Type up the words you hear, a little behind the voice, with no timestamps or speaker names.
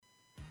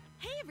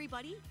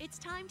everybody, it's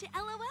time to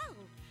LOL.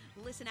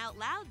 Listen out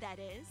loud, that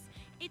is.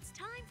 It's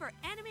time for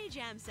Anime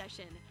Jam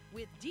Session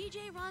with DJ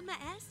Ranma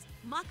S,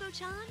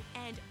 Mako-chan,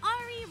 and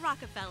Ari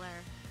Rockefeller.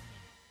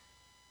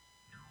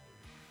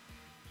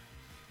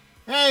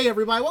 Hey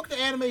everybody, welcome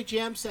to Anime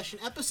Jam Session,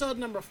 episode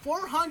number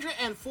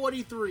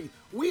 443.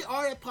 We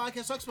are a podcast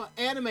that talks about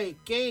anime,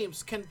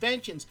 games,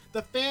 conventions,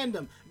 the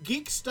fandom,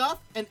 geek stuff,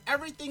 and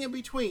everything in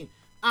between.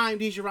 I'm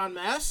DJ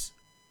Ranma S.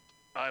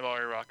 I'm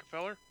Ari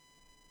Rockefeller.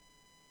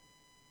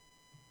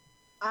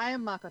 I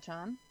am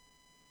Mako-chan.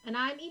 And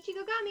I'm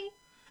Ichigo Gami.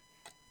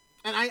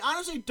 And I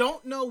honestly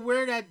don't know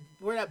where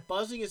that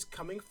buzzing is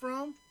coming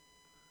from,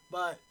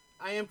 but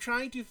I am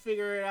trying to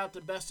figure it out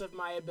the best of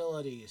my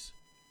abilities.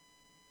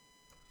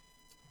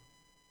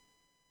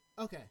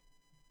 Okay.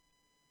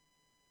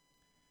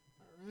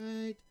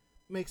 Alright.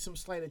 Make some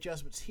slight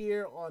adjustments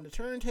here on the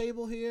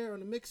turntable here, on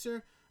the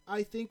mixer.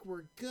 I think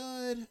we're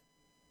good.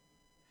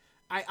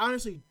 I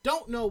honestly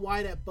don't know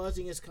why that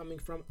buzzing is coming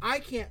from. I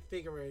can't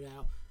figure it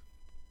out.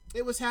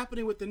 It was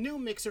happening with the new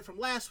mixer from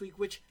last week,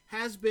 which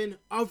has been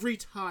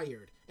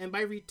retired. And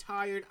by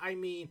retired, I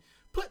mean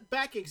put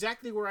back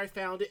exactly where I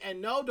found it.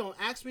 And no, don't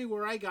ask me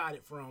where I got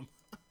it from.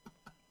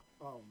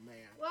 Oh,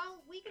 man.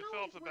 Well, we can It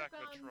fell always off the work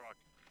back of on. a truck.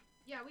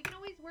 Yeah, we can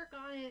always work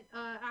on it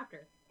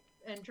after,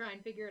 and try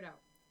and figure it out.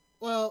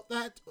 Well,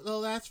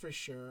 that's for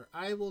sure.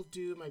 I will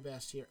do my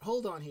best here.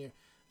 Hold on here.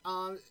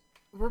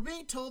 We're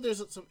being told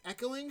there's some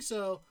echoing,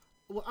 so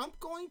what I'm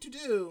going to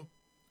do,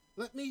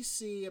 let me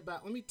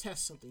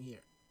test something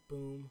here.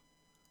 Boom,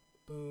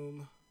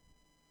 boom,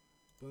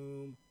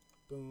 boom,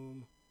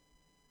 boom.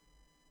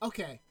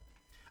 Okay.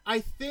 I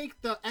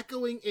think the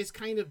echoing is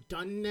kind of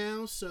done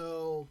now,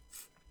 so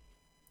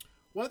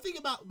one thing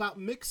about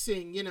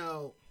mixing, you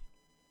know,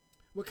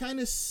 what kind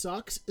of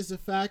sucks is the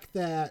fact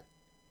that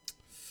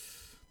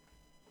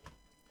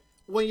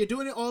when you're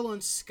doing it all on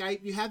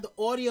Skype, you have the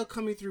audio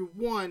coming through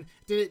one,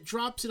 then it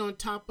drops it on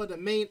top of the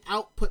main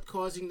output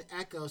causing the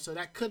echo, so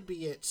that could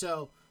be it.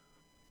 So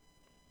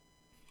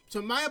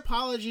my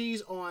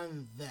apologies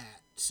on that.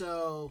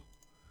 So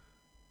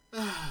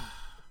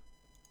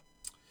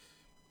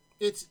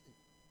it's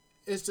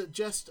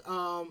just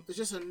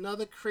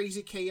another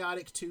crazy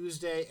chaotic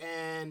Tuesday,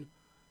 and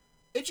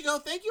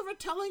Ichigo, thank you for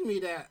telling me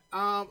that.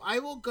 I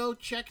will go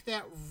check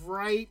that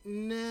right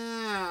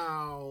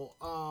now.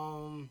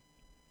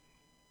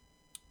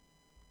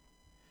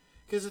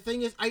 Because the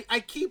thing is,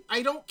 I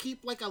don't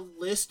keep like a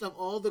list of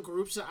all the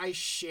groups that I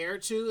share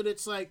to, and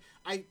it's like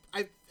I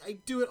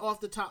do it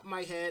off the top of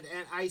my head,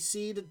 and I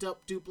see the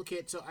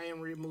duplicate, so I am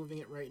removing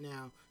it right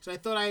now. So I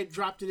thought I had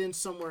dropped it in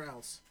somewhere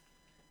else.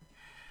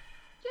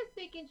 Just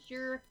making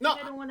sure. No,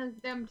 I don't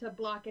want them to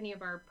block any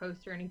of our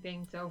posts or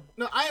anything, so.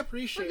 No, I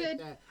appreciate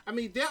that. I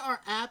mean, there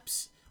are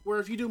apps where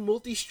if you do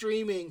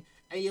multi-streaming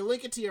and you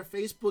link it to your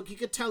Facebook, you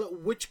can tell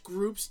it which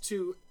groups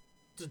to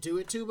do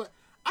it to, but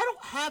I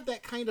don't have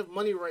that kind of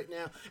money right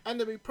now. And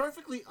to be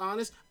perfectly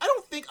honest, I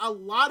don't think a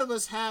lot of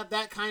us have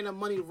that kind of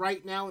money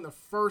right now in the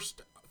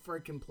first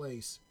freaking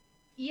place.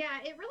 Yeah,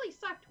 it really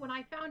sucked when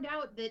I found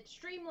out that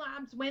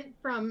Streamlabs went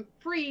from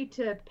free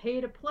to pay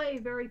to play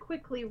very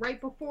quickly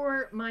right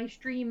before my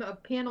stream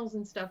of panels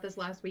and stuff this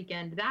last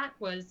weekend. That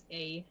was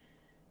a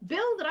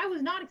bill that I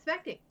was not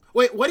expecting.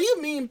 Wait, what do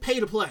you mean pay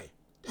to play?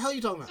 The hell are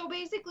you talking about? So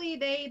basically,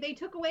 they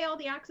took away all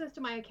the access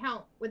to my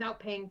account without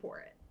paying for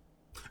it.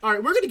 All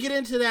right, we're gonna get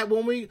into that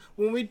when we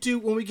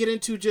get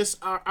into just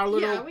our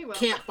little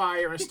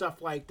campfire and stuff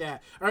like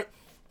that. All right,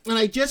 and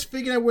I just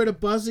figured out where the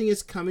buzzing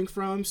is coming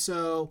from,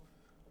 so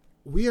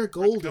we are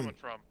golden. Where's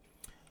it coming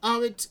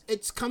from?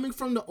 It's coming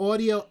from the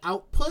audio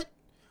output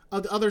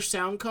of the other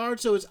sound card.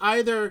 So it's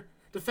either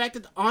the fact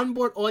that the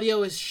onboard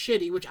audio is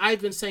shitty, which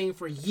I've been saying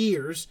for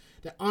years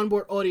that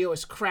onboard audio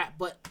is crap.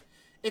 But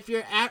if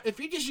you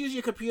just use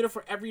your computer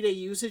for everyday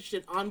usage,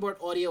 then onboard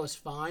audio is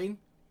fine.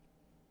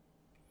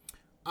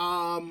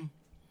 Either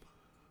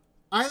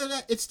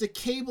that, it's the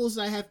cables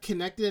I have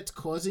connected that's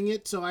causing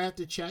it, so I have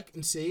to check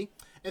and see.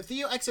 And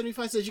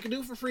TheoX75 says you can do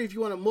it for free if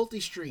you want a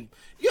multi-stream.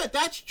 Yeah,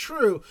 that's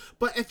true.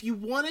 But if you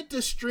wanted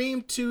to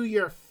stream to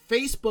your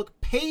Facebook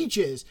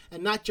pages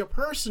and not your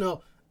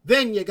personal,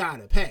 then you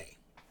gotta pay.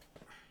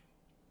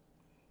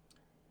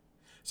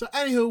 So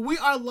anywho, we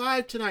are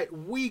live tonight,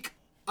 week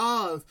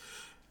of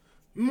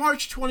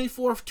March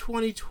 24th,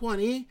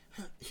 2020,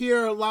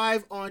 here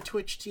live on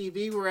Twitch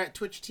TV. We're at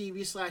Twitch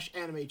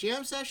TV/Anime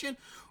Jam Session.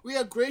 We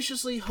are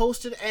graciously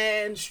hosted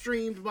and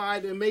streamed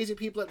by the amazing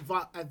people at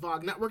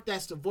VOG Network.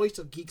 That's the Voice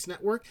of Geeks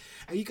Network.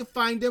 And you can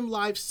find them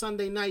live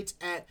Sunday nights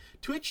at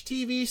Twitch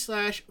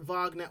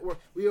TV/VOG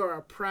Network. We are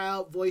a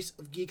proud Voice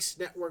of Geeks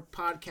Network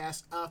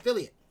podcast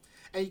affiliate.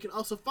 And you can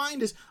also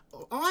find us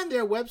on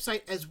their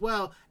website as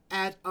well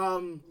at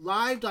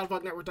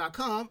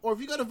live.vognetwork.com, or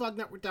if you go to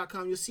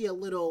vognetwork.com, you'll see a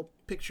little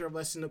picture of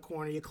us in the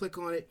corner. You click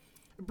on it,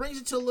 it brings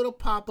it to a little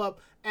pop-up,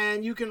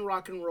 and you can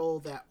rock and roll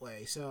that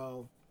way.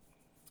 So,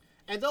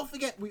 and don't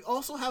forget, we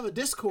also have a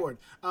Discord.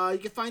 You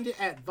can find it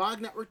at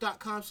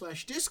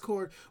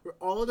vognetwork.com/Discord, where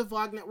all of the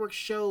VOG Network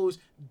shows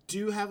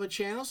do have a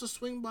channel, so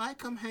swing by,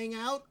 come hang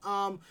out.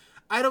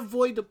 I'd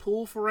avoid the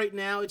pool for right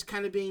now. It's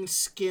kind of being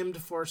skimmed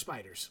for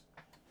spiders.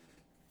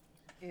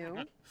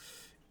 Ew.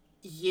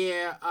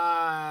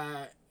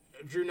 Yeah,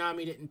 Drew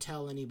Nami didn't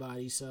tell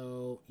anybody,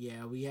 so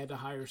yeah, we had to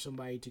hire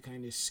somebody to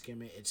kind of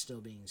skim it. It's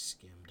still being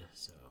skimmed,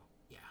 so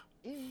yeah.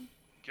 Ew.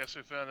 Guess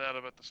we found out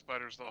about the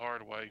spiders the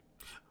hard way.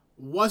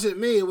 Wasn't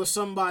me, it was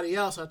somebody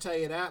else, I'll tell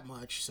you that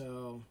much,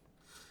 so.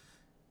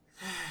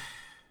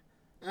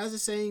 As the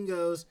saying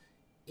goes,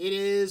 it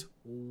is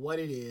what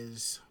it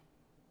is.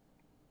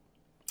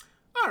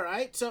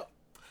 Alright, so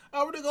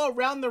we're going to go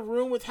around the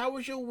room with how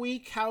was your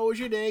week, how was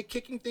your day,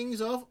 kicking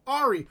things off,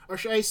 Ari, or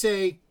should I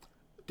say,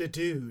 the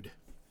dude.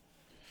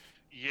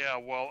 Yeah,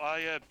 well,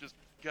 I just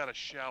got a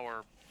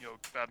shower,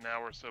 about an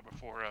hour or so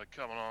before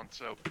coming on,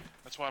 so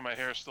that's why my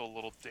hair's still a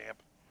little damp.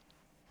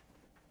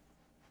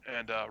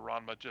 And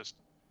Ranma just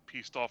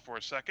pieced off for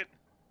a second.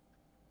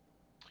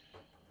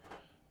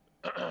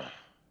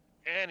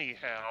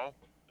 Anyhow,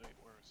 wait,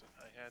 where is it?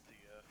 I had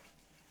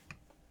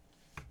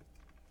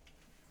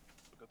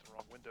look at the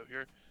wrong window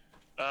here.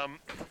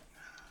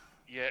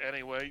 Yeah,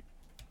 anyway,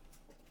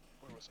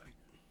 where was I?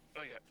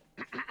 Oh,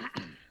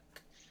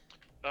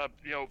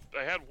 yeah.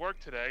 I had work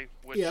today,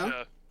 which,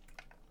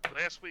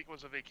 last week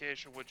was a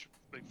vacation,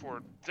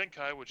 for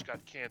Zenkai, which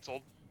got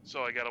canceled,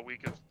 so I got a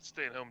week of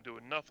staying home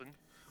doing nothing.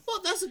 Well,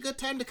 that's a good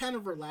time to kind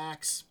of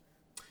relax,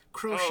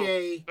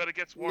 crochet, but it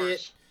gets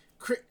worse.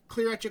 Knit,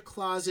 clear out your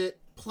closet,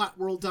 plot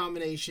world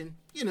domination,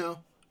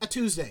 a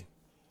Tuesday.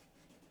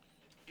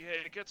 Yeah,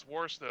 it gets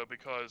worse, though,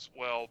 because,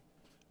 well,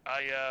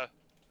 I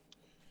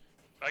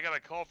got a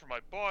call from my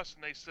boss,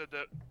 and they said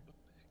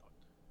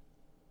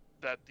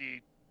that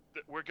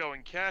we're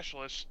going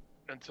cashless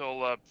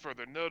until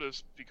further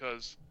notice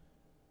because,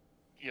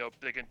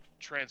 they can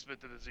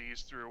transmit the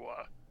disease through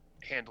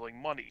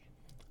handling money.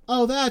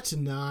 Oh, that's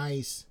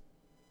nice.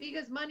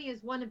 Because money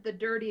is one of the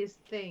dirtiest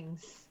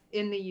things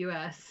in the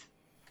U.S.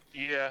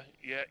 Yeah,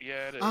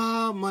 it is.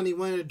 Money,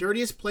 one of the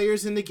dirtiest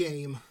players in the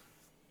game.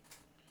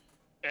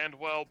 And,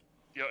 well,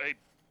 they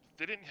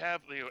didn't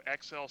have the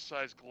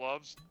XL-sized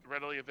gloves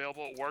readily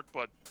available at work,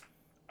 but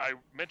I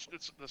mentioned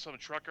it to some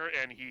trucker,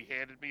 and he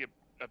handed me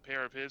a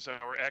pair of his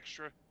that were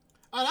extra.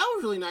 Oh, that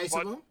was really nice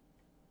of him.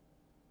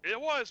 It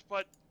was,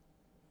 but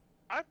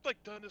I've,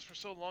 done this for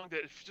so long that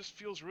it just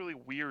feels really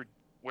weird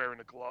wearing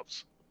the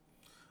gloves.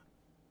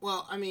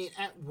 Well, I mean,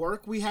 at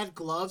work we had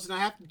gloves, and I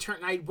happen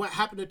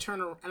to turn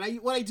around,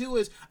 and what I do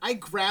is I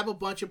grab a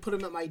bunch and put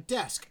them at my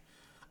desk.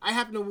 I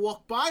happened to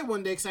walk by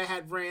one day because I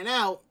had ran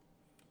out.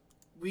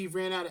 We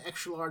ran out of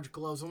extra large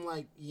gloves. I'm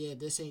like, yeah,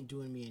 this ain't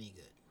doing me any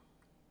good.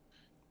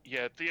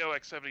 Yeah, Theo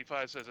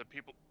X75 says that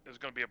there's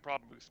going to be a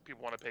problem because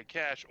people want to pay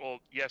cash. Well,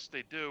 yes,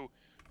 they do.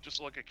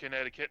 Just look at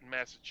Connecticut and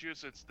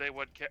Massachusetts. They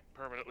went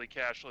permanently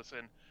cashless,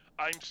 and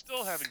I'm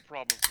still having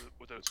problems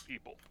with those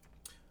people.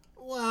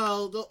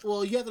 Well,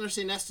 you have to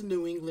understand that's the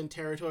New England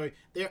territory.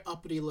 They're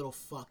uppity little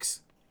fucks.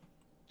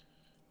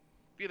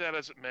 Be that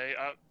as it may,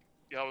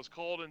 I was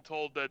called and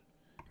told that,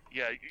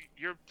 yeah,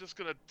 you're just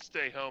going to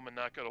stay home and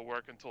not go to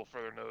work until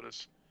further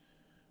notice.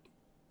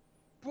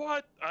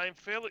 But I'm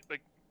failing,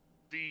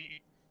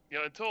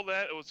 until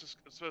that, it was just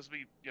supposed to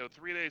be,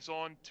 3 days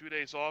on, 2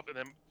 days off, and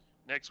then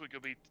next week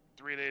it'll be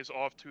 3 days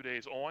off, 2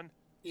 days on.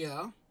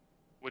 Yeah.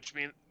 Which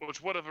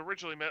would have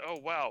originally meant, oh,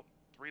 wow,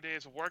 3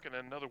 days of work and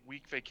then another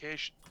week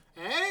vacation.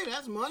 Hey,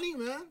 that's money,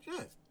 man.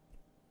 Shit.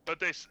 But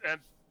the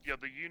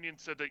union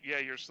said that, yeah,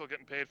 you're still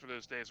getting paid for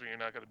those days when you're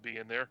not going to be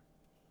in there.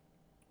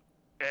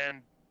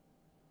 And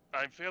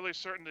I'm fairly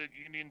certain the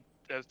union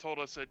has told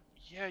us that,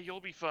 yeah,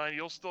 you'll be fine.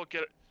 You'll still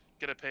get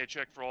a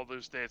paycheck for all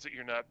those days that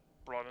you're not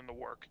brought into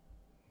work.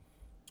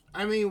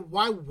 I mean,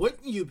 why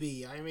wouldn't you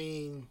be? I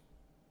mean...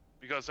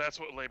 Because that's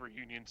what labor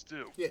unions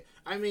do. Yeah,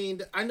 I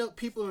mean, I know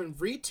people in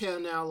retail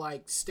now,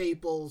 like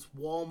Staples,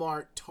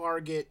 Walmart,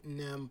 Target, and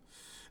them.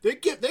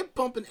 They're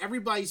bumping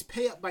everybody's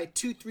pay up by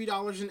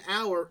 $2-3 an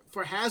hour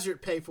for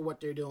hazard pay for what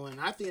they're doing.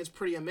 I think it's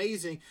pretty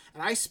amazing.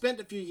 And I spent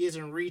a few years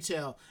in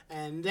retail,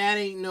 and that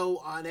ain't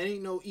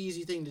no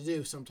easy thing to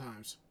do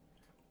sometimes.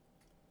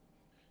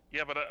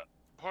 Yeah, but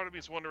part of me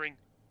is wondering,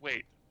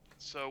 wait,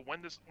 so when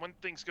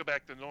things go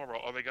back to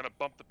normal, are they going to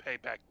bump the pay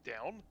back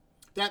down?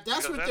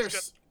 That's what they're.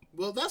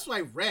 Well, that's what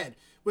I read.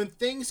 When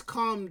things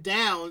calm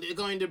down, they're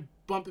going to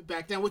bump it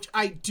back down, which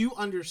I do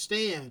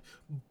understand.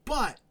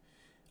 But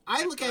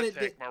I look at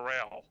it.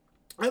 Morale.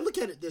 I look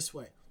at it this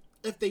way: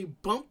 if they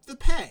bump the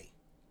pay,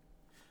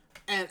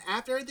 and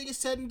after everything is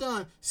said and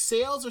done,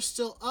 sales are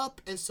still up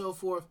and so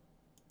forth,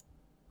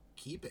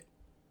 keep it.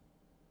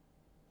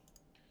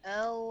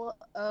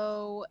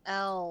 LOL.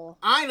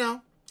 I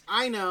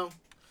know.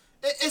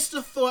 It's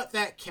the thought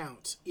that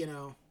counts,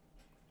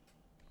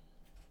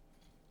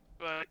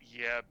 But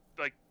yeah,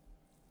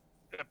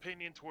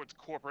 opinion towards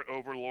corporate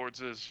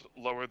overlords is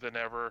lower than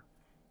ever,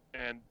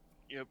 and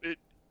you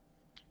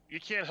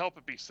can't help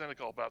but be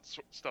cynical about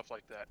stuff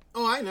like that.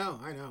 Oh, I know,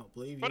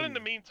 believe me. But in the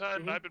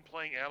meantime, I've been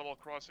playing Animal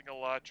Crossing a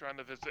lot, trying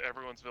to visit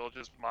everyone's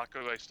villages.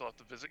 Mako, I still have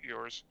to visit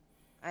yours.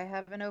 I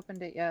haven't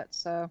opened it yet,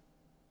 so...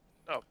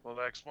 Oh, well,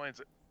 that explains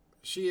it.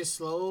 She is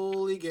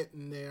slowly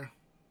getting there.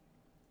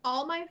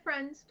 all my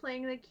friends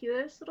playing the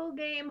cutest little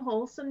game,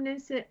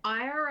 wholesomeness at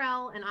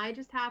IRL, and I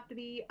just have to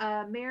be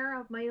a mayor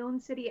of my own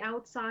city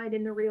outside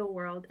in the real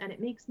world, and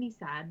it makes me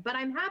sad. But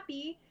I'm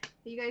happy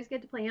that you guys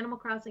get to play Animal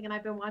Crossing, and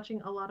I've been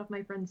watching a lot of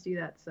my friends do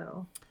that,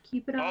 so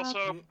keep it up.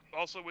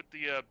 Also with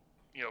the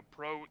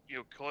pro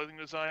clothing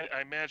design,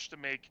 I managed to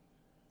make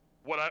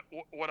what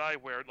I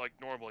wear like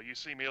normally. You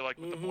see me like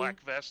with the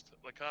black vest,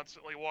 like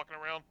constantly walking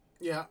around.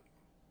 Yeah.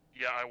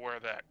 Yeah, I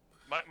wear that.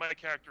 My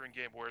character in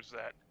game wears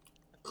that.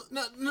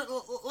 No,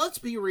 let's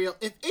be real.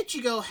 If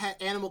Ichigo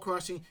had Animal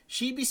Crossing,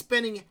 she'd be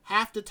spending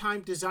half the time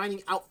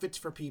designing outfits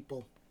for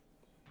people.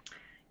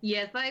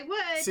 Yes, I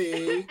would. See?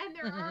 And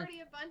there are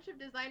already a bunch of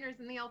designers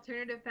in the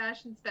alternative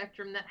fashion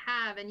spectrum that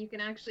have, and you can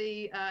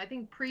actually, I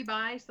think,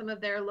 pre-buy some of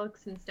their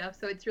looks and stuff.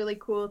 So it's really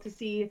cool to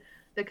see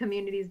the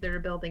communities that are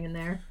building in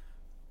there.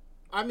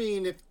 I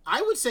mean,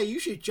 I would say you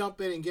should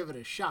jump in and give it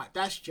a shot.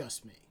 That's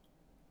just me.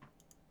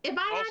 If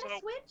I had a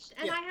Switch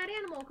and I had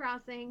Animal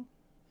Crossing.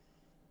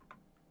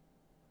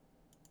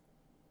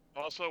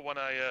 Also, when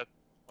I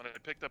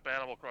picked up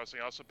Animal Crossing,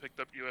 I also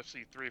picked up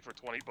UFC 3 for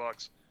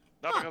 $20.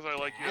 Not because I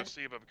like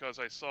UFC, but because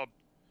I saw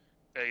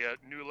a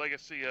new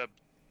Legacy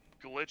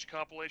glitch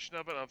compilation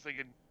of it. I'm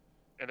thinking,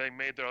 and they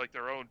made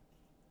their own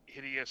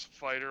hideous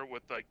fighter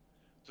with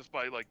just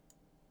by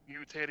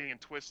mutating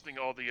and twisting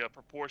all the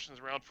proportions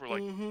around for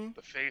the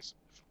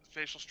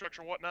facial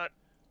structure and whatnot.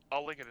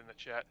 I'll link it in the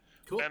chat.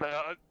 Cool.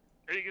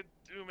 And you can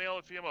do male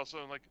and female. So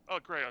I'm like, oh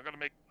great, I'm gonna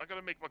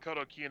make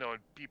Makoto Kino and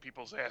beat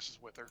people's asses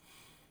with her.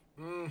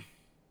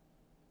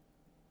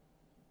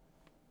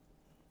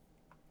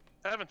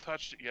 I haven't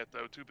touched it yet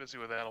though. Too busy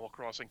with Animal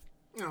Crossing.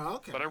 Oh,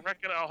 okay. But I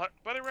reckon I'll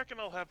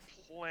have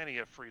plenty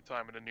of free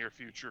time in the near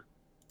future.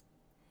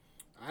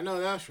 I know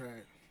that's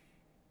right.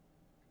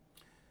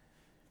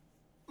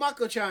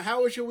 Mako-chan,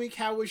 how was your week?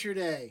 How was your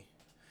day?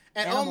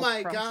 And Animal oh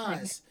my Crossing.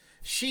 gosh,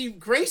 she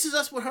graces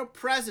us with her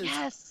presence.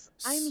 Yes,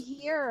 I'm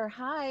here.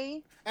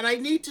 Hi. And I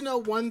need to know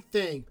one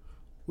thing.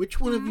 Which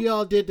one of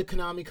y'all did the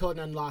Konami code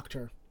and unlocked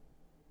her?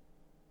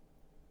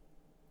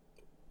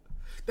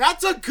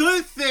 That's a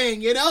good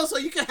thing, so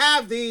you can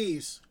have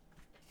these.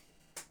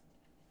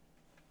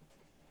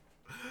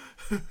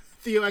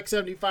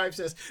 TheoX75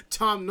 says,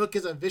 Tom Nook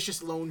is a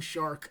vicious loan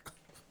shark.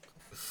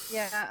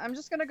 Yeah, I'm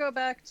just gonna go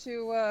back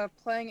to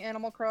playing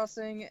Animal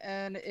Crossing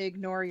and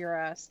ignore your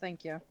ass.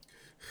 Thank you.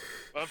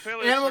 Well, I'm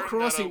fairly Animal certain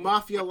Crossing that,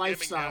 Mafia with gaming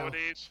lifestyle.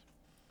 Nowadays,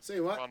 Say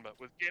what?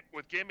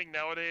 with gaming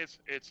nowadays,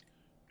 it's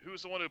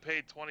who's the one who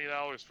paid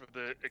 $20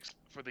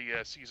 for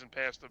the season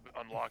pass to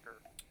unlock her.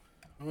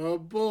 Oh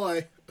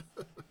boy.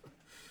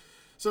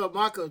 So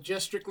Mako,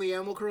 just strictly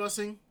Animal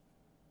Crossing?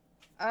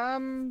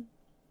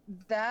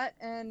 That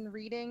and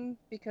reading,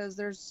 because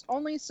there's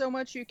only so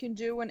much you can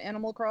do in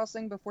Animal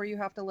Crossing before you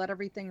have to let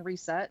everything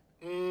reset.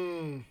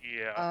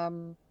 Yeah.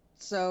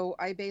 So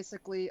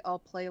I'll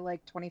play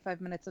like 25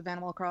 minutes of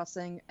Animal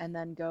Crossing and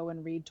then go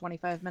and read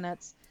 25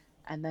 minutes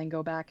and then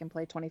go back and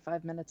play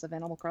 25 minutes of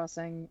Animal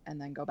Crossing and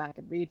then go back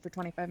and read for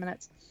 25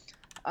 minutes.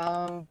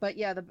 But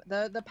yeah,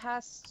 the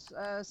past,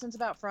 since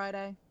about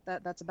Friday,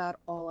 that's about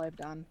all I've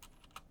done.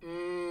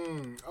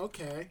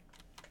 Okay.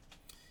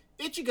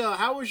 Ichigo,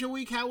 how was your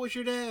week? How was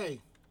your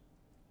day?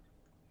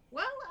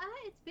 Well,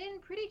 it's been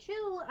pretty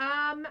chill.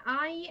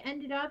 I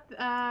ended up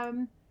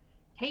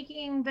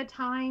taking the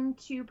time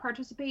to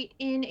participate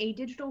in a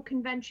digital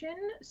convention,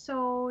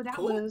 so that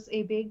Cool. was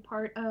a big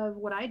part of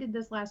what I did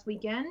this last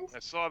weekend. I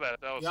saw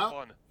that. That was Yep.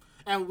 fun.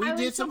 And we I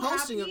did was some so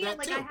hosting happy. of that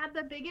like, too. I had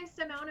the biggest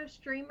amount of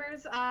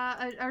streamers.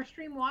 Our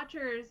stream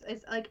watchers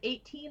is like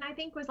 18, I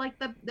think, was like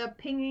the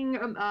pinging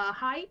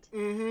height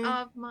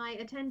of my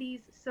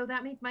attendees. So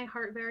that made my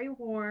heart very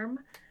warm.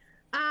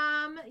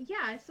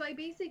 Yeah. So I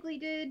basically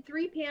did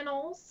 3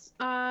 panels,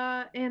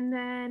 and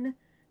then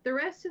the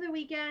rest of the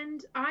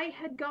weekend I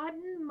had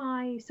gotten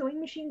my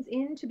sewing machines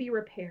in to be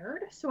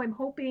repaired. So I'm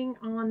hoping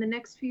on the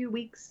next few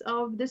weeks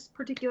of this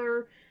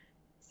particular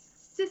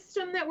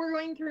system that we're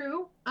going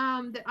through,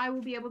 that I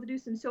will be able to do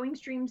some sewing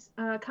streams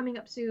coming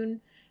up soon,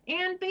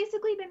 and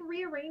basically been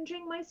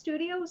rearranging my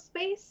studio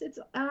space. It's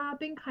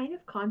been kind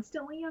of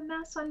constantly a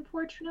mess,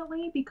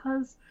 unfortunately,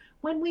 because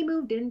when we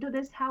moved into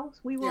this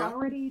house, we were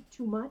already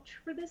too much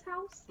for this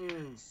house.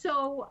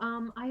 So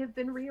I have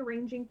been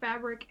rearranging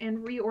fabric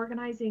and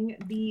reorganizing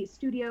the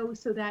studio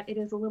so that it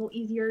is a little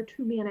easier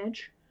to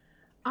manage.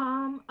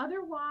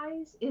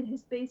 Otherwise, it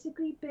has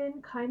basically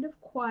been kind of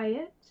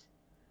quiet.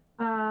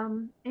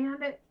 And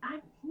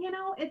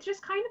it's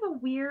just kind of a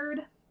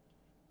weird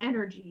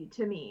energy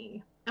to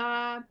me,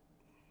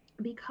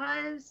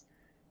 because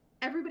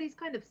everybody's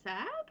kind of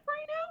sad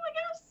right now, I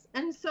guess.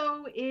 And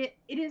so it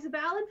is a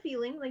valid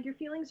feeling, like your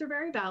feelings are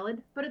very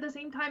valid, but at the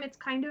same time, it's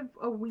kind of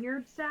a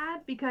weird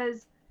sad,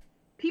 because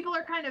people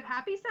are kind of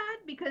happy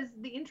sad because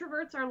the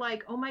introverts are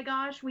like, oh my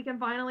gosh, we can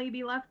finally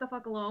be left the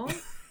fuck alone.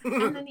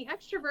 And then the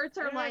extroverts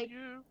are like,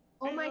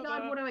 oh my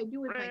god, what do I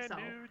do with myself?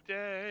 New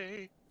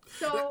day.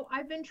 So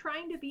I've been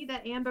trying to be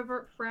that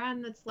ambivert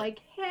friend that's like,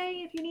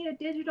 hey, if you need a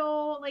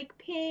digital like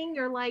ping,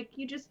 or like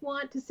you just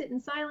want to sit in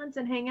silence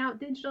and hang out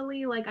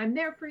digitally, like I'm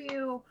there for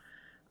you.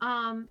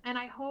 And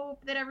I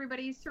hope that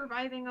everybody's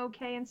surviving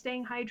okay and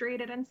staying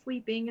hydrated and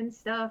sleeping and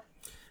stuff.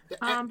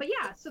 But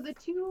yeah, so the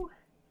 2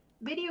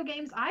 video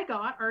games I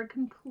got are a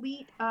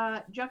complete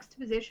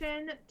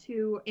juxtaposition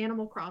to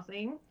Animal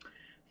Crossing.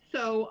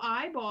 So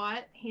I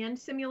bought Hand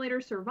Simulator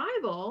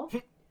Survival,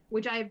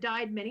 which I have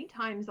died many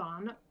times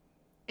on.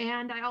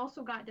 And I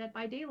also got Dead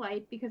by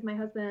Daylight because my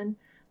husband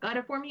got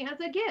it for me as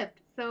a gift.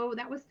 So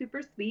that was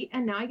super sweet.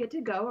 And now I get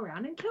to go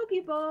around and kill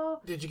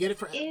people. Did you get it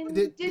for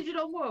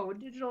digital mode?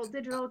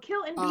 Digital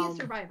kill and be a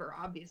survivor,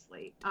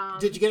 obviously.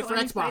 Did you get it for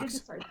I'm Xbox? excited to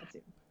start that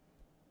soon.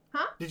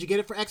 Huh? Did you get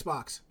it for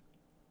Xbox?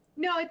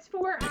 No, it's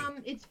for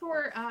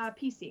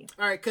PC.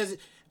 All right,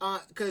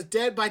 because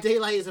Dead by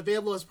Daylight is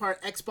available as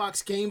part of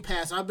Xbox Game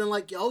Pass. I've been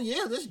like, oh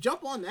yeah, let's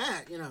jump on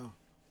that, you know.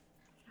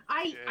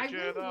 I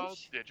really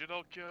wish...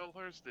 Digital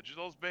killers,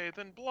 digital's bathed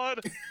in blood.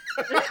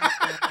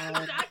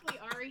 Exactly,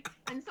 Ari.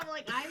 And so,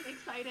 like, I'm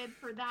excited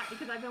for that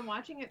because I've been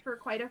watching it for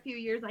quite a few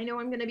years. I know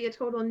I'm going to be a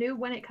total noob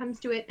when it comes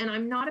to it, and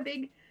I'm not a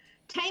big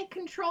tank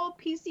control,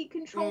 PC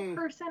control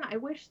person. I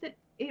wish that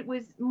it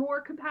was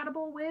more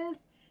compatible with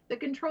the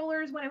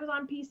controllers when it was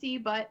on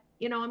PC, but,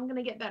 you know, I'm going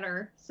to get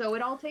better. So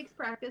it all takes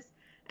practice,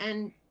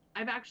 and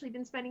I've actually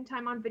been spending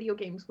time on video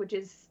games, which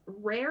is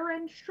rare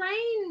and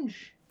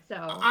strange. So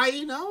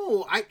I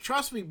know.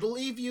 Trust me,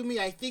 believe you me,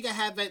 I think I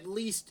have at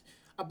least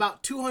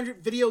about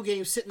 200 video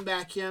games sitting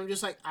back here. I'm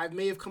just like, I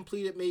may have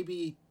completed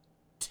maybe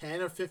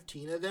 10 or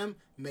 15 of them,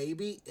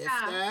 maybe, if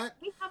that.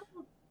 We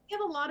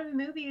have a lot of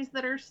movies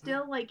that are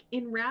still, like,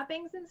 in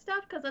wrappings and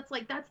stuff, because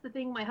that's the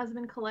thing my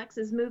husband collects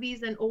is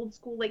movies and old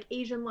school, like,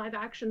 Asian live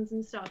actions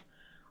and stuff.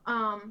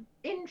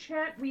 In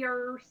chat, we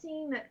are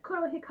seeing that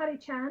Kuro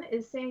Hikari-chan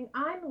is saying,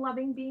 I'm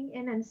loving being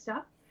in and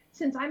stuff,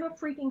 since I'm a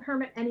freaking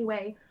hermit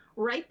anyway.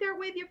 Right there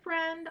with you,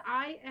 friend.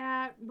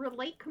 I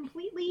relate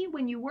completely.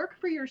 When you work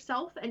for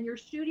yourself and your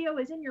studio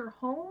is in your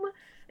home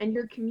and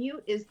your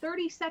commute is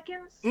 30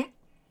 seconds,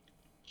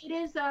 it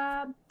is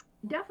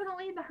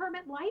definitely the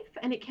hermit life,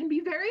 and it can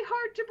be very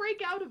hard to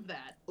break out of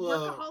that.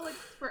 Workaholics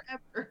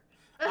forever.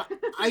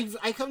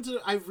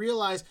 I've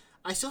realized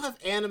I still have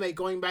anime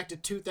going back to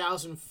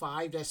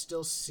 2005 that's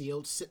still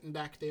sealed, sitting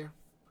back there.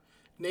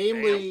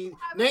 Namely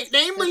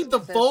the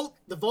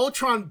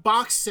Voltron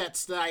box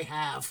sets that I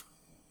have.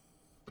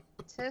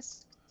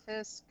 Tisk,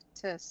 tisk,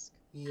 tisk.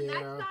 Yeah. And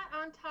that's not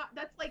on top.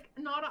 That's like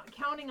not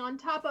counting on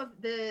top of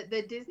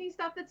the Disney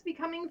stuff that's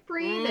becoming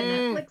free, the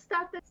Netflix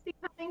stuff that's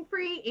becoming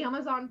free.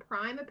 Amazon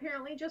Prime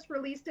apparently just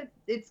released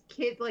its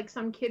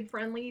some kid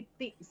friendly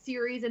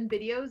series and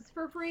videos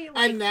for free.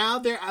 Like, and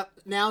now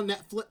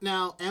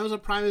now Amazon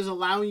Prime is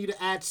allowing you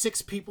to add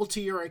 6 people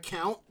to your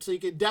account, so you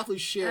can definitely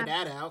share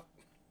that out.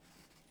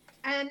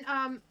 And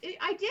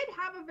I did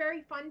have a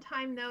very fun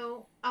time,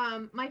 though.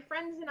 My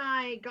friends and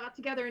I got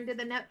together and did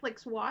the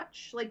Netflix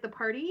watch, like the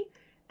party,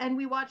 and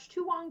we watched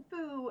To Wong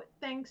Foo,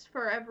 Thanks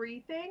for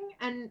Everything,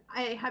 and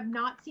I have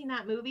not seen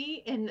that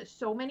movie in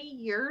so many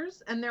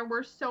years, and there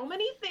were so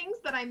many things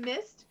that I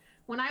missed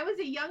when I was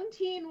a young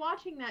teen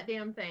watching that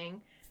damn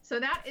thing. So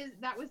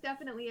that was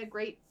definitely a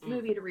great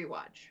movie to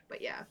rewatch.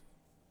 But yeah.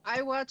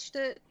 I watched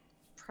it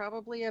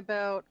probably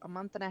about a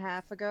month and a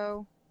half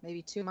ago,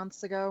 maybe 2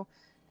 months ago,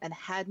 and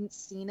hadn't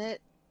seen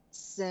it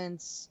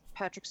since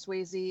Patrick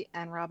Swayze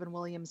and Robin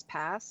Williams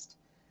passed.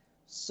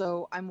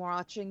 So I'm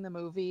watching the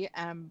movie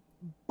and I'm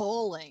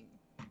bawling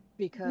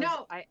because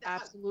I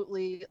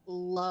absolutely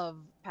love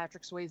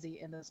Patrick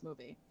Swayze in this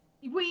movie.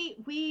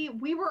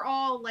 We were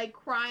all like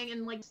crying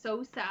and like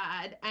so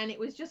sad, and it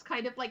was just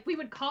kind of like we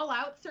would call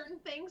out certain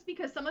things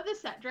because some of the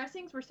set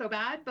dressings were so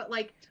bad, but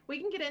like we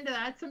can get into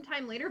that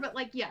sometime later. But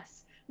like,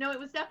 yes. No, it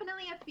was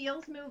definitely a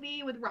feels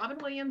movie with Robin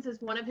Williams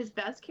as one of his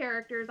best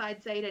characters,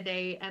 I'd say,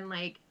 today, and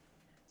like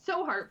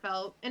so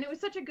heartfelt, and it was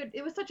such a good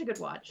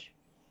watch.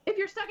 If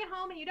you're stuck at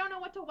home and you don't know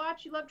what to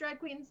watch, you love drag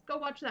queens, go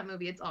watch that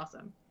movie. It's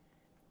awesome.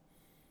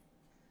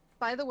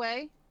 By the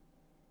way,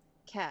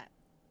 cat.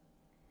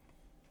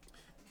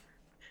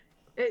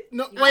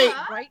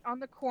 Right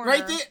on the corner.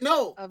 Right there.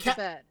 No, of the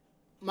bed.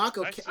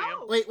 Mako.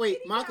 Wait,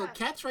 Mako.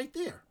 Cat's right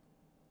there.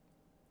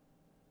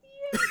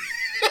 Yeah.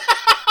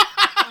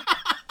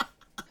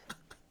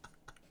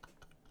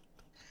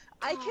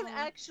 I can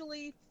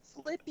actually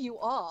flip you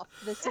off.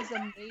 This is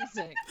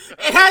amazing.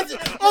 It has.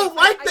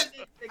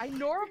 I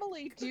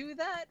normally do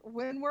that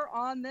when we're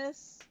on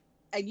this,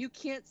 and you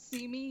can't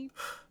see me,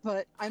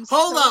 but I'm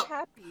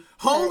happy.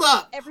 Hold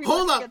up.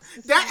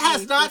 That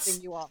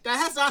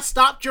has not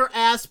stopped your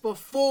ass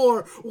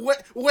before.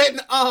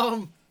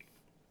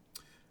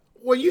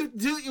 When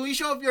you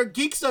show up your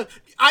geek stuff,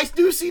 I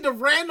do see the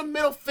random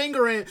middle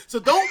finger in, so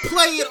don't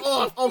play it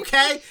off,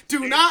 okay?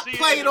 Do not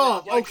play it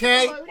off,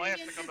 okay?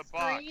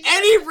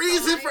 Any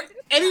reason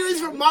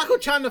for Mako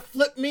trying to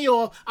flip me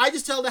off, I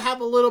just tell her to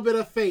have a little bit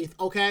of faith,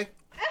 okay?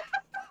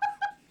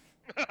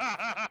 All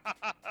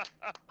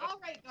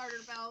right, Garter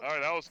Belt. All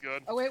right, that was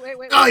good. Oh, wait.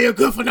 Oh, you're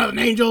good for nothing,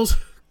 angels.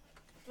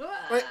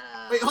 Wait,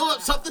 hold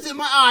up. Something's in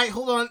my eye.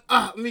 Hold on.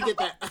 Let me get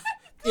that.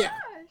 Yeah.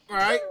 All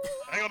right.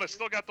 Hang on, I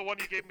still got the one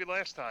you gave me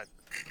last time.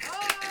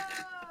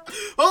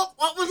 Oh,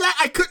 what was that?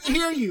 I couldn't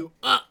hear you.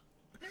 There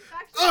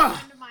Ugh.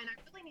 friend of mine. I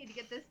really need to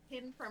get this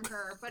pin from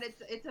her, but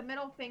it's a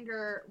middle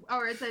finger,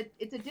 or it's a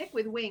dick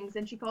with wings,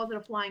 and she calls it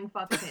a flying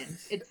fuck pin.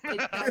 It's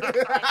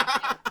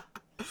That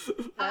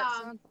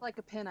sounds like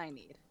a pin I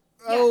need.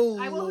 Oh,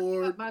 I will look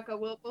you Lord. up,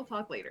 Mako. We'll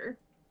talk later.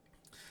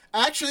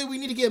 Actually, we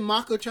need to get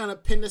Mako-chan a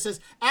pin that says,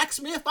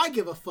 "Ask me if I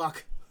give a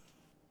fuck."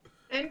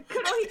 And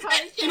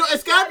Kunohikari, You know,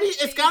 it's gotta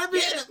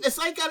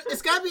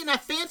be in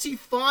that fancy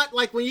font,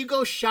 like when you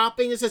go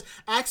shopping, it says,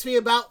 "Ask me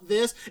about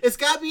this." It's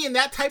gotta be in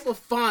that type of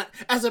font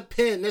as a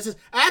pin that says,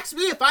 "Ask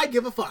me if I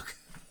give a fuck."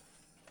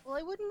 Well,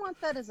 I wouldn't want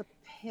that as a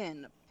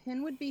pin. A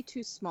pin would be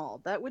too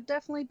small. That would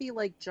definitely be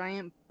like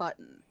giant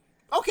button.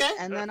 Okay.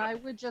 And then I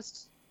would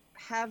just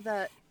have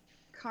that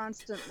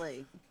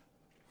constantly.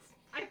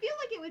 I feel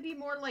like it would be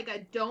more like a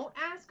 "don't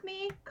ask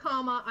me,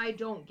 comma, I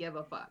don't give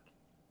a fuck."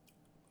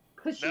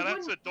 Now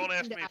that's a "don't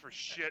ask me for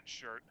shit"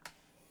 shirt.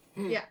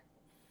 Yeah.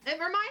 It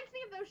reminds me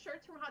of those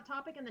shirts from Hot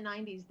Topic in the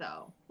 90s,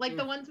 though. Like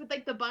the ones with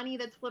like the bunny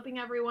that's flipping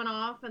everyone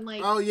off and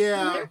like. Oh,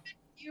 yeah.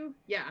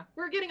 Yeah,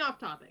 we're getting off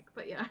topic,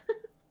 but yeah.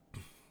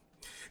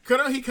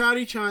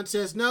 Kunohikari-chan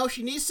says, no,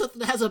 she needs something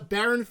that has a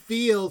barren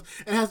field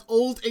and has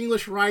old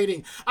English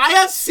writing. I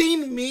have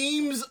seen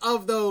memes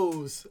of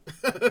those.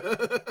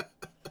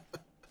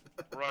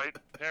 Right,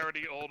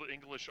 parody old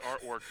English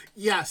artwork.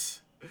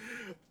 Yes.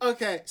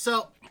 Okay,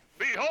 so...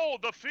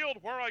 Behold the field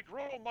where I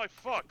grow my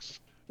fucks.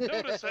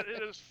 Notice that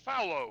it is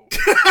fallow.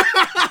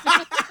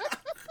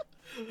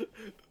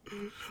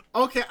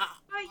 Okay,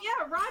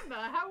 Yeah,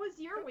 Rodma, how was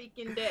your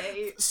weekend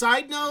day?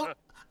 side note,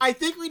 I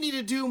think we need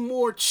to do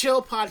more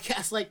chill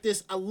podcasts like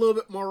this a little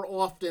bit more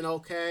often,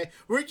 okay?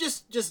 We're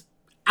just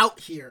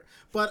out here.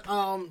 But,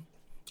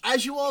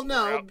 as you all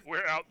know...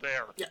 We're out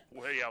there. Yeah.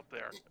 Way out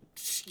there.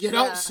 You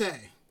don't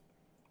say.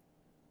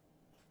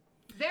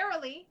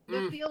 Verily,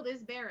 the field is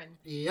barren.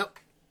 Yep.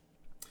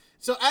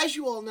 So as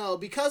you all know,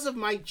 because of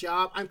my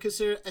job, I'm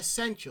considered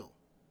essential.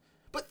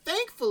 But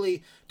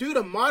thankfully, due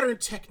to modern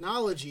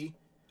technology,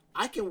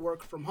 I can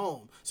work from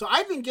home. So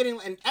I've been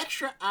getting an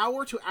extra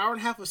hour to hour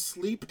and a half of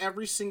sleep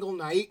every single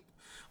night.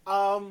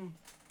 Old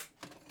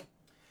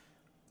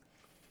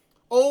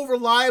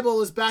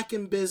Reliable is back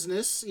in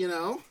business, you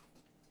know.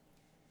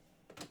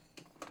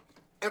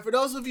 And for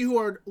those of you who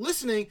are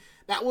listening,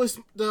 that was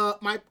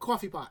my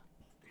coffee pot.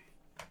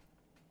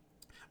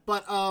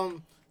 But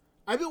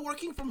I've been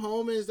working from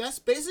home, and that's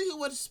basically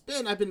what it's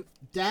been. I've been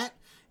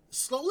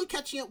slowly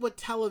catching up with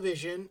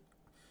television.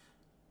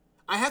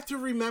 I have to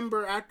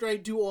remember after I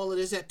do all of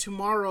this that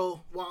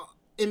tomorrow, while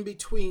in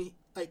between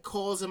like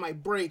calls and my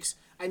breaks,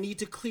 I need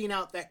to clean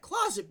out that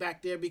closet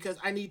back there because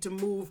I need to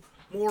move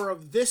more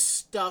of this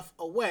stuff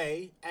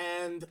away.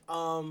 And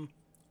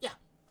yeah.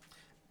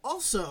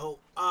 Also,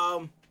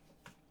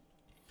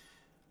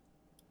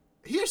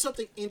 here's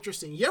something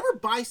interesting. You ever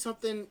buy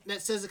something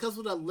that says it comes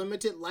with a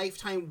limited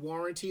lifetime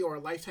warranty or a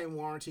lifetime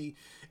warranty?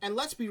 And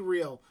let's be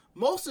real.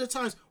 Most of the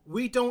times,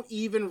 we don't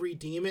even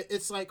redeem it.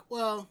 It's like,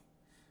 well,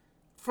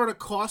 for the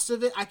cost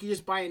of it, I can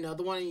just buy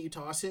another one and you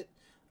toss it.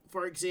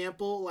 For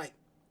example, like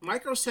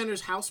Micro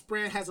Center's house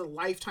brand has a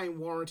lifetime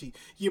warranty.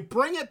 You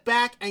bring it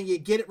back and you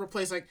get it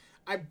replaced. Like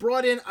I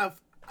brought in a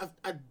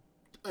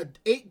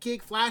 8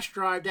 gig flash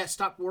drive that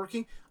stopped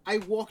working. I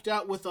walked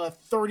out with a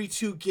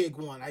 32 gig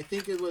one. I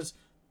think it was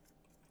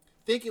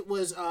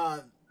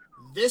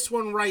this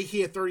one right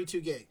here, 32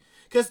 gig.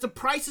 Because the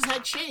prices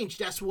had changed.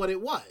 That's what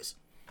it was.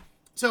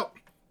 So,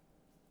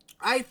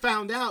 I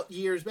found out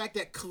years back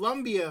that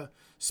Columbia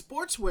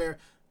Sportswear,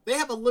 they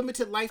have a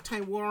limited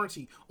lifetime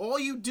warranty. All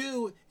you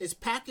do is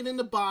pack it in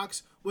the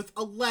box with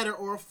a letter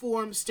or a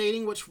form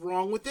stating what's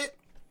wrong with it.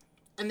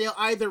 And they'll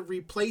either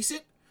replace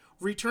it,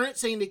 return it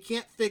saying they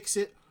can't fix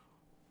it,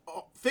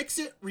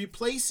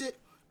 replace it,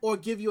 or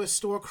give you a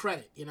store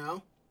credit, you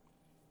know?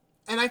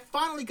 And I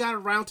finally got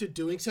around to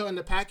doing so, and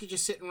the package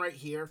is sitting right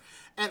here.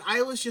 And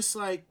I was just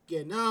like,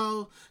 you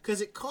know,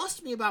 because it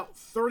cost me about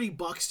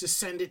 $30 to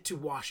send it to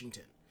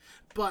Washington.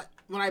 But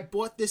when I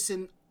bought this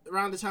in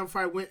around the time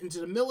before I went into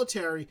the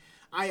military,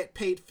 I had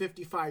paid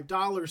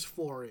 $55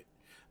 for it,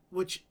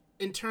 which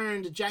in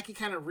turn, the jacket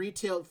kind of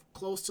retailed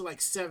close to like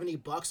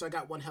 $70, so I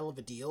got one hell of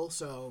a deal.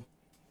 So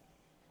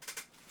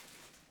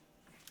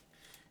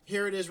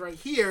here it is right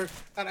here,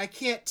 and I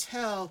can't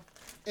tell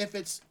if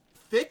it's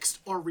fixed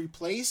or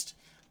replaced.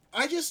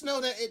 I just know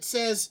that it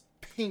says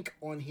pink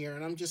on here,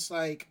 and I'm just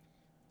like,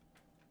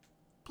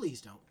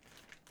 please don't.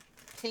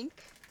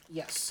 Pink?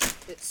 Yes,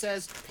 it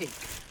says pink.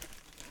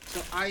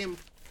 So I am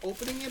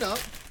opening it up.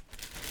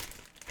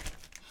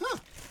 Huh.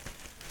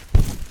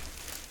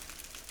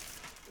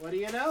 What do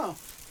you know?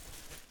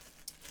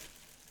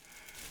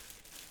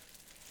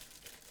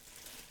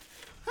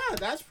 Huh,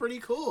 that's pretty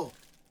cool.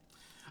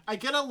 I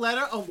get a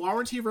letter of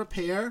warranty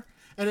repair,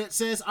 and it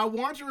says, our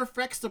warranty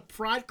reflects the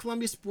pride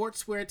Columbia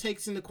Sportswear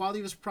takes in the quality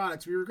of its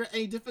products. We regret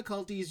any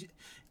difficulties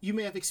you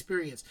may have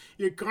experienced.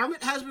 Your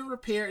garment has been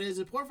repaired, and it is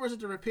important for us that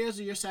the repairs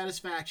are your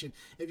satisfaction.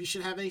 If you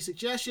should have any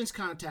suggestions,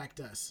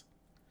 contact us.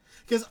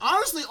 Because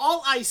honestly,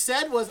 all I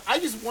said was I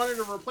just wanted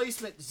a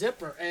replacement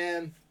zipper,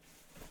 and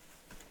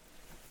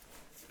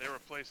They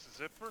replaced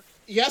the zipper?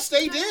 yes,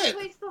 they did.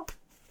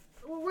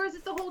 Was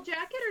it the whole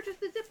jacket or just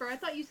the zipper? I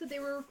thought you said they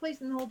were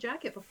replacing the whole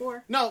jacket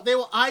before. No, they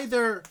will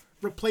either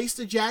replace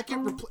the jacket,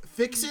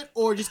 fix it,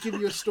 or just give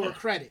you a store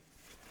credit.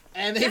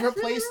 And they That's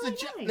replaced really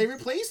the nice. they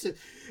replaced it.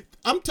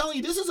 I'm telling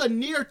you, this is a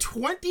near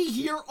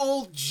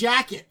 20-year-old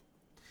jacket,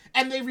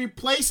 and they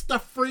replaced the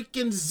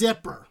freaking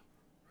zipper.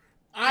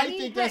 I mean,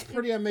 think that's heck,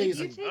 pretty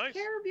amazing. If you take Nice.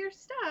 care of your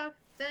stuff,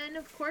 then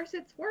of course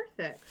it's worth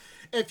it.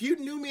 If you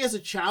knew me as a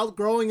child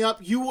growing up,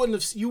 you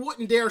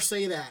wouldn't dare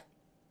say that.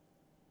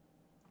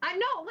 I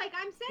know, like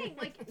I'm saying,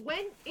 like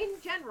when in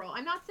general,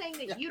 I'm not saying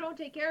that Yeah. you don't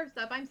take care of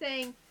stuff. I'm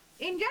saying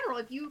in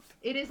general,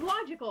 it is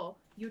logical.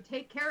 You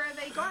take care of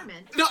a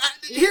garment. No,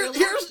 You're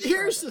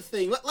here's the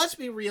thing. Let's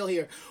be real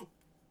here.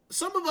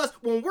 Some of us,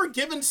 when we're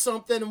given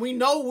something and we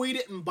know we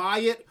didn't buy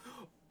it,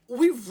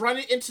 we run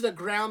it into the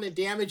ground and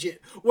damage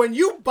it. When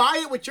you buy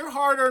it with your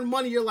hard-earned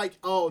money, you're like,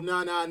 oh, no,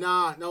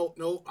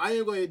 I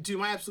am going to do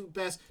my absolute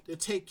best to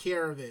take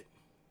care of it.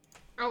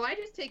 Oh, I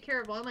just take care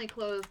of all my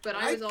clothes, but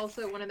I was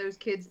also one of those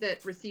kids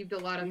that received a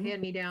lot of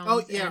hand-me-downs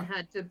Oh, yeah. and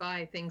had to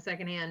buy things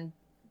secondhand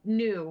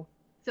new.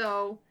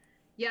 So,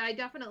 yeah, I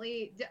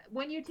definitely,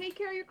 when you take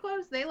care of your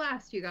clothes, they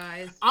last, you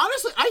guys.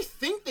 Honestly, I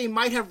think they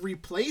might have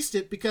replaced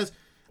it because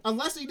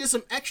unless they did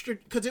some extra,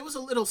 because it was a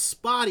little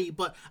spotty,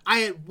 but I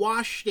had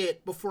washed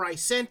it before I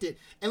sent it.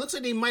 And it looks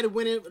like they might have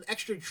went in with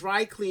extra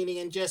dry cleaning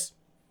and just,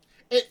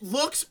 it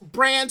looks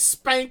brand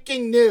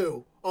spanking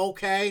new,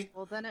 okay?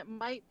 Well, then it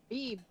might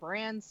be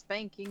brand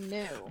spanking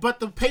new. But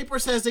the paper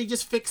says they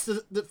just fixed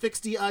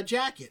the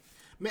jacket.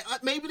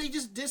 Maybe they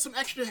just did some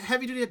extra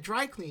heavy-duty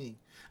dry cleaning.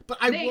 But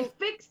They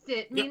fixed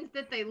it means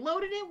that they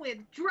loaded it with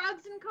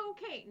drugs and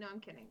cocaine. No, I'm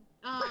kidding.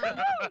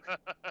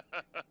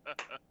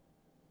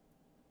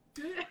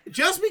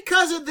 Just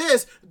because of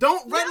this,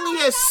 don't readily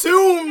No,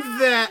 assume I'm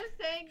that. just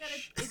saying that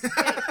it's fake.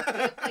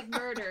 It's like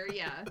murder,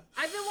 yeah.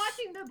 I've been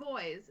watching The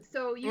Boys,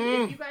 so if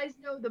you guys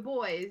know The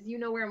Boys, you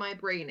know where my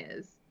brain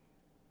is.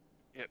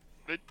 Yeah,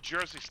 the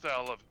Jersey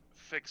style of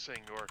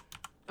fixing or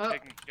Oh,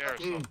 taking care of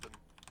something.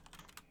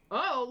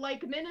 oh,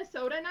 like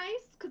Minnesota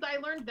nice? Because I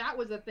learned that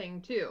was a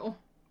thing, too.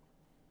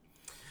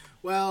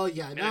 Well,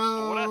 yeah,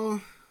 no.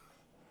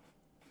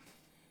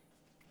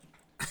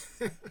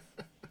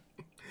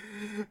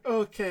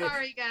 Okay.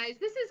 Sorry, guys.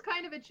 This is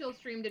kind of a chill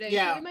stream today,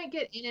 Yeah. so we might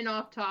get in and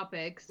off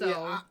topic, so...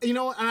 Yeah, you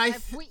know, and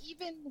Have we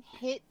even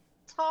hit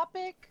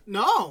topic?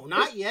 no,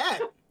 not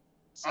yet.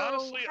 So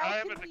Honestly, how I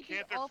have can a we be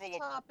decanter off full of-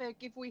 topic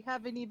if we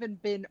haven't even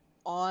been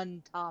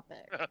on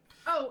topic?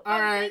 Oh, All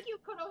right. Thank you,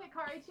 Kono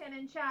Hikari-chan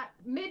in chat.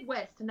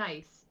 Midwest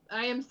nice.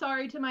 I am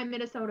sorry to my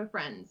Minnesota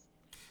friends.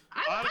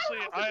 I Honestly,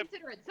 would also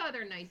consider it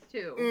Southern nice,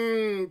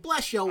 too.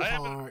 Bless your I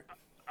have a- heart.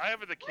 I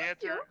have a Bless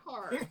decanter, your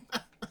heart.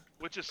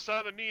 which is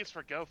Southernese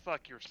for go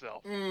fuck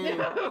yourself.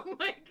 Oh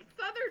my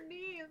Southern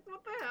knees,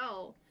 what the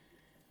hell?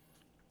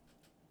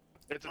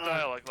 It's a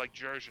dialect like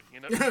Jersian, you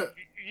know.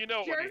 You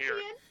know when you hear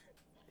it.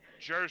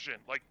 Jersian? Jersian,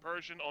 like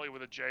Persian, only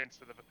with a J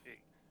instead of a P.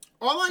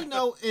 All I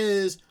know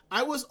is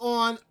I was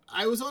on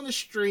a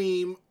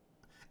stream,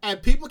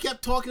 and people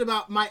kept talking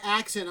about my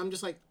accent. I'm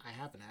just like, I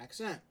have an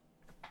accent.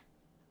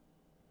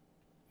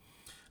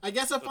 I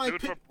guess I The finally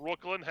dude picked. from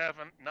Brooklyn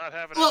not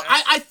having Look,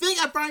 an I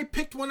think I finally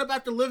picked one up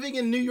after living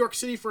in New York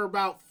City for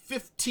about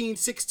 15,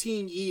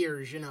 16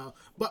 years, you know.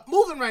 But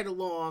moving right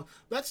along,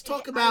 let's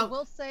talk I about.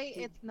 will say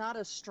it's not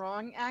a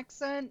strong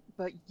accent,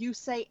 but you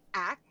say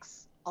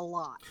axe a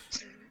lot.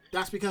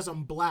 That's because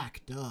I'm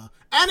black, duh.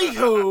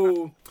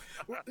 Anywho,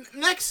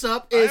 next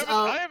up is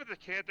I have a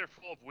decanter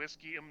full of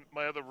whiskey in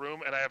my other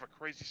room, and I have a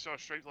crazy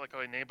sauce straight like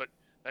I name it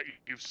that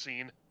you've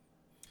seen.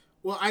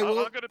 well, I'm will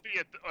going to be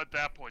at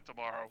that point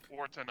tomorrow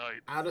or tonight.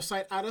 out of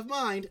sight, out of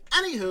mind.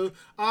 Anywho,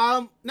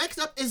 next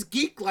up is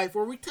Geek Life,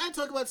 where we kind of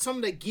talk about some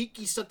of the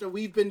geeky stuff that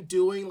we've been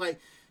doing.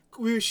 Like,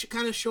 we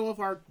kind of show off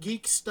our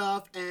geek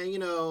stuff and, you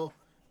know,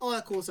 all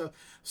that cool stuff.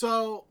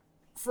 So,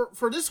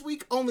 for this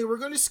week only, we're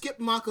going to skip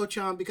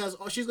Mako-chan because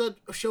she's going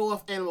to show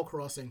off Animal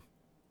Crossing.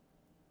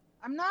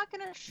 I'm not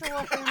going to show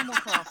off Animal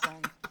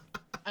Crossing.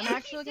 I'm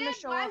actually going to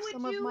show Why off would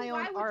some of you- my why own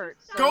would you art.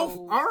 stop?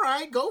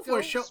 Go for Go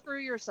it. Show. screw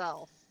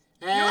yourself.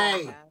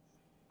 Hey.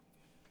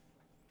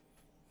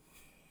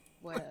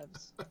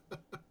 Whatevs.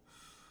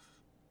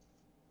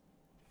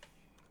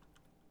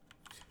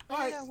 All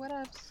right. Yeah,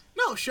 whatevs.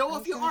 No, show I off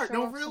was your gonna art. show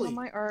No, off some really. of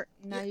my art.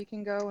 Now Yeah. you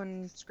can go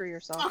and screw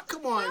yourself. Oh,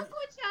 come on.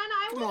 Mako-chan,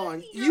 I Come wanna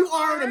on. see You your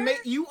are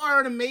art. you are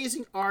an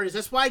amazing artist.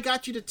 That's why I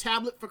got you the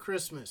tablet for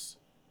Christmas.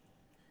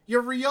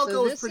 Your Ryoko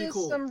So is this pretty is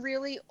cool. some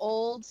really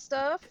old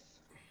stuff.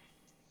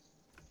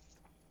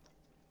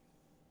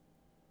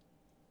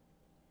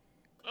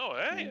 Oh,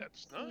 hey,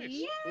 that's nice.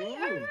 See?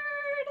 Mm.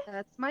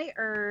 That's my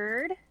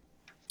Erd.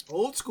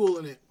 Old school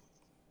in it.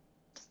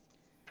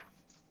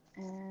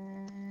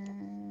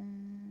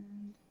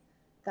 And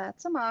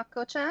that's a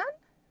Mako-chan.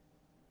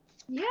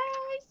 Yay,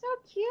 so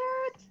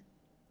cute.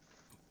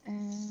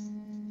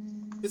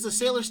 And It's a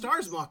Sailor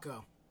Stars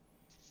Mako.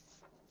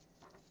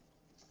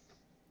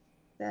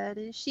 that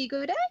is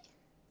Shigure.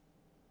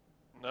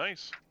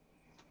 Nice.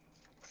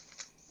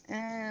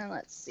 And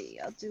let's see,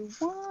 I'll do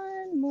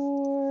one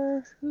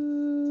more.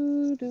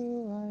 Who do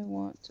I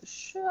want to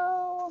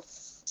show?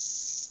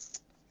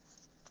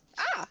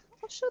 I'll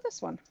show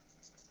this one.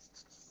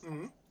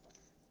 Mm-hmm.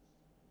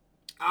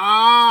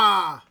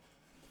 Ah!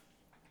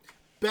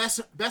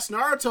 Best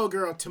Naruto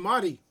girl,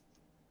 Tamari.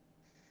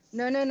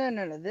 No.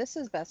 This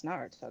is Best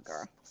Naruto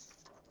Girl.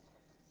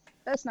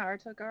 Best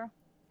Naruto Girl.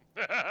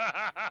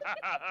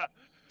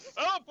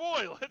 Oh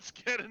boy, let's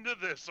get into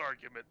this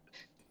argument.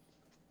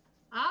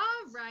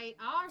 All right.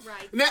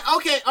 Now,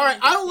 okay, all right.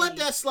 I don't let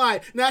that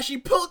slide. Now, if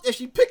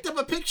she picked up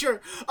a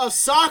picture of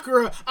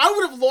Sakura, I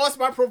would have lost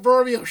my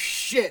proverbial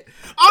shit.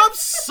 I'm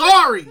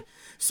sorry.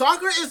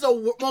 Sakura is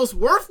the most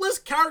worthless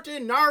character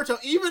in Naruto,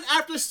 even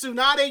after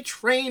Tsunade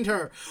trained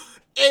her.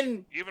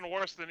 And even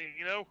worse than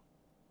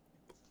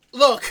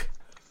look,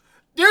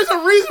 there's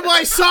a reason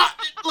why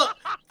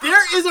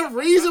there is a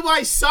reason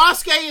why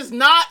Sasuke is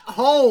not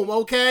home.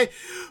 Okay,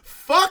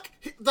 fuck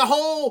the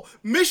whole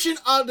mission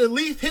of the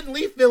Hidden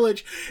Leaf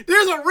Village.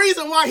 There's a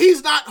reason why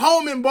he's not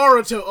home in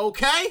Boruto.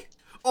 Okay,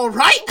 all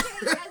right. As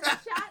the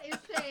chat is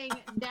saying,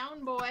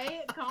 down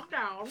boy, calm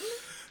down.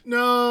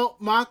 No,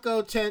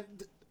 Mako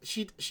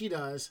she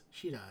does.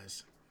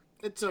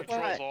 It's okay.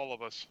 Controls all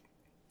of us.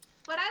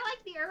 But I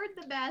like the Erd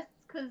the best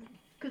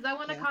because I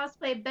want to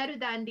cosplay better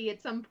than D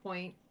at some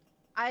point.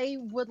 I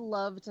would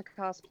love to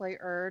cosplay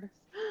Erd.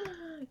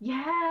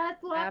 Yes,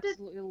 we'll have to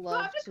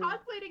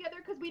cosplay together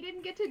because we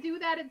didn't get to do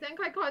that at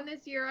ZenkaiCon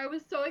this year. I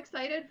was so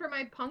excited for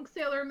my Punk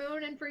Sailor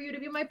Moon and for you to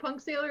be my Punk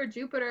Sailor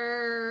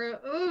Jupiter.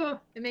 Ugh,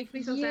 it makes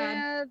me so sad.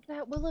 Yeah,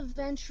 that will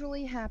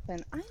eventually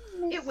happen.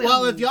 It will.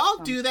 Well, if y'all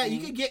do that,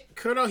 you could get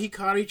Kuro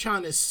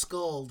Hikari-chan as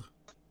Scold.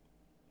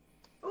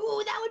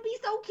 Ooh, that would be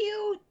so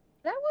cute.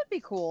 That would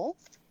be cool.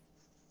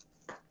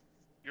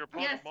 Your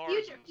Punk Yes, Mars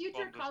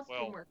future is costume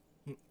well. work.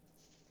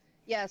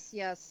 Yes.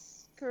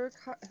 Kuro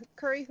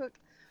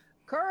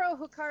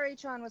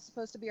Hikari-chan was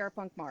supposed to be our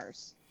Punk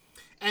Mars.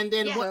 And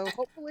then So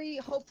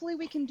hopefully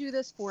we can do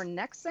this for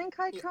next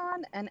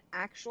ZenkaiCon and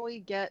actually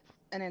get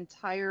an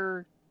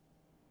entire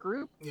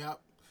group. Yep.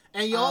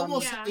 And you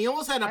almost had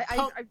a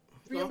punk. I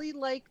really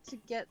like to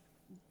get,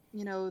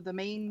 the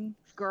main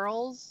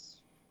girls,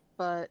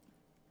 but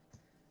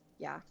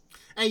yeah.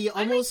 And you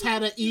almost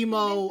had an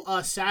emo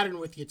Saturn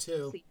with you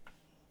too.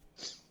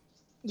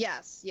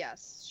 Yes.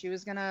 She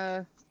was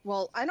gonna.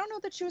 Well, I don't know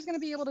that she was gonna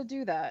be able to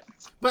do that.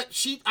 But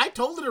I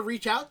told her to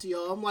reach out to you.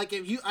 I'm like,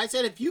 I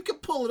said if you can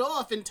pull it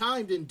off in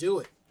time, then do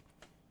it.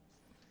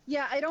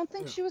 Yeah, I don't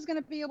think she was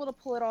gonna be able to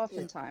pull it off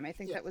in time. I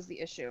think that was the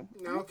issue.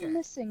 Okay. I'm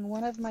missing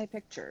one of my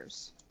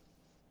pictures.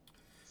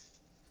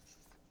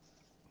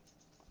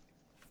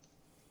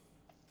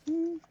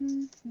 All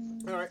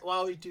right,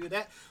 while we do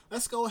that,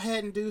 let's go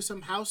ahead and do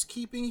some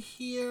housekeeping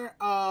here.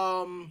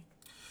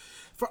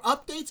 For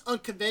updates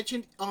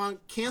on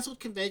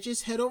canceled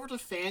conventions, head over to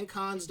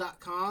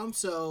fancons.com.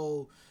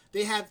 So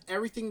they have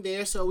everything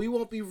there. So we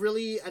won't be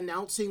really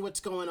announcing what's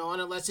going on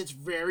unless it's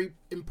very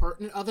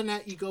important. Other than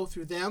that, you go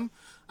through them.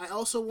 I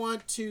also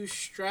want to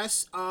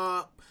stress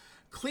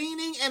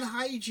cleaning and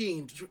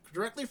hygiene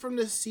directly from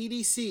the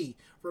CDC.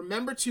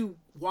 Remember to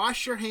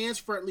wash your hands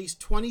for at least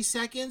 20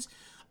 seconds.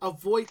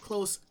 Avoid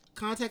close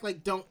contact,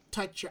 like don't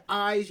touch your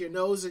eyes, your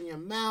nose, and your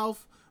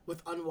mouth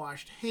with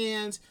unwashed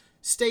hands.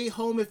 Stay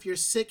home if you're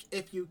sick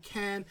if you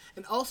can.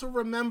 And also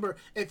remember,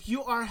 if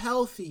you are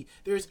healthy,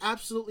 there is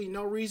absolutely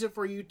no reason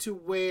for you to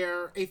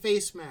wear a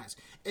face mask.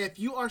 If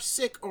you are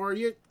sick or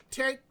you're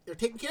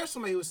taking care of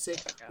somebody who's sick,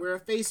 wear a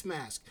face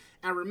mask.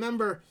 And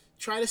remember,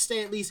 try to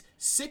stay at least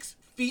 6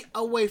 feet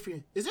away from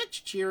you. Is that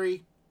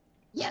Chichiri?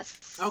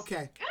 Yes.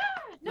 Okay.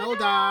 No.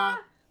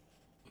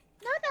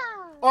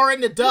 Or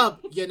in the dub,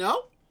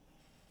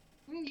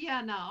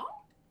 Yeah, no.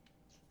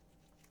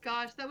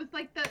 Gosh, that was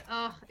like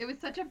it was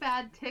such a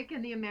bad tick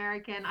in the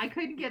American. I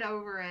couldn't get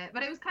over it.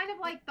 But it was kind of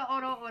like the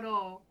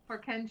oro for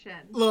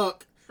Kenshin.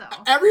 Look, So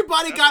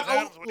everybody That's got what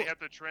happens when you have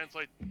to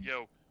translate,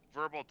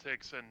 verbal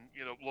ticks and,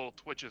 little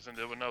twitches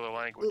into another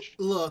language.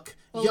 Look.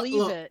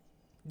 Believe it.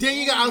 There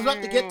you go. I was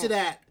about to get to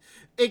that.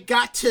 It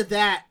got to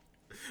that.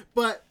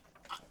 But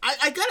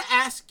I gotta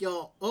ask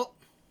y'all. Oh,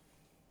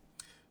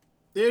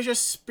 there's your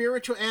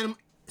spiritual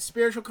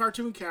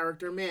cartoon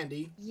character,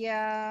 Mandy.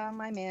 Yeah,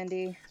 my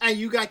Mandy. And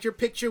you got your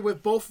picture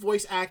with both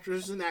voice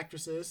actors and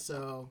actresses,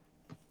 so...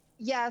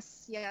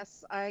 Yes.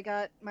 I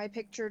got my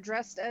picture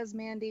dressed as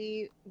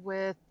Mandy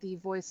with the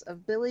voice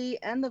of Billy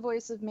and the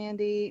voice of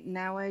Mandy.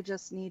 Now I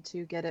just need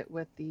to get it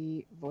with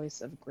the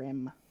voice of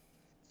Grimm.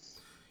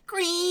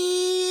 Grimm!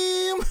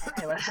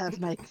 I will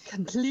have my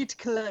complete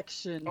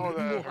collection. Oh,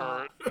 that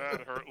hurt.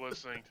 That hurt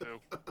listening to.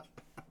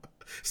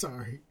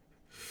 Sorry.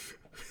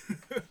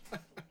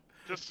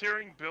 Just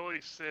hearing Billy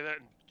say that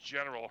in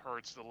general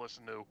hurts to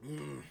listen to.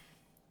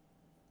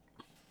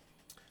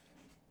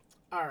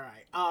 All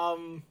right.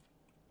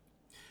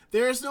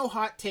 There's no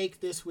hot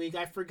take this week.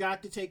 I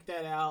forgot to take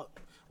that out.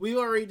 We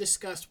already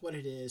discussed what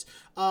it is.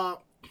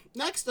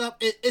 Next up,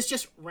 it's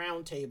just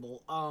roundtable.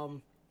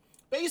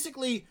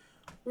 Basically,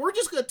 we're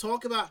just going to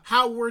talk about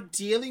how we're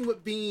dealing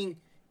with being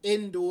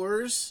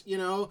indoors,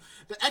 the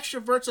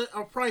extroverts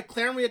are probably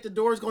clamoring at the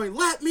doors going,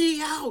 let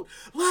me out,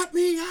 let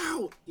me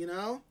out,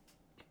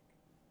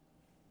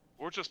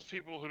 Or just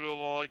people who don't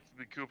like to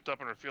be cooped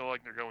up and feel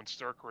like they're going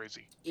stir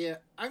crazy. Yeah,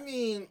 I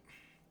mean,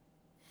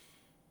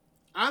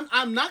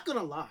 I'm not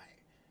gonna lie.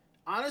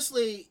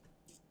 Honestly,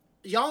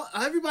 y'all,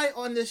 everybody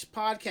on this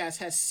podcast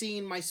has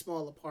seen my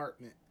small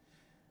apartment.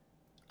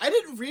 I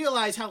didn't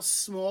realize how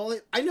small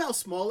I knew how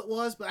small it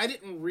was, but I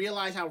didn't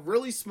realize how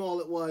really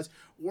small it was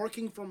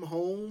working from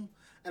home.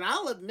 And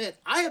I'll admit,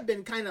 I have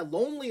been kind of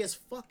lonely as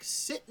fuck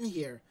sitting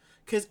here.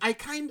 Because I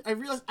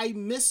realized I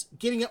miss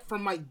getting up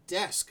from my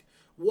desk,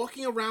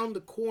 walking around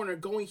the corner,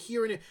 going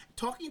here and there,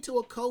 talking to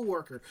a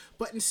coworker.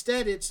 But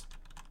instead it's...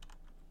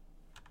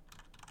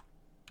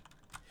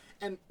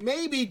 And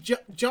maybe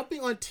jumping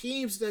on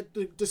teams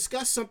that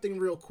discuss something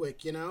real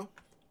quick, And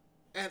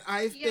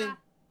I've been...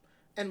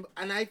 And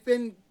I've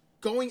been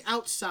going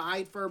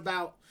outside for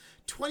about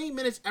 20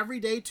 minutes every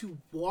day to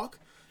walk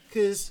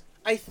because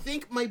I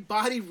think my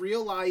body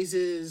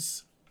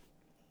realizes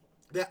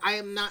that I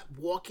am not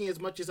walking as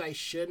much as I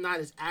should, not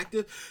as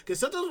active. Because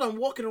sometimes when I'm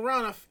walking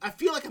around, I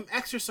feel like I'm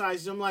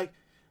exercising. I'm like,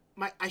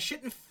 I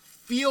shouldn't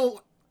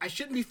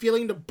be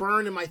feeling the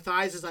burn in my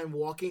thighs as I'm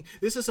walking.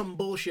 This is some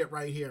bullshit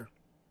right here.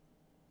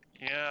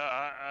 Yeah,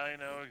 I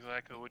know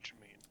exactly what you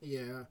mean.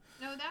 Yeah.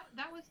 No,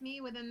 that was me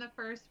within the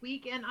first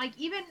week, and like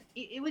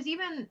it was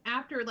even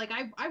after, like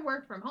I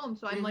work from home,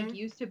 so I'm like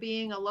used to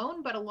being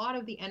alone, but a lot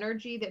of the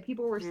energy that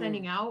people were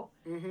sending out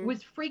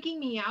was freaking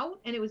me out,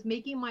 and it was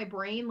making my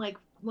brain like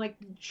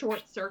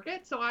short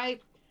circuit. So I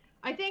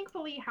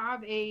thankfully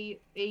have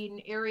an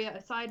area,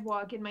 a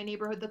sidewalk in my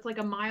neighborhood that's like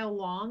a mile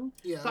long.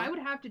 Yeah. So I would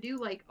have to do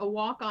like a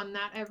walk on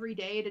that every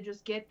day to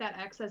just get that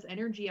excess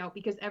energy out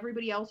because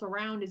everybody else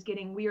around is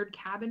getting weird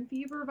cabin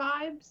fever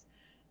vibes.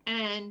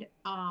 And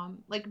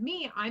like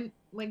me, I'm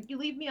like, you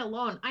leave me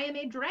alone. I am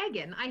a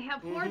dragon. I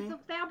have hordes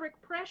of fabric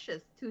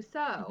precious to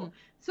sew.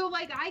 So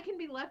like I can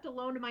be left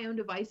alone to my own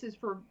devices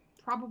for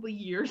probably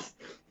years.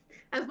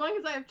 As long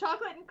as I have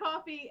chocolate and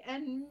coffee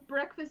and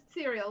breakfast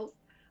cereals.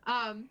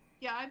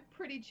 Yeah, I'm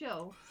pretty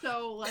chill.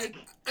 So like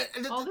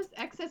all this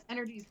excess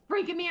energy is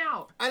freaking me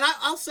out. And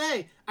I'll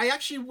say, I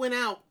actually went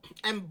out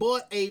and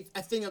bought a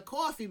thing of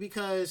coffee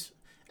because,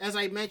 as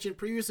I mentioned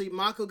previously,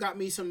 Mako got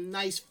me some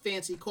nice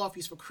fancy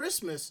coffees for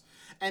Christmas.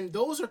 And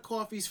those are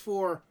coffees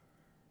for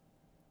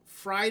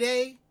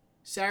Friday,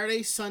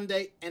 Saturday,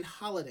 Sunday, and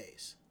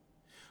holidays.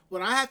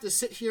 When I have to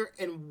sit here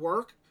and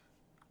work,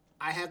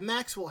 I have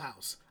Maxwell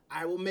House.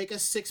 I will make a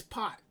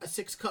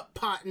 6-cup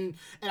pot, and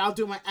I'll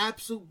do my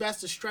absolute best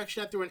to stretch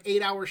that through an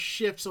 8-hour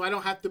shift so I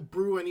don't have to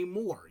brew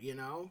anymore,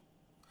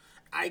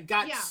 I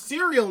got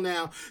cereal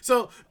now.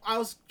 So I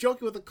was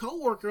joking with a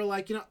coworker,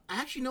 like, I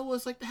actually know what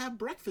it's like to have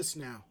breakfast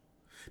now.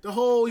 The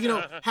whole,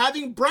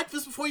 having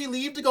breakfast before you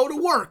leave to go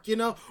to work,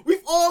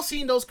 We've all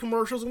seen those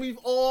commercials, and we've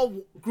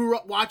all grew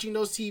up watching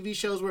those TV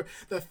shows where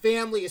the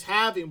family is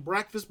having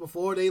breakfast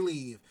before they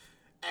leave.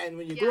 And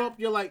when you grow up,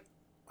 you're like,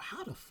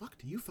 how the fuck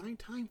do you find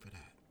time for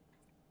that?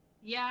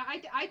 Yeah,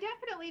 I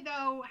definitely,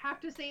 though, have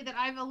to say that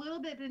I've a little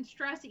bit been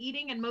stress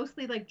eating and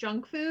mostly, like,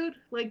 junk food.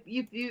 Like,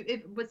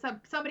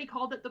 somebody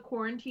called it the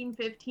Quarantine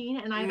 15,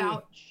 and I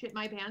about shit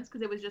my pants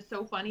because it was just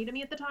so funny to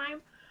me at the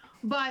time.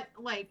 But,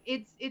 like,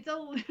 it's a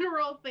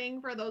literal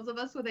thing for those of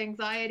us with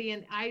anxiety,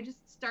 and I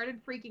just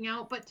started freaking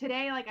out. But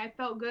today, like, I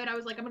felt good. I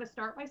was like, I'm going to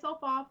start myself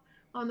off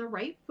on the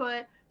right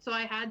foot. So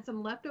I had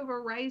some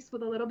leftover rice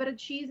with a little bit of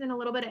cheese and a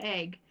little bit of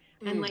egg.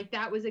 And, like,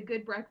 that was a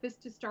good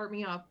breakfast to start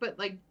me off. But,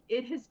 like,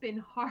 it has been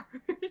hard.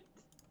 For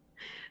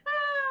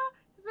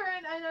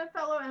a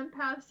fellow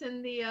empaths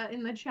in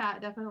the chat,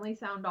 definitely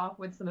sound off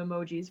with some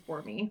emojis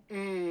for me.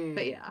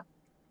 But, yeah.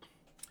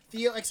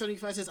 Theo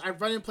X75 says, I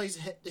run in place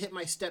to hit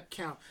my step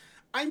count.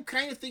 I'm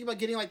kind of thinking about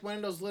getting, like, one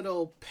of those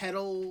little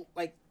pedal,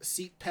 like,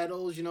 seat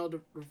pedals,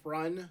 to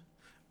run.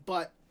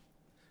 But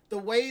the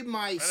way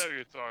my... I know what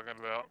you're talking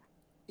about.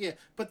 Yeah,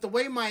 but the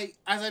way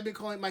as I've been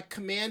calling it, my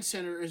command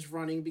center is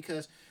running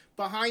because...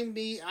 Behind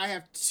me, I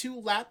have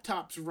 2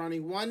 laptops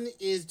running. One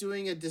is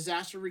doing a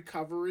disaster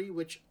recovery,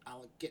 which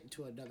I'll get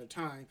into another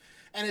time.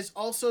 And it's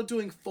also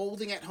doing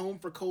folding at home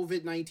for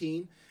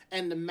COVID-19.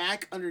 And the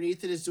Mac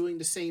underneath it is doing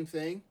the same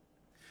thing.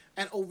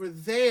 And over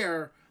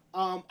there,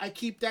 I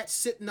keep that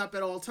sitting up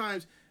at all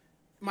times.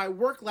 My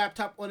work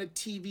laptop on a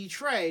TV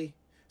tray,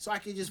 so I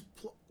can just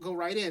go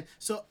right in.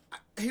 So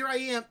here I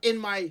am in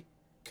my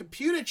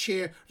computer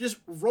chair, just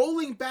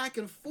rolling back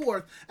and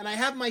forth, and I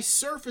have my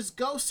Surface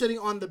Go sitting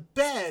on the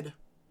bed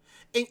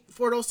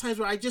for those times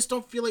where I just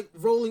don't feel like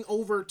rolling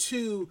over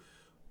to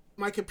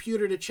my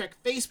computer to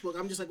check Facebook.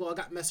 I'm just like, well, I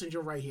got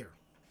Messenger right here.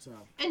 So.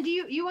 And do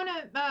you want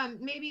to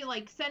maybe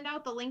like send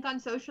out the link on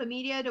social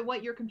media to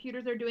what your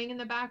computers are doing in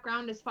the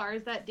background as far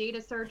as that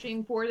data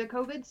searching for the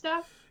COVID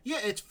stuff? Yeah,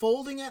 it's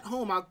folding at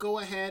home. I'll go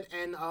ahead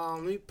and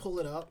let me pull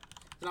it up.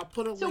 And I'll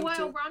put a so link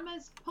while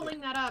Ranma's pulling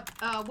that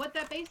up, what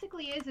that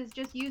basically is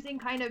just using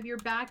kind of your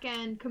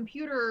back-end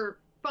computer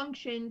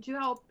function to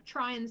help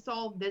try and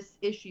solve this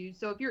issue.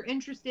 So if you're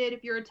interested,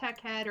 if you're a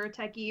tech head or a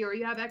techie or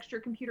you have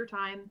extra computer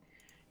time,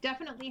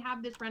 definitely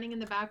have this running in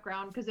the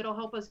background because it'll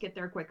help us get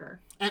there quicker.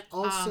 And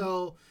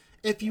also,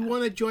 if you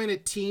want to join a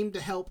team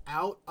to help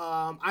out,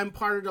 I'm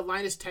part of the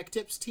Linus Tech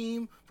Tips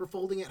team for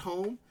Folding at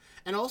Home.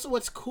 And also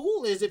what's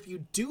cool is if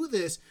you do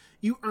this,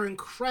 you earn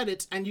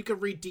credits and you can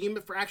redeem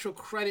it for actual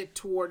credit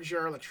towards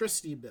your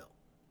electricity bill.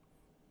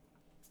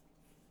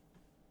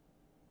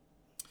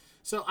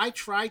 So I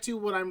try to,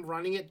 when I'm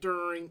running it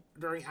during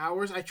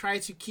hours, I try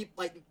to keep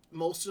like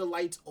most of the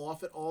lights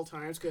off at all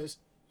times because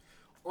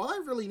all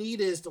I really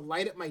need is the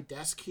light at my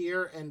desk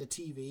here and the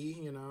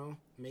TV, you know,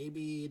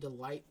 maybe the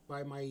light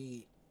by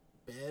my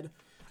bed.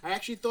 I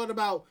actually thought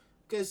about,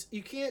 because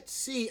you can't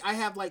see, I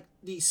have like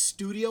these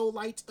studio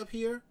lights up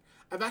here.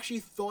 I've actually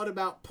thought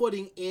about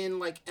putting in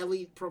like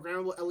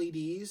programmable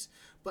LEDs,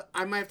 but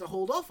I might have to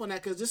hold off on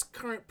that because this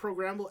current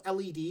programmable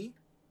LED,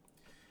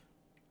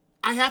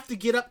 I have to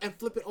get up and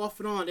flip it off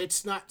and on.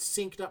 It's not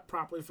synced up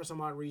properly for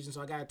some odd reason,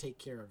 so I gotta take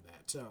care of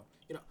that. So,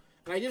 you know,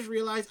 and I just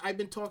realized I've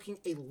been talking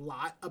a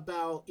lot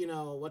about, you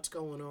know, what's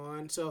going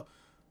on. So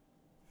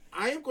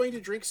I am going to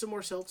drink some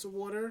more seltzer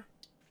water.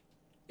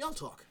 Y'all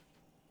talk.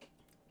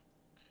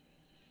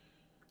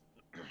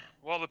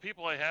 Well, the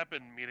people I have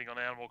been meeting on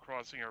Animal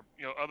Crossing are,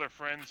 you know, other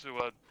friends who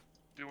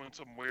doing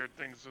some weird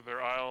things to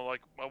their island.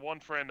 Like my one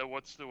friend that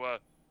wants to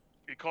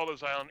he called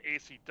his island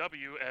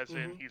ACW, as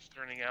in he's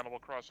turning Animal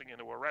Crossing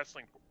into a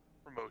wrestling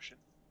promotion.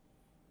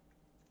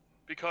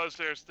 Because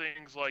there's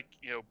things like,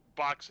 you know,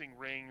 boxing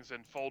rings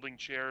and folding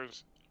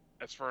chairs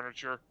as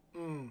furniture.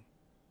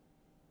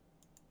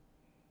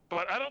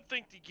 But I don't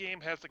think the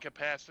game has the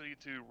capacity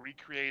to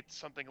recreate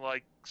something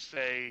like,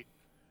 say,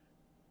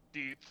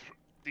 the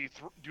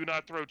do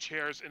not throw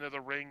chairs into the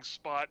ring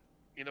spot.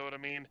 You know what I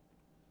mean?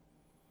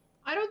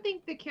 I don't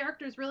think the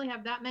characters really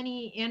have that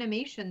many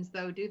animations,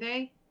 though, do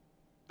they?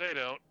 They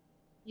don't.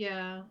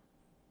 Yeah.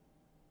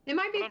 It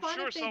might be But I'm fun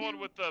sure if they someone do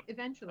with the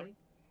eventually.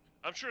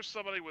 I'm sure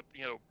somebody with,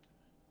 you know,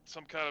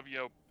 some kind of, you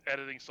know,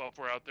 editing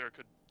software out there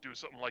could do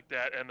something like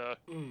that, and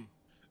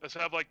let's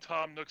have like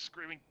Tom Nook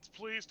screaming,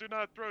 "Please do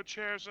not throw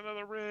chairs into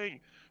the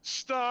ring!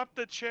 Stop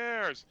the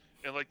chairs!"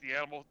 And like the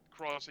Animal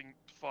Crossing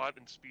font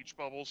and speech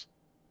bubbles.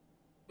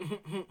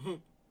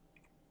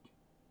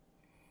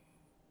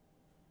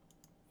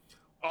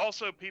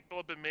 Also, people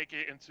have been making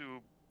it into,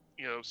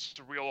 you know,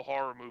 surreal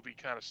horror movie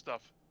kind of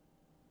stuff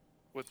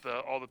with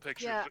all the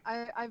pictures.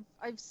 Yeah,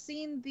 I've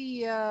seen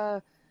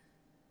the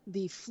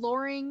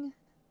flooring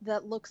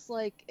that looks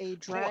like a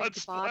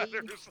dragged body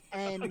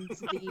and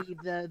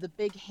the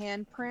big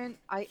handprint.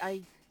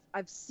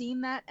 I've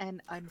seen that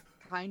and I'm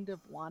kind of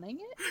wanting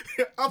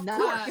it. Of Not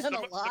course.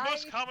 gonna lie.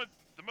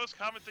 The most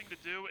common thing to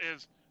do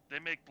is they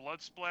make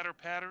blood splatter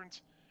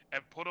patterns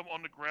and put them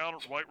on the ground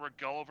right where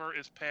Gulliver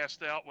is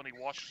passed out when he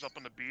washes up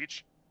on the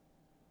beach.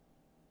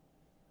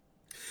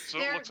 So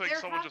it looks like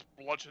someone just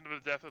bludgeoned him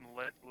to death and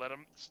let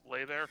him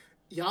lay there.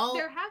 Y'all.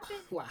 There have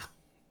been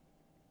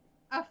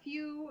a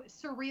few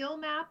surreal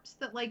maps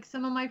that like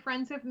some of my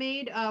friends have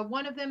made.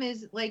 One of them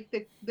is like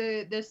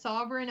the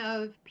sovereign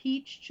of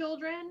Peach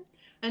children,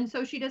 and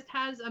so she just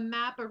has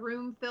a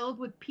room filled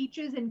with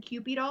peaches and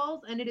Cupid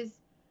dolls, and it is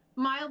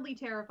mildly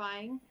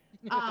terrifying.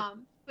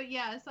 But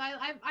yeah, so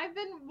I've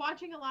been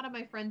watching a lot of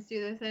my friends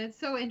do this, and it's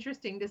so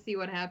interesting to see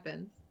what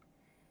happens.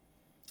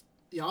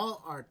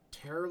 Y'all are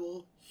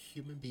terrible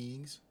human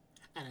beings,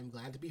 and I'm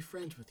glad to be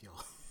friends with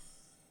y'all.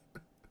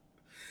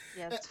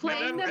 Yes.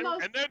 Playing the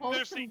most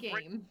wholesome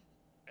game.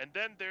 And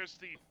then there's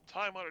the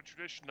time-honored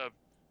tradition of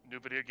new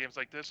video games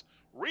like this,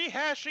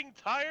 rehashing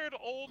tired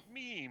old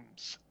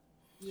memes.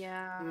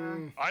 Yeah.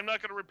 I'm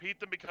not going to repeat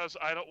them because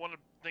I don't want to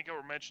think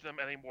or mention them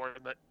anymore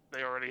than that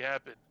they already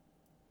have been.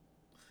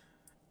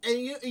 And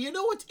you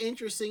know what's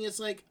interesting? It's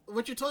like,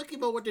 what you're talking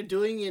about, what they're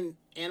doing in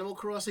Animal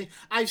Crossing,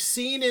 I've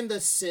seen in The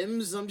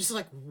Sims. I'm just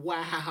like,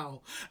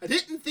 wow. I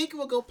didn't think it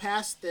would go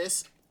past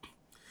this.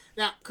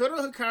 Now, Kuro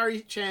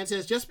Hikari-chan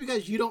says, just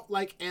because you don't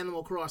like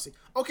Animal Crossing.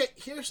 Okay,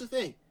 here's the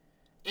thing.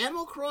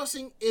 Animal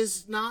Crossing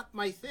is not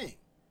my thing.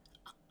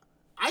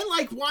 I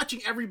like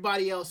watching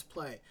everybody else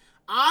play.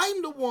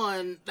 I'm the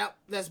one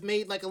that's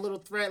made like a little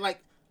thread.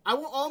 Like, I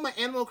want all my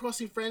Animal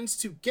Crossing friends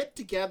to get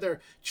together,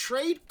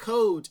 trade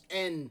codes,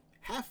 and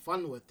have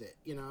fun with it,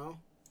 you know?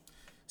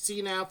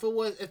 See, now,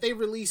 if they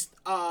released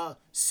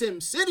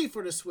SimCity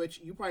for the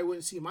Switch, you probably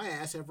wouldn't see my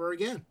ass ever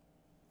again.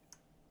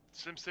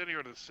 SimCity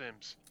or The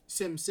Sims?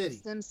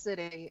 SimCity.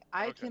 SimCity.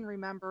 I can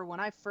remember when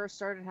I first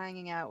started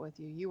hanging out with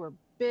you, you were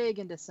big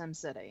into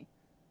SimCity.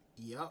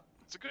 Yep.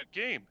 It's a good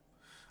game.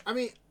 I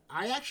mean,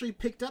 I actually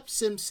picked up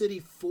SimCity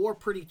 4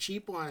 pretty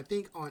cheap I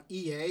think on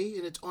EA,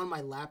 and it's on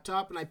my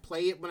laptop, and I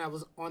play it when I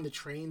was on the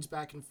trains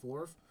back and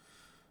forth.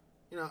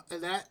 You know,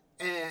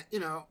 and you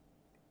know,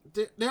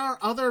 there are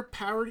other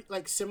parody,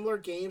 like similar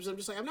games. I'm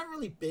just like, I'm not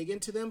really big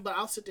into them, but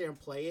I'll sit there and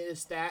play it.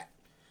 It's that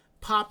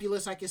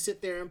populous. I can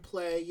sit there and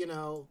play, you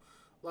know,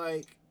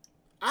 like,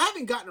 I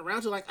haven't gotten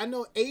around to, like, I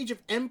know Age of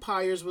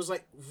Empires was,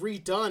 like,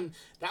 redone.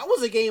 That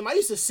was a game I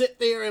used to sit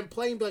there and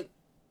play and be like,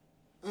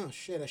 oh,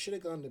 shit, I should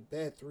have gone to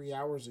bed 3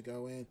 hours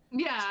ago. And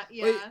Yeah.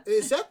 wait,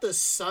 is that the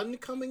sun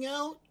coming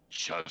out?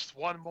 Just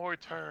one more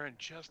turn.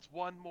 Just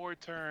one more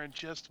turn.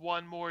 Just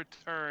one more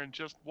turn.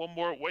 Just one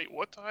more. Wait,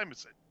 what time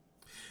is it?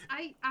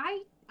 I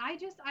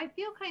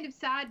feel kind of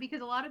sad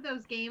because a lot of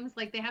those games,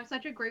 like, they have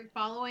such a great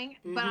following,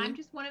 but I'm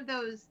just one of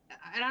those,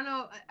 I don't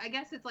know, I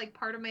guess it's like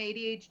part of my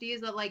ADHD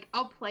is that, like,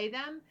 I'll play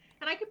them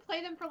and I could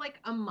play them for like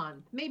a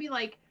month, maybe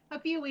like a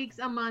few weeks,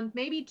 a month,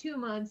 maybe 2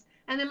 months,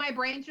 and then my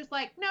brain's just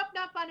like, nope,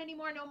 not fun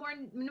anymore. No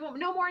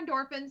more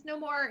endorphins, no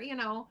more,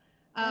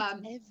 That's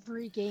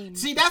every game.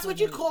 See, that's what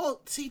you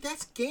call. See,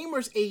 that's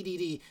gamers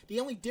ADD. The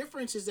only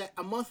difference is that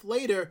a month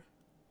later,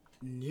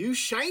 new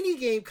shiny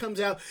game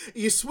comes out.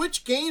 You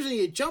switch games and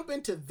you jump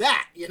into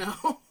that.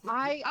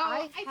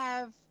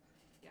 I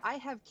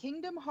have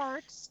Kingdom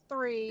Hearts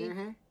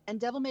 3 and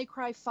Devil May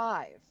Cry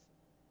 5.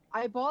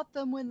 I bought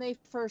them when they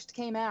first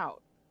came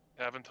out.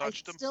 Haven't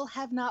touched them. Still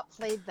have not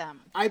played them.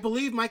 I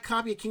believe my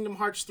copy of Kingdom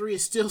Hearts 3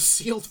 is still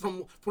sealed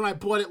from when I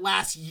bought it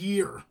last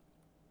year.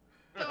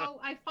 So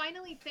I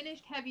finally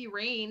finished Heavy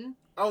Rain.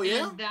 Oh,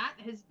 yeah? And that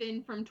has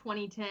been from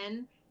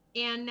 2010.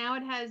 And now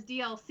it has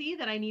DLC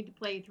that I need to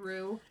play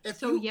through.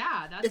 If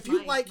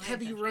you like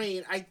Heavy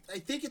Rain, I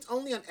think it's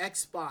only on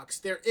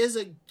Xbox. There is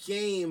a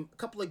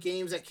couple of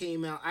games that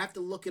came out. I have to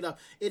look it up.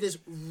 It is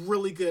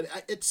really good.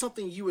 It's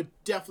something you would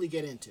definitely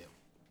get into.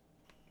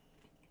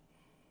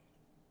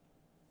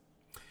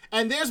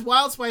 And there's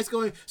Wild Spice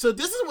going, so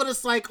this is what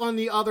it's like on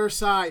the other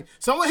side.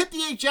 Someone hit the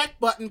eject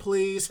button,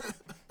 please.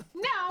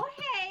 No,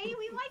 hey,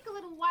 we like a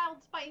little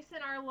Wild Spice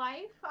in our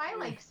life. I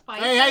like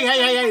spice.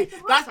 Hey.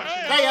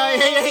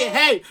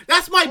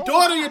 That's my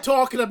daughter you're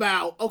talking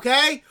about,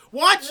 okay?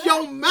 Watch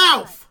your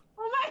mouth.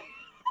 Oh my.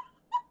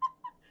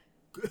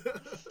 Are you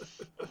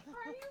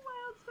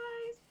Wild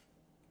Spice?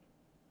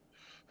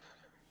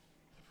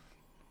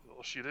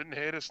 Well, she didn't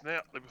hate us now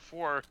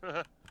before.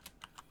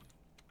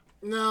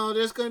 No,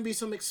 there's going to be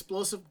some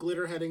explosive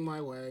glitter heading my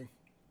way.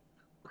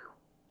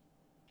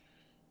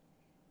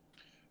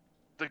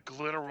 The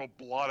glitter will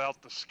blot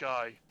out the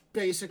sky.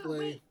 Basically.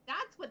 So wait,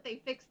 that's what they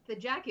fixed the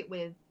jacket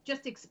with.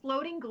 Just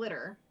exploding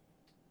glitter.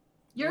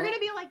 You're going to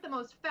be like the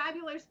most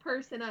fabulous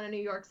person on a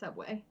New York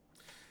subway.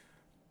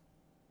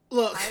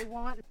 Look. I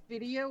want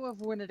video of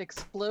when it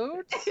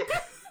explodes.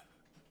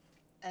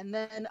 And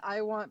then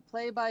I want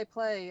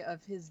play-by-play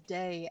of his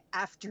day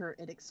after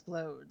it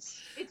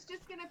explodes. It's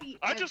just going to be...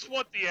 I just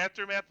want the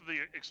aftermath of the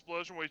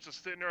explosion where he's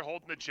just sitting there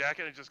holding the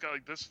jacket and just got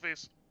like this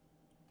face.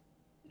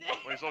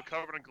 When he's all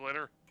covered in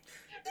glitter.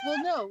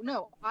 Well,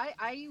 no.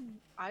 I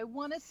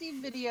want to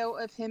see video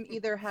of him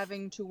either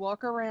having to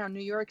walk around New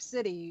York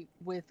City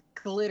with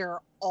glitter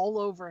all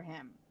over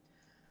him.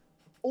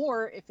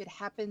 Or if it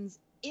happens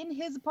in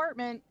his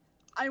apartment,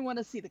 I want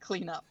to see the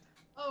cleanup.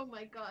 Oh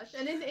my gosh.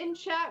 And in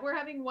chat, we're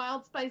having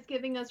Wild Spice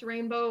giving us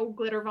rainbow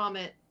glitter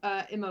vomit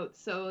emotes,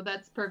 so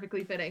that's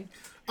perfectly fitting.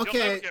 Okay.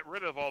 You'll never get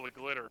rid of all the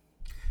glitter.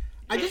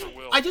 I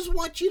just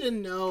want you to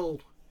know,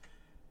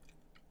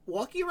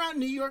 walking around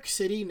New York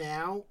City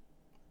now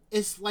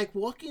is like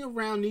walking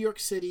around New York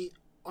City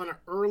on an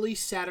early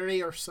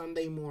Saturday or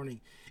Sunday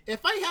morning.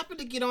 If I happen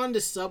to get on the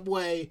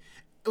subway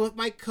with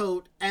my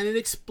coat and it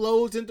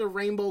explodes into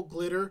rainbow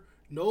glitter,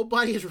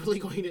 nobody is really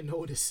going to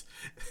notice.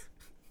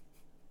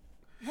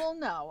 Well,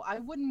 no, I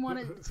wouldn't want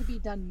it to be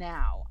done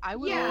now. I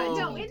would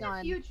want it in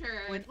the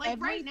future, when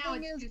like right now,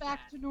 everything it's is too back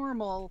sad. to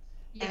normal,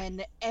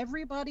 and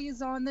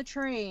everybody's on the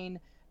train,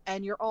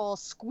 and you're all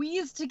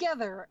squeezed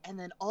together, and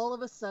then all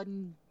of a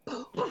sudden,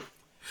 boom.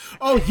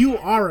 Oh, you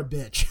are a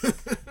bitch.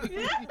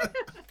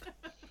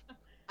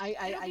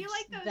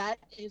 That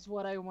is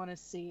what I want to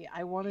see.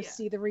 I want to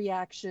see the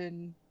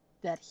reaction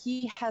that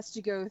he has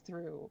to go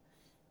through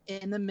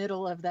in the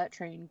middle of that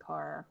train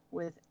car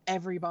with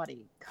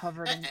everybody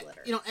covered in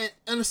glitter.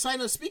 And a side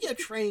note, speaking of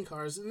train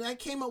cars, and I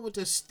came up with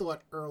this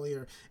thought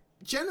earlier.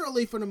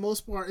 Generally, for the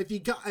most part, if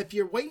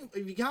you're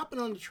hopping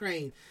on the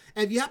train,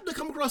 and if you happen to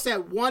come across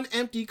that one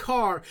empty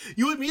car,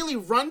 you immediately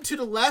run to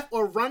the left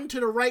or run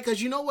to the right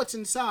because you know what's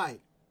inside.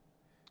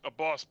 A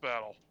boss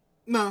battle.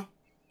 No.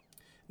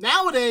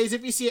 Nowadays,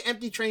 if you see an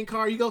empty train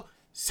car, you go,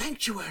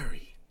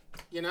 Sanctuary.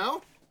 You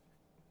know?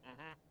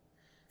 Mm-hmm.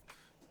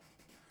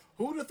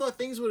 Who would have thought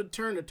things would have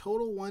turned a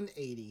total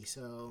 180,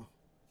 so...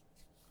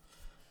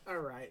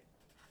 Alright.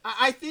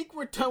 I think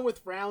we're done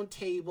with Round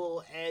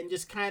Table and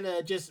just kind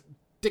of just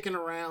dicking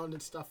around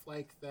and stuff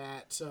like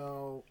that,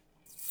 so...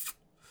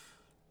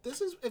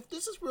 If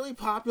this is really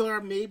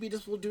popular, maybe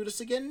we'll do this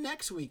again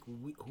next week.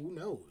 Who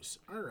knows?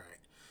 Alright.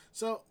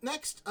 So,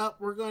 next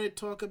up, we're going to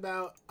talk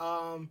about,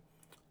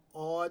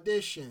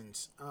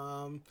 auditions.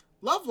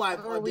 Love Live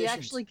auditions. Are we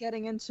actually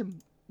getting into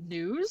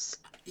news?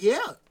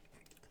 Yeah.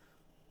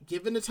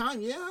 Given the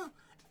time, yeah.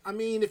 I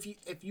mean, if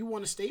you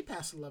want to stay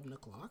past 11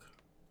 o'clock.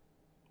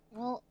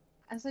 Well,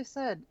 as I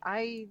said,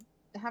 I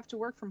have to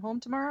work from home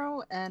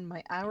tomorrow, and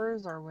my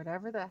hours are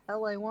whatever the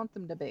hell I want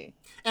them to be.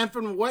 And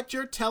from what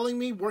you're telling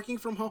me, working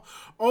from home,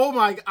 oh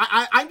my,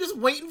 I'm just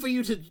waiting for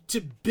you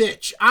to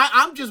bitch.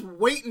 I'm just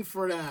waiting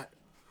for that.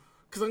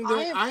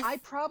 I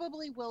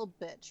probably will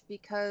bitch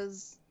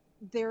because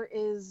there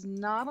is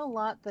not a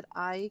lot that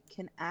I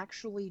can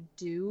actually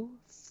do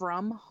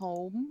from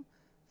home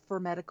for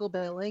medical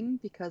billing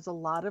because a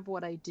lot of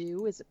what I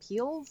do is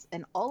appeals,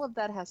 and all of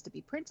that has to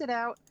be printed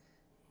out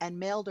and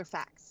mailed or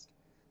faxed.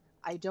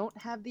 I don't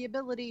have the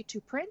ability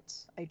to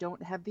print, I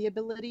don't have the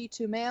ability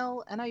to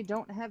mail, and I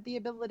don't have the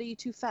ability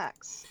to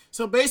fax.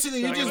 So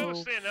basically, I you can just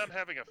understand not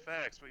having a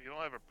fax, but you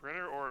don't have a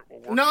printer or a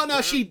working no,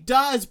 printer? she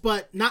does,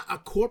 but not a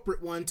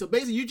corporate one. So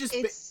basically, you just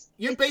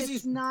you're basically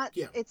it's not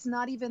yeah. it's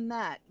not even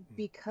that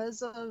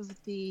because of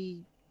the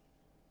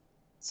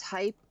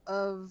type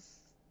of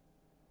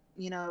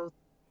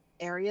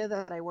area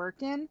that I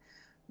work in.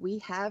 We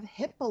have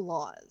HIPAA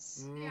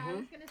laws. Yeah, I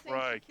was gonna say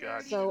Right,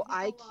 security gotcha. So and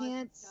I HIPAA laws and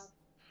can't, stuff.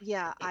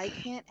 I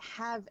can't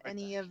have Right.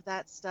 any of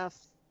that stuff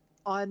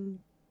on,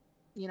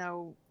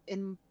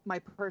 in my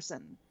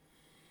person.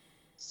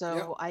 So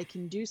Yep. I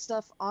can do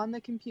stuff on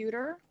the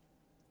computer,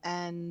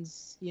 and,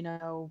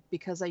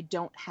 because I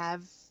don't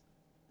have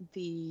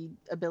the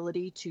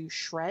ability to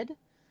shred,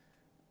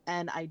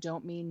 and I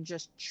don't mean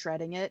just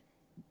shredding it,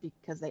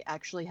 because they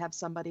actually have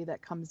somebody that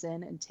comes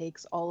in and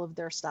takes all of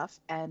their stuff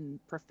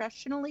and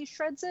professionally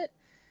shreds it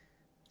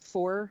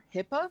for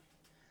HIPAA.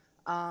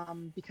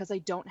 Because I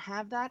don't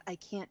have that, I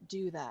can't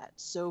do that.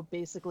 So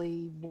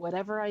basically,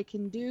 whatever I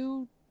can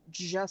do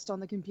just on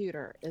the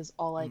computer is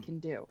all I can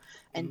do,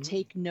 and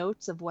take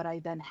notes of what I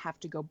then have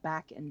to go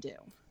back and do.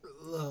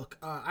 Look,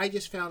 I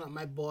just found out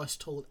my boss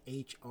told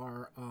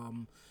HR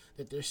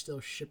that they're still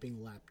shipping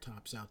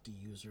laptops out to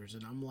users,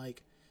 and I'm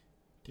like,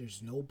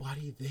 there's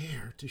nobody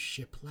there to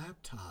ship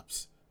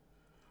laptops.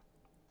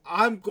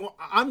 I'm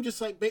just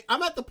like,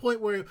 I'm at the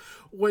point where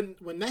when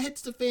that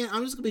hits the fan,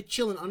 I'm just gonna be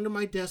chilling under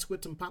my desk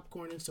with some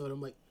popcorn and soda.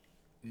 I'm like,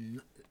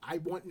 I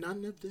want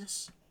none of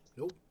this.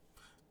 Nope.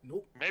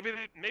 Maybe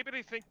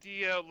they think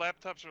the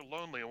laptops are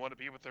lonely and want to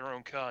be with their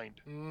own kind.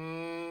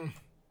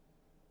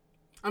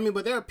 I mean,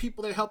 but there are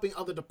people that are helping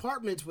other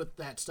departments with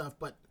that stuff,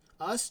 but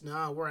us,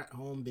 nah, we're at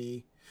home,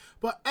 B.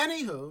 But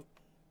anywho,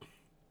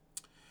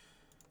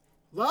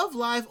 Love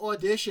Live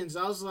auditions.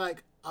 I was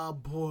like,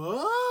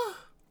 boy.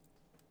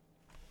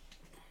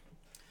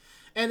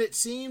 And it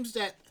seems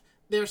that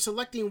they're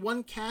selecting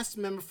one cast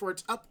member for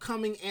its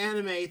upcoming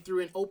anime through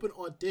an open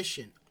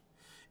audition.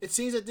 It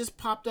seems that this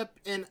popped up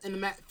in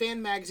the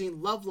fan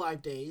magazine Love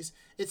Live Days.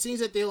 It seems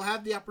that they'll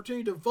have the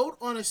opportunity to vote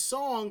on a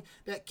song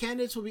that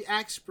candidates will be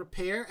asked to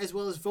prepare, as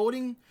well as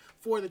voting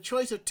for the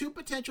choice of 2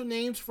 potential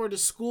names for the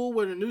school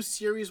where the new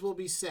series will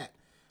be set.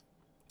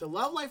 The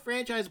Love Live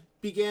franchise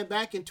began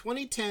back in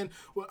 2010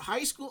 with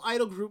high school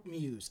idol group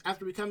Muse.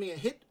 After becoming a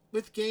hit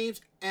with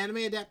games, anime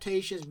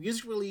adaptations,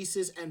 music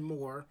releases, and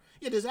more.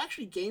 Yeah, there's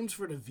actually games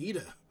for the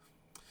Vita.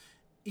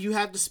 You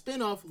have the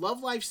spin-off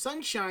Love Live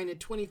Sunshine in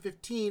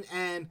 2015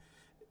 and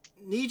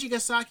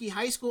Nijigasaki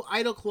High School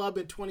Idol Club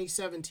in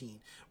 2017,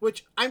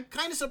 which I'm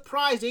kind of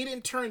surprised they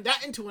didn't turn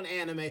that into an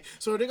anime.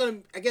 So they're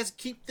going to, I guess,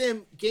 keep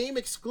them game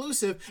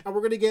exclusive, and we're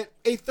going to get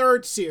a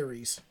 3rd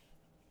series.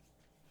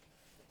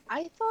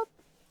 I thought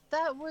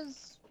that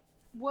was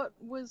what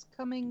was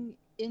coming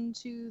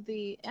into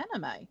the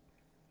anime.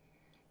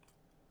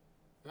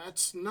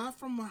 That's not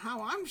from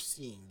how I'm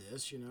seeing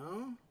this,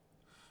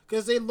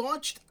 because they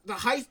launched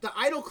the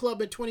Idol Club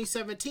in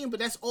 2017, but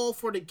that's all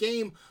for the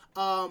game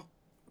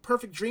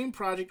Perfect Dream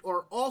Project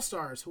or All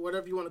Stars,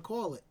 whatever you want to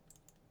call it.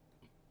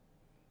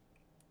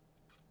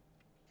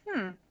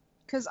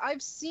 Because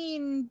I've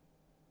seen,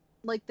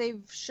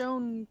 they've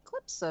shown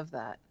clips of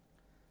that.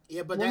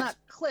 Yeah, but not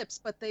clips,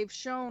 but they've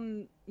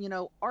shown,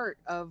 art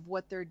of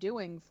what they're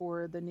doing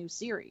for the new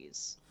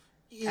series.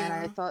 Yeah. And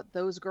I thought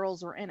those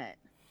girls were in it.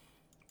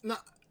 No,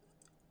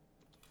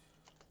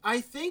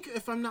 I think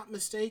if I'm not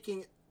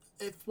mistaken,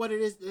 if what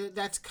it is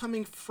that's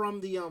coming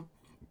from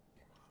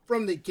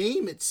the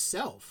game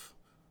itself.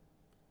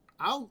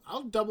 I'll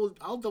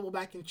double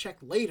back and check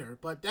later,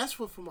 but that's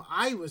from what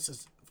I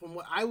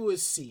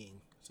was seeing.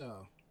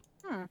 So.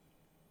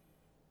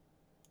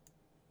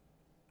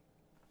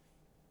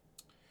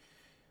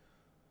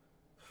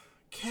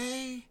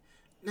 Okay,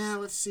 now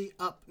let's see.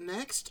 Up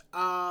next,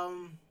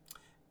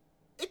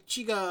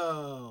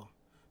 Ichigo.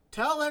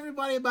 Tell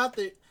everybody about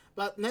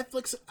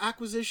Netflix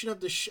acquisition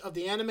of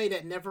the anime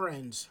that never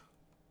ends.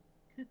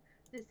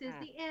 This is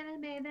the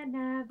anime that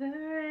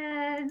never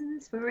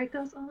ends, for it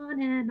goes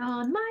on and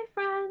on, my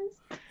friends.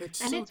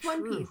 It's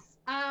One Piece.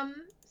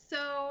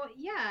 So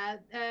yeah,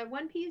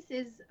 One Piece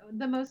is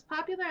the most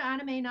popular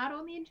anime not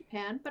only in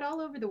Japan but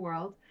all over the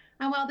world.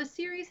 And while the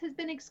series has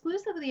been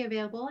exclusively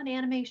available on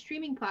anime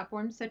streaming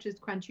platforms such as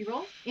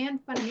Crunchyroll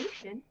and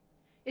Funimation,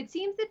 it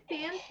seems that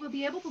fans will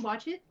be able to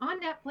watch it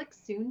on Netflix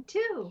soon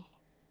too.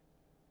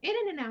 In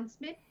an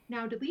announcement,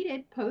 now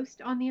deleted,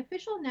 post on the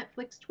official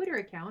Netflix Twitter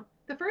account,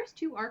 the first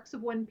 2 arcs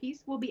of One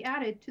Piece will be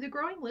added to the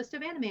growing list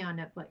of anime on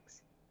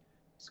Netflix.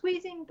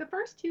 Squeezing the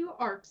first 2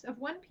 arcs of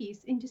One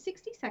Piece into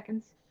 60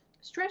 seconds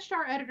stretched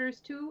our editors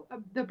to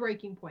the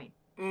breaking point.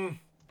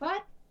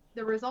 But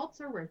the results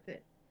are worth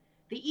it.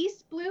 The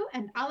East Blue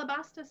and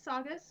Alabasta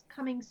sagas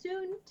coming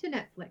soon to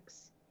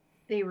Netflix.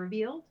 They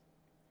revealed,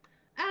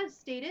 as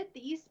stated,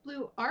 the East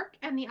Blue arc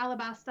and the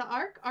Alabasta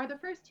arc are the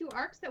first 2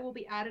 arcs that will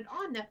be added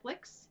on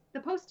Netflix. The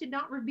post did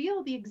not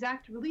reveal the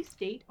exact release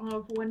date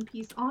of One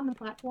Piece on the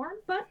platform,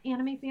 but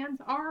anime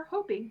fans are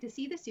hoping to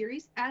see the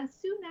series as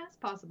soon as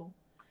possible.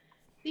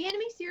 The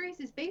anime series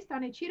is based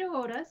on Ichiro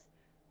Oda's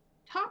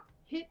top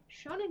hit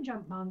Shonen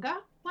Jump manga,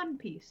 One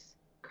Piece.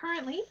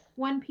 Currently,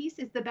 One Piece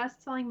is the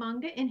best-selling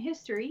manga in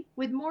history,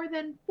 with more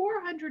than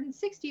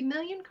 460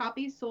 million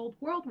copies sold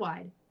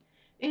worldwide.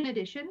 In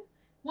addition,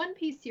 One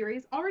Piece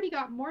series already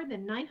got more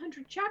than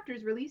 900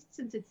 chapters released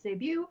since its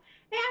debut,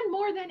 and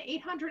more than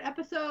 800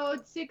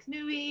 episodes, 6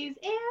 movies,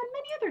 and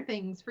many other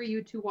things for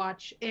you to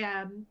watch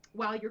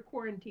while you're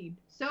quarantined.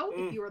 So,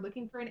 if you are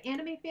looking for an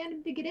anime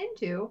fandom to get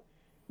into,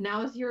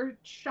 now's your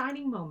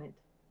shining moment.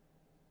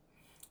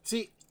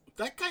 See,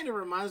 that kind of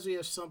reminds me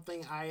of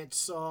something I had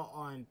saw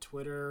on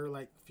Twitter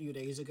like a few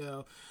days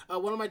ago.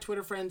 One of my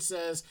Twitter friends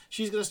says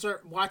she's going to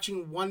start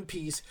watching One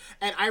Piece,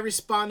 and I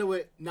responded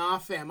with, nah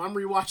fam, I'm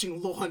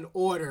rewatching Law and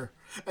Order.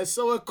 And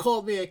someone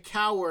called me a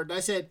coward, and I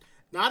said,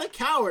 not a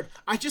coward,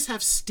 I just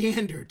have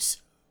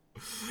standards.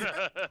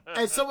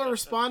 And someone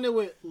responded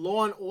with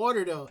Law and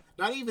Order though,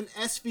 not even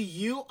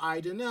SVU, I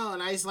don't know.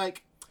 And I was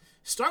like,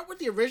 start with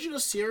the original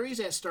series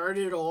that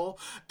started it all.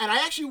 And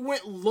I actually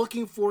went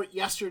looking for it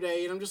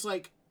yesterday, and I'm just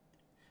like,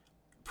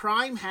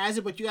 Prime has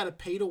it, but you got to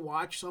pay to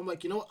watch. So I'm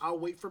like, you know what? I'll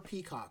wait for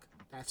Peacock.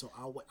 That's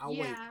all. I'll wait.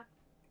 Yeah.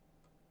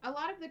 A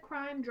lot of the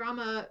crime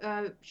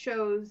drama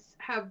shows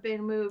have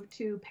been moved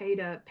to pay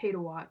to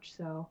watch,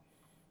 so,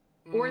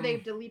 or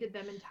they've deleted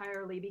them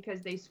entirely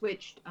because they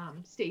switched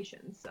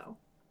stations. So,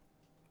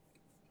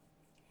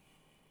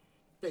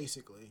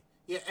 basically,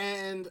 yeah.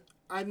 And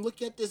I'm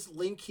looking at this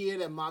link here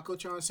that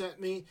Mako-chan sent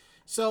me.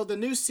 So the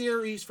new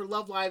series for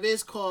Love Live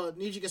is called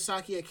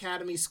Nijigasaki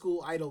Academy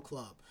School Idol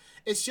Club.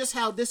 It's just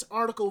how this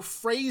article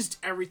phrased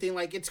everything,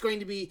 like it's going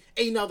to be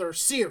another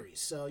series.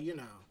 So, you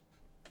know.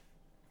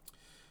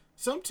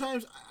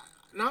 Sometimes,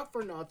 not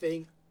for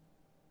nothing,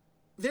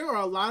 there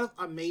are a lot of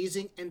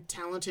amazing and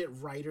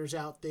talented writers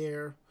out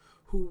there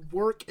who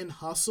work and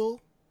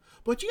hustle,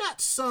 but you got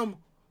some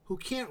who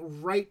can't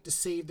write to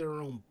save their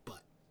own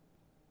butt.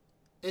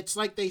 It's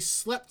like they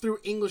slept through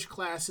English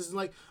classes and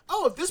like,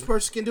 oh, if this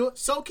person can do it,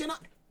 so can I.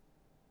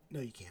 No,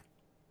 you can't.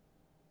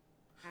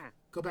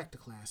 Go back to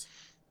class.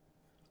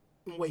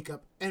 And wake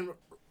up and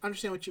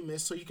understand what you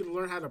missed so you can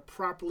learn how to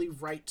properly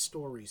write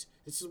stories.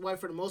 This is why,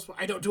 for the most part,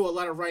 I don't do a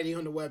lot of writing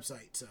on the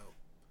website. So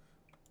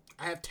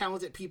I have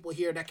talented people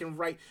here that can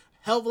write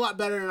a hell of a lot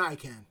better than I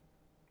can.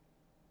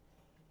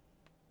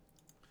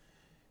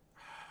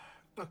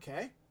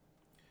 Okay.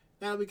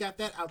 Now we got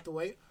that out the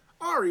way.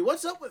 Ari,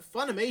 what's up with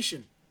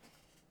Funimation?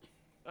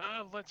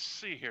 Let's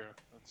see here.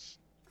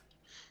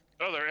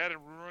 Oh, they're adding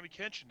Rurouni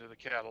Kenshin to the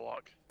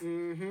catalog.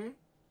 Mm-hmm.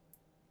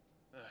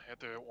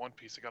 After One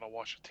Piece, I gotta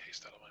wash the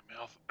taste out of my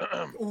mouth.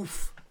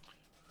 Oof.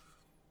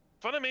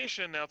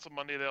 Funimation announced on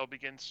Monday they'll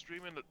begin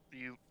streaming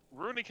the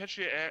Rurouni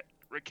Kenshin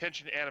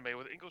anime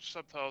with English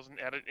subtitles and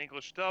added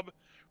English dub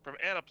from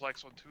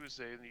Aniplex on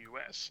Tuesday in the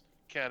U.S.,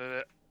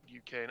 Canada,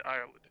 UK, and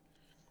Ireland.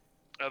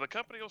 The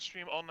company will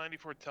stream all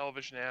 94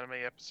 television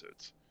anime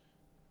episodes.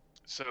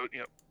 So,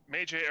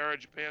 Meiji era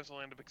Japan's the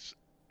land of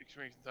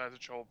experiencing times of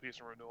trouble, peace,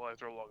 and renewal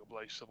after a long and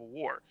bloody civil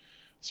war.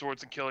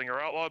 Swords and killing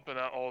are outlawed, but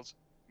not all is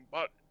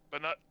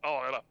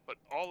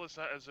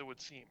not as it would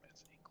seem.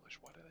 It's English.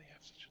 Why do they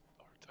have such a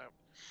hard time?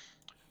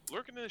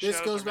 Lurking in the this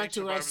shadows. Goes back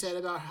to what I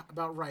said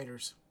about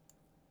writers.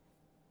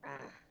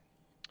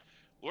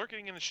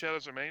 Lurking in the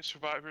shadows are many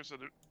survivors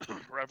of the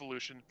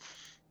revolution,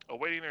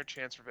 awaiting their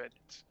chance for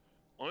vengeance.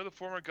 Only the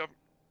former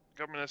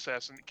government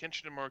assassin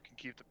Kenshin Himura can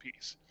keep the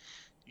peace.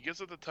 He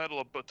gives up the title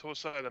of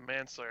Batosai the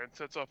Manslayer and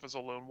sets off as a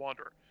lone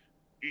wanderer.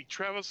 His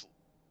travels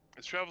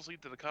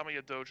lead to the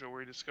Kamiya Dojo,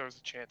 where he discovers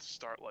the chance to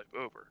start life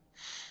over.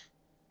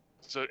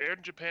 So it aired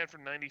in Japan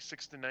from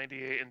 96 to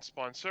 98 and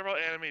spawned several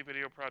anime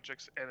video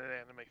projects and an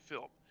anime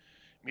film.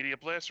 Media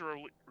Blaster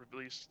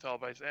released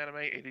televised anime,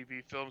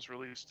 ADV Films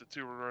released the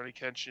 2 Rurouni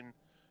Kenshin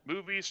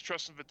movies,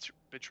 Trust and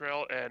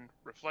Betrayal and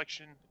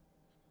Reflection,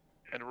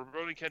 and a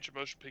Rurouni Kenshin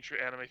motion picture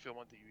anime film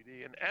on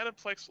DVD, and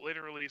Aniplex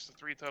later released the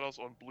 3 titles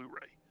on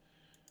Blu-ray.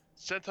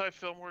 Sentai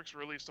Filmworks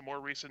released a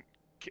more recent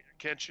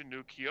Kenshin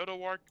no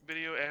Kyoto Arc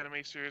video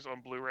anime series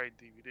on Blu-ray and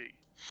DVD.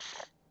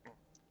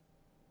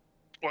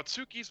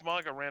 Watsuki's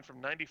manga ran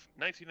from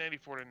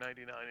 1994 to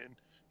 99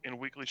 in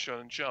Weekly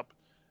Shonen Jump.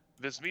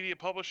 Viz Media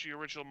published the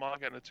original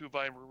manga and a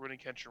 2-volume Rurouni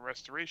Kenshin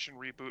Restoration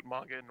reboot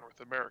manga in North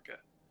America.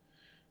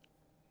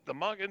 The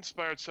manga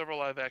inspired several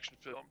live-action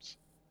films.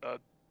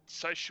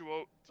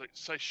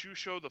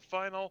 Saishusho the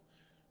Final,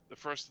 the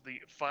first of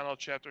the final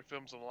chapter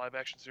films in the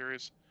live-action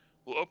series,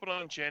 will open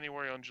on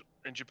January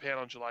in Japan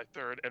on July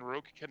 3rd, and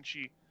Roku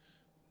Kenshi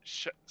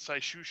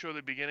Saishusho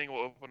the Beginning will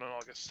open on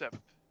August 7th.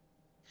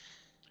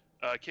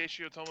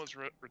 Keiichi Otomo's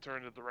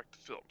return to direct the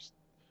films.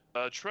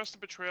 Trust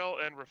and Betrayal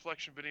and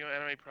Reflection video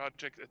anime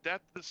project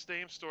adapt the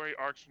same story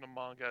arcs from the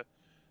manga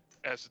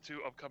as the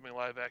 2 upcoming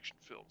live-action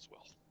films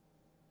will.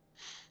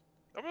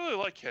 I really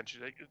like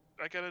Kenshin.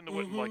 I got into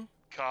it in like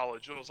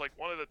college. It was like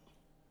one of it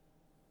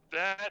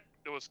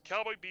was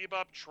Cowboy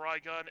Bebop,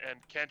 Trigun,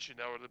 and Kenshin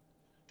that were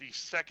the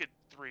second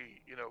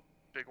 3,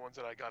 big ones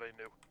that I got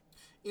into.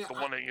 Yeah, The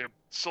one that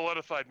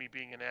solidified me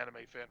being an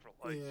anime fan for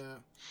life. Yeah.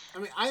 I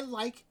mean, I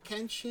like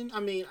Kenshin. I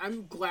mean,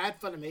 I'm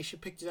glad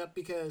Funimation picked it up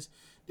because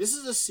this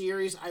is a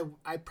series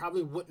I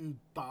probably wouldn't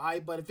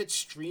buy, but if it's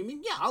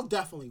streaming, yeah, I'll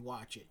definitely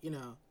watch it, you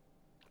know.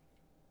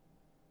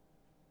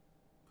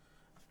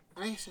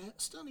 I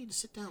still need to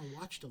sit down and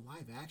watch the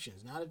live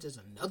actions now that there's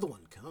another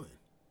one coming.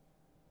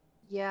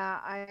 Yeah,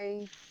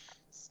 I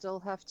still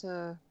have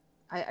to...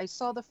 I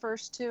saw the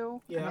first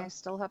two, and I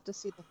still have to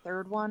see the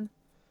third one.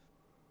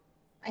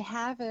 I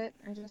have it,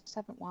 I just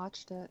haven't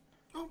watched it.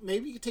 Oh,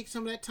 maybe you could take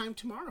some of that time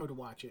tomorrow to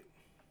watch it.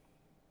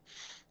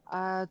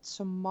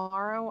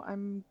 Tomorrow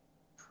I'm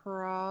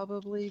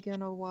probably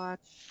gonna watch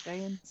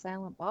Jay and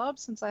Silent Bob,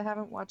 since I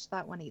haven't watched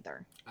that one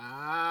either.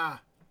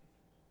 Ah.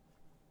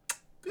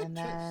 Good and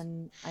choice.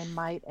 Then I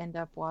might end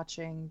up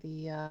watching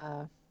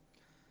the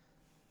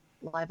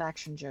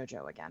live-action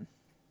JoJo again.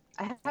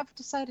 I haven't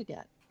decided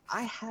yet.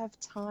 I have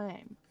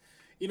time.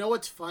 You know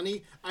what's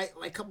funny?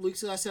 A couple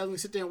weeks ago, I said I'm going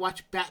to sit there and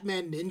watch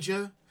Batman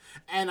Ninja,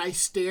 and I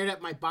stared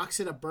at my box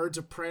set of Birds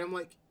of Prey. I'm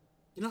like,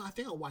 you know, I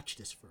think I'll watch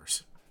this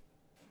first.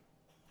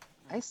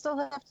 I still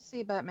have to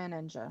see Batman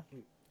Ninja.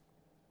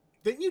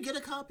 Didn't you get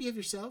a copy of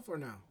yourself, or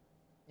no?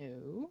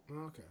 No.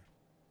 Okay.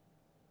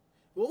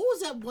 What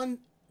was that one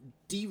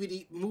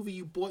DVD movie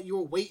you bought? You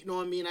were waiting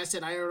on me, and I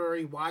said I had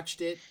already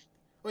watched it.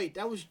 Wait,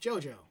 that was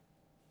JoJo.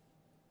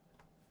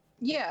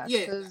 Yeah,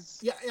 because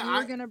we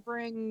were going to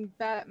bring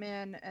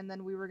Batman, and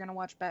then we were going to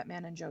watch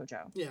Batman and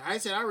JoJo. Yeah, I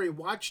said I already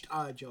watched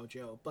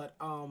JoJo, but...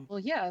 Well,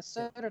 yeah,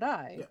 so did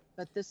I. Yeah.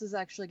 But this is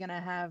actually going to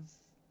have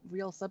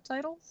real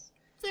subtitles?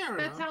 Fair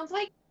enough.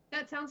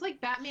 That sounds like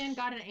Batman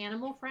got an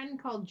animal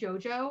friend called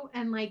JoJo,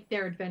 and, like,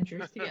 their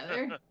adventures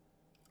together.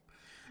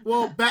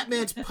 Well,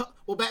 Batman's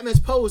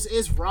pose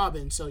is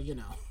Robin, so you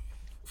know.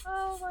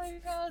 Oh my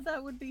god,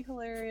 that would be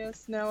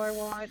hilarious. No, I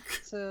want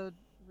to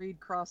read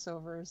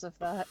crossovers of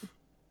that.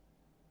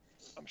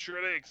 I'm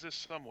sure they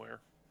exist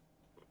somewhere.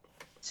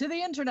 To the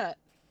internet.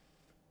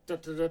 All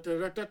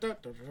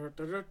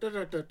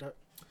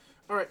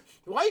right,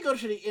 while you go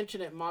to the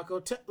internet,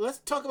 Mako, let's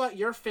talk about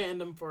your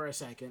fandom for a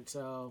second.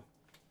 So.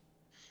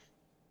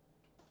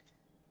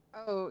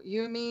 Oh,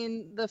 you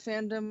mean the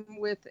fandom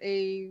with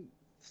a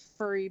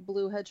furry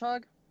blue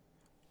hedgehog?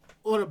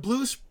 Or a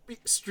blue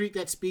streak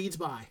that speeds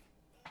by.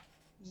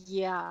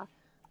 Yeah.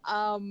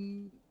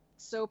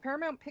 So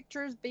Paramount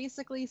Pictures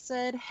basically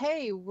said,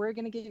 hey, we're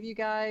going to give you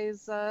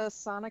guys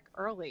Sonic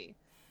early.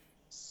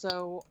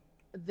 So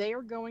they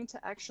are going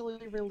to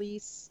actually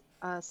release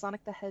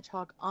Sonic the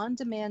Hedgehog on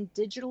demand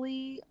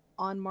digitally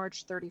on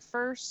March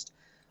 31st,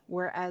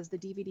 whereas the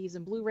DVDs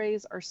and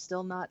Blu-rays are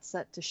still not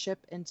set to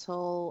ship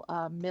until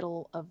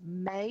middle of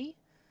May.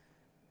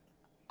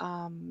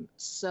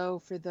 So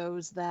for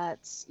those that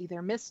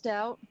either missed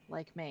out,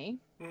 like me,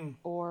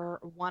 or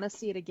want to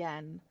see it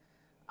again,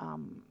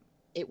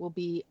 it will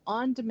be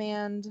on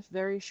demand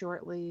very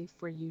shortly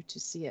for you to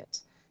see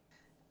it.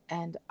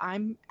 And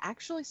I'm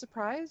actually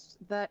surprised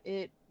that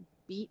it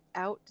beat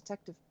out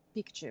Detective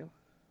Pikachu.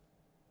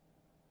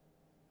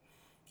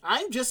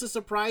 I'm just as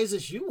surprised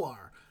as you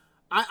are.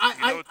 You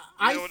know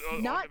what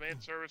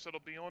on-demand service it'll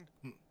be on?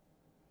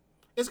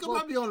 It's going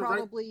to be on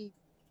probably.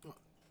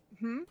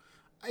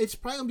 It's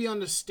probably going to be on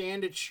the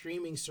standard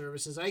streaming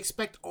services. I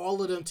expect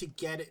all of them to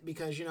get it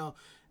because, you know,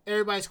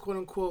 everybody's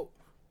quote-unquote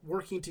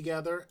working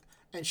together.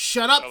 And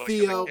shut up, like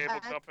Theo.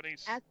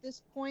 At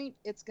this point,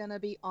 it's going to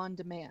be on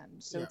demand.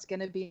 So it's going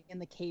to be in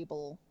the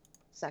cable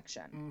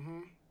section. Mm-hmm.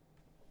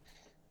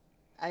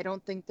 I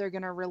don't think they're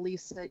going to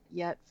release it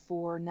yet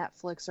for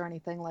Netflix or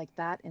anything like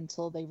that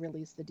until they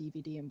release the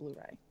DVD and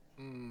Blu-ray.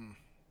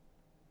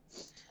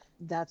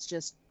 That's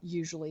just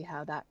usually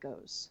how that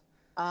goes.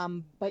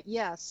 But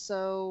yeah,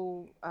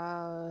 so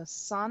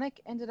Sonic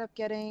ended up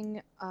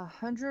getting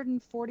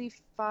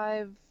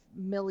 145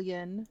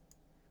 million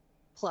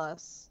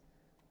plus,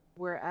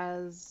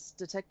 whereas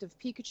Detective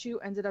Pikachu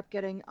ended up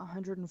getting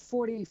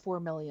 144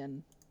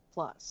 million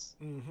plus.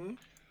 Mm-hmm.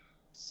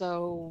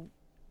 So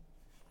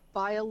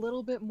by a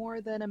little bit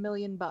more than $1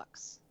 million,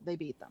 they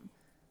beat them,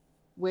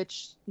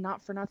 which,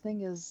 not for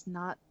nothing, is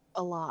not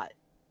a lot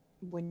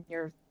when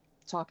you're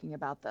talking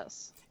about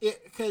this.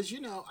 Because, you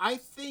know, I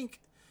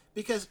think,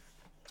 because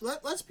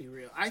let's be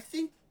real, I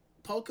think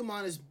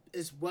Pokemon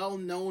is well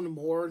known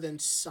more than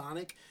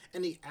Sonic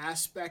in the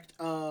aspect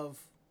of,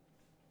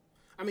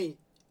 I mean,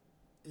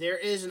 there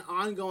is an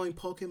ongoing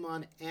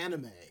Pokemon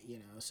anime, you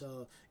know,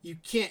 so you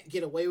can't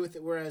get away with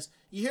it. Whereas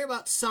you hear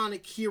about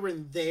Sonic here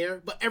and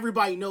there, but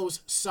everybody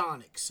knows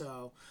Sonic.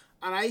 So,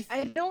 and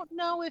I don't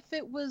know if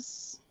it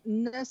was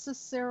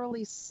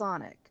necessarily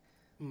Sonic.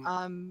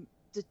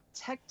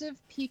 Detective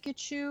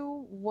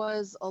Pikachu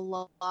was a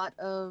lot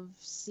of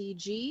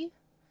CG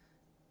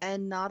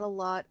and not a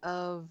lot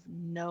of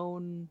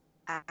known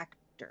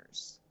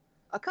actors.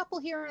 A couple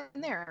here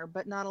and there,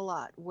 but not a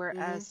lot.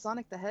 Whereas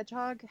Sonic the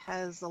Hedgehog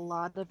has a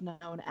lot of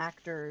known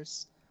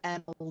actors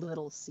and a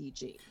little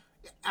CG.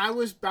 I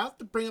was about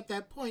to bring up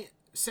that point,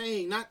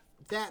 saying not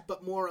that,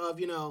 but more of,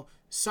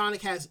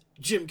 Sonic has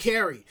Jim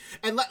Carrey.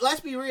 And let's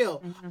be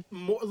real,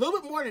 a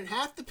little bit more than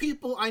half the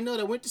people I know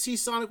that went to see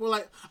Sonic were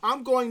like,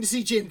 I'm going to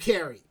see Jim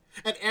Carrey.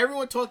 And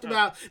everyone talked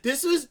about,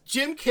 this was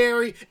Jim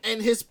Carrey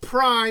and his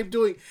prime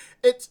doing,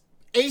 it's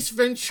Ace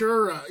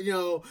Ventura,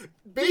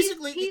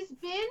 basically. He's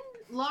been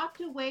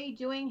locked away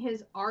doing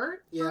his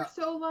art for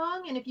so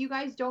long, and if you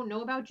guys don't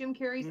know about Jim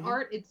Carrey's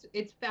art,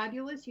 it's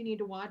fabulous. You need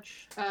to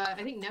watch.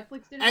 I think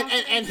Netflix did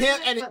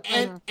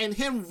it. And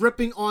him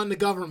ripping on the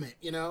government,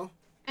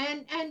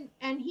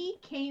 And he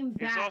came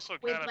back. He's also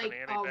with kind of like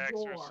an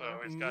anti-vaxxer, roar. so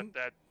he's got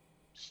that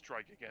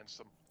strike against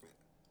him.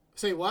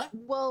 Say what?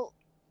 Well,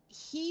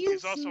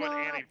 He's also an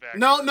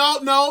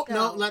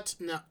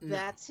anti-vaxxer. No.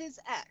 That's his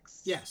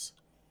ex. Yes.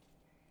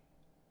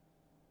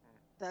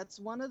 That's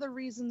one of the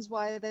reasons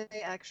why they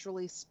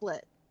actually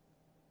split.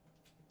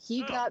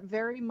 He got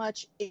very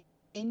much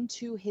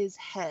into his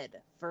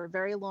head for a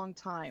very long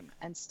time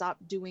and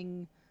stopped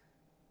doing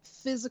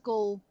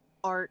physical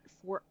art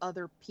for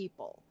other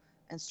people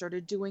and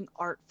started doing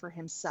art for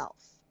himself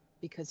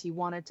because he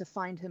wanted to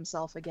find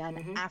himself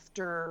again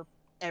after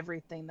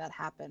everything that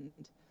happened.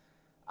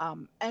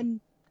 And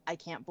I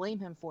can't blame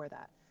him for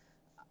that.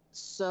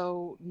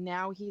 So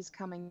now he's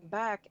coming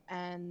back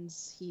and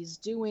he's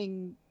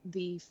doing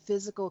the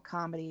physical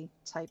comedy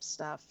type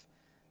stuff.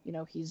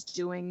 He's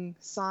doing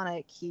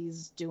Sonic,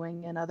 he's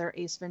doing another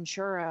Ace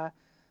Ventura.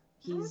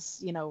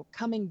 He's,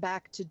 coming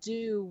back to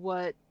do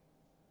what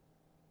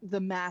the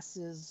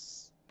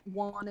masses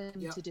want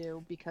him to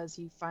do because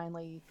he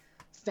finally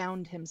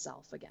found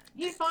himself again.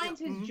 He finds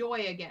his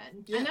joy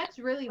again. And that's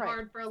really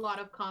hard for a lot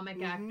of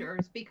comic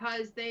actors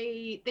because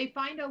they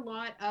find a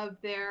lot of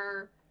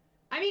their...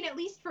 I mean, at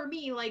least for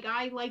me, like,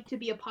 I like to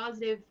be a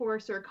positive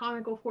force or a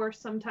comical force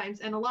sometimes,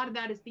 and a lot of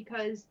that is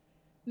because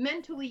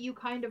mentally you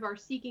kind of are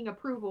seeking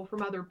approval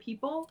from other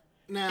people.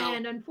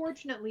 And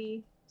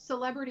unfortunately,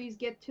 celebrities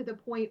get to the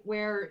point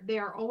where they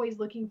are always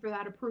looking for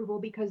that approval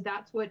because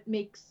that's what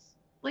makes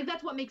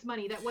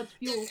money, that's what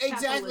fuels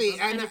exactly. capitalism,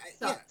 and it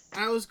sucks.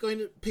 I was going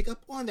to pick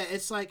up on that.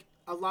 It's like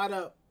a lot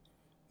of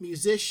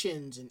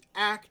musicians and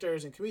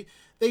actors and comedians,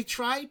 they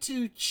try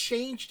to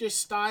change their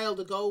style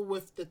to go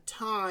with the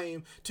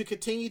time to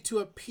continue to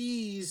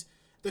appease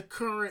the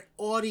current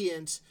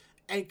audience,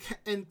 and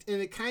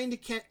it kind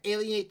of can't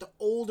alienate the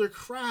older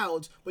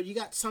crowds, but you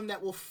got some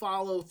that will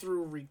follow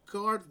through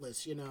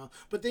regardless,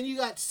 but then you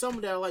got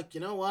some that are like,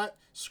 you know what,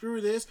 screw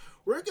this,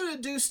 we're gonna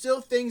do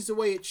still things the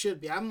way it should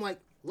be. I'm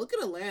like, look at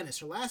Alanis,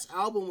 her last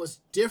album was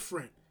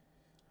different.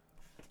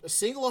 A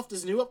single off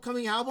this new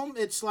upcoming album,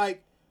 it's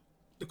like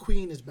the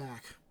Queen is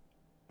back,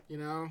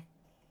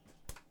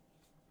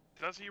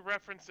 Does he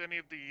reference any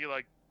of the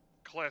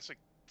classic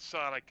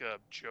Sonic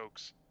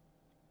jokes?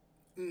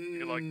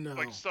 No.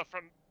 Like stuff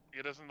from.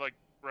 He doesn't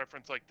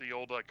reference the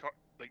old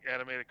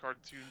animated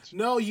cartoons.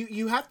 No,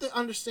 you have to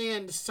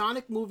understand the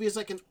Sonic movie is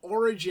like an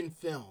origin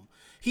film.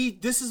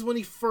 This is when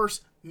he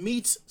first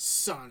meets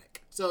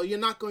Sonic, so you're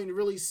not going to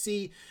really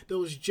see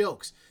those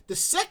jokes. The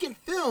second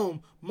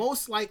film,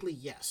 most likely,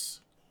 yes.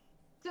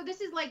 So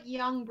this is like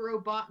young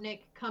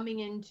Robotnik coming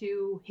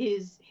into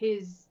his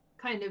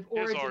kind of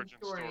origin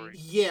story.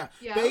 Yeah,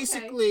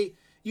 basically,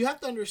 you have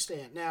to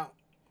understand. Now,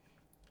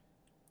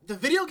 the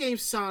video game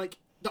Sonic,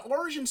 the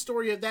origin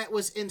story of that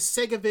was in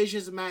Sega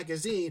Visions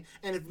magazine,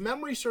 and if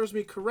memory serves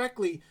me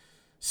correctly,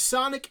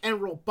 Sonic and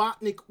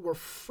Robotnik were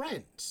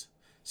friends.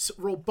 So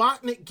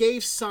Robotnik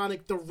gave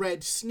Sonic the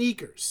red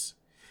sneakers.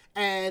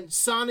 And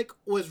Sonic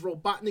was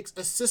Robotnik's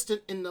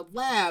assistant in the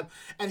lab,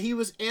 and he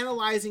was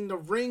analyzing the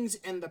rings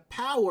and the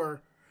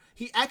power.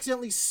 He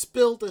accidentally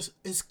spilled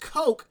his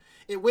Coke.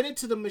 It went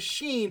into the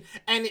machine,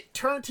 and it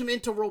turned him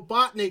into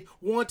Robotnik,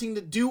 wanting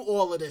to do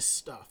all of this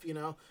stuff,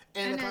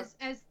 And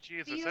as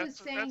Jesus, Theo was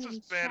saying that's in as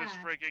bad as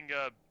chat,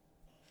 freaking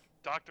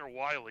Dr.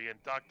 Wily and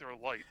Dr.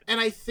 Light.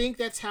 And I think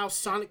that's how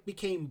Sonic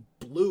became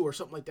blue or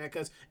something like that,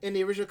 because in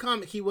the original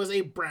comic, he was a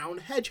brown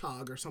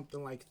hedgehog or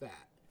something like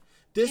that.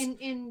 This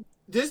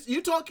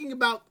you're talking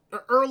about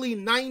the early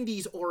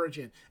 90s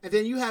origin, and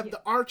then you have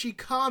the Archie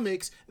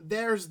comics,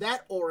 there's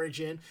that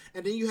origin,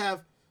 and then you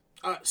have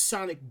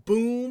Sonic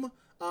Boom,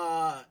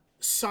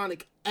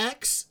 Sonic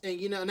X,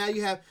 and now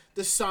you have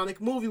the Sonic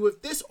movie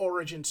with this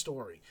origin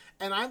story.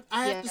 And I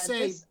have to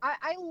say,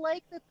 I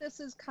like that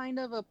this is kind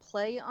of a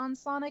play on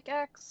Sonic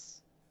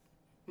X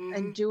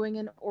and doing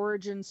an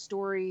origin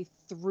story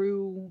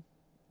through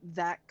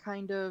that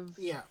kind of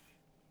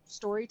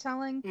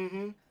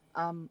storytelling.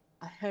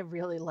 I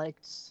really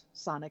liked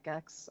Sonic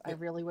X. I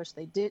really wish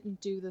they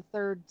didn't do the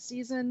third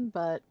season,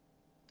 but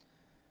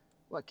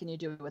what can you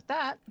do with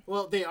that?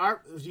 Well, they're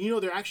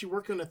actually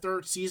working on the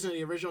third season of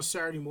the original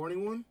Saturday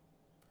morning one.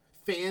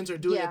 Fans are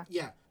doing it.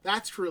 Yeah,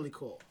 that's really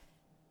cool.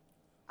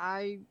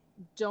 I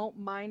don't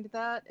mind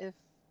that if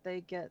they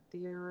get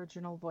the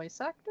original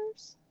voice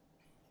actors.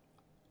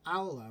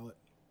 I'll allow it.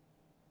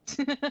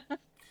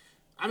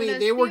 I mean,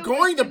 they were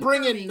going to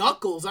bring in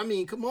Knuckles. I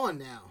mean, come on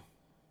now.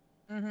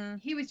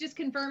 he was just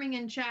confirming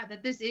in chat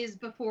that this is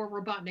before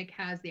Robotnik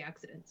has the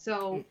accident.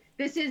 So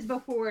this is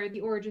before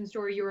the origin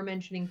story you were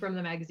mentioning from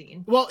the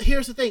magazine. Well,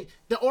 here's the thing.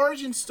 The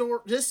origin story,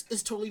 this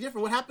is totally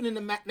different. What happened in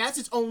the that's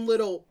its own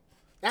little,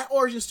 that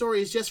origin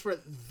story is just for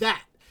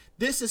that.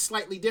 This is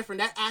slightly different.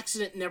 That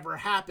accident never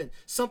happened.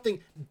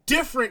 Something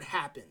different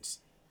happens.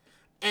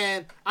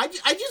 And I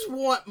just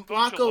want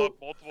Mako...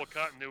 multiple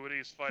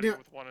continuities fighting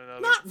with one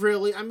another. Not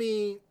really. I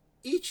mean,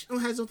 each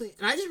has something.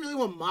 And I just really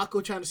want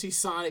Mako trying to see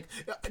Sonic.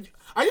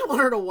 I just want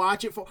her to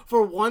watch it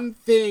for one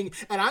thing.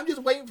 And I'm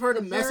just waiting for her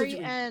to message me.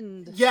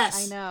 End.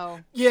 Yes. I know.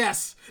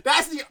 Yes.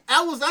 That's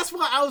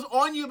why I was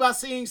on you about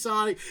seeing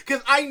Sonic.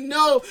 Because I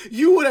know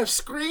you would have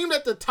screamed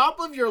at the top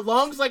of your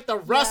lungs like the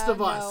rest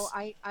of us.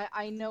 No,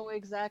 I know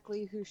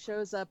exactly who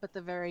shows up at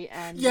the very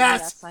end.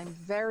 Yes. I'm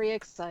very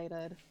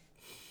excited.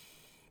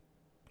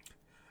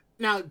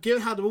 Now,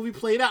 given how the movie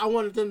played out, I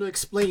wanted them to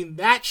explain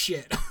that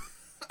shit.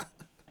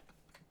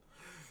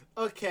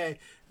 Okay,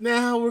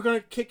 now we're going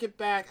to kick it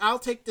back. I'll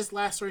take this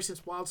last story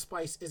since Wild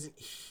Spice isn't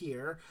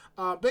here.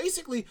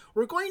 Basically,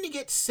 we're going to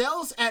get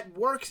Cells at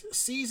Work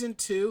Season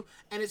 2,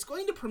 and it's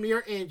going to premiere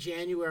in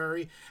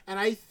January, and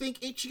I think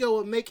Ichigo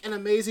will make an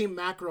amazing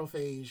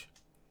macrophage.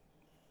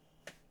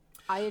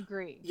 I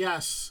agree.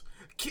 Yes.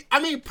 I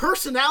mean,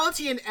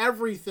 personality and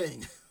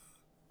everything.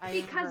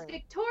 Because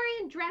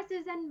Victorian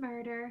dresses and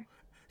murder.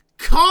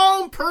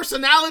 Calm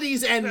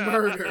personalities and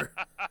murder.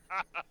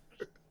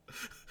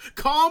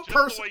 Calm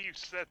Just the way you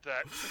said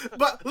that.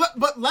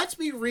 but let's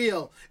be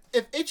real.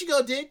 If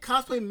Ichigo did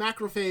cosplay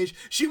Macrophage,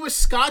 she would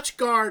Scotch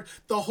guard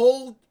the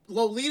whole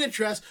Lolita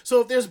dress,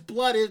 so if there's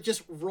blood, it'd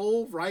just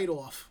roll right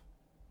off.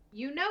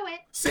 You know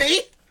it.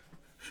 See?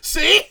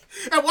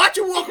 And watch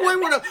her walk away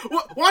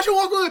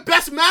with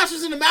Best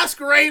Masters in the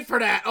Masquerade for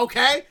that,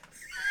 okay?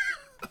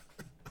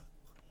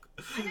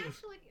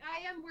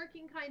 I am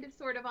working kind of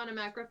sort of on a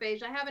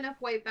macrophage. I have enough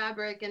white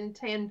fabric and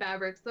tan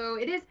fabric, so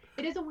it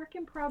is a work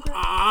in progress.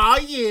 Ah,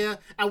 yeah.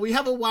 And we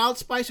have a Wild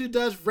Spice who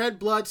does red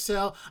blood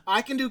cell.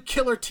 I can do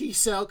killer T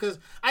cell because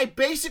I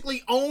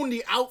basically own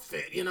the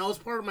outfit, it's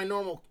part of my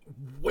normal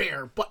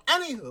wear. But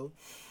anywho,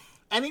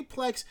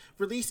 Aniplex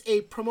released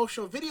a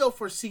promotional video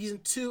for Season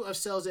 2 of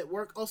Cells at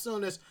Work, also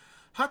known as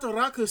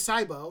Hataraku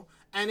Saibo,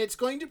 and it's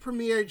going to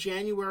premiere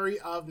January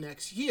of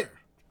next year.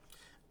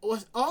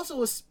 Was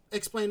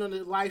explained on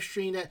the live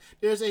stream that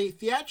there's a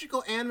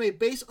theatrical anime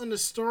based on the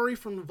story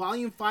from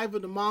Volume 5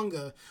 of the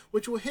manga,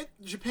 which will hit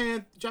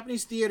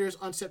Japanese theaters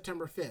on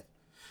September 5th.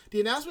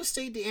 The announcement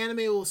stated the anime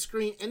will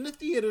screen in the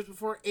theaters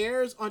before it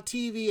airs on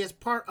TV as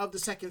part of the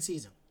second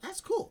season.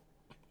 That's cool.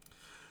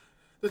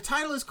 The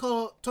title is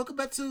called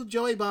Tokubetsu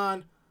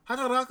Joiban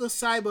Hataraku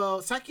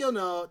Saibo Sakyo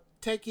no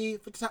Teki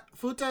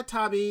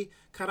Futatabi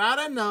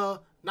Karada no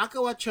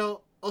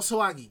Nakawacho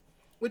Osawagi,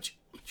 which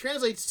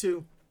translates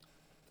to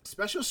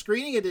Special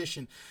Screening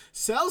Edition.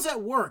 Cells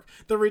at Work.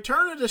 The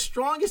return of the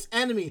strongest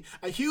enemy.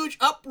 A huge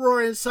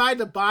uproar inside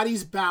the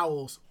body's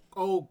bowels.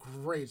 Oh,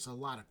 great. It's a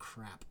lot of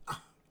crap.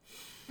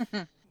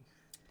 Are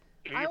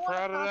you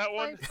proud of that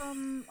one?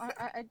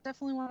 I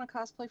definitely want to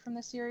cosplay from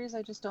this series.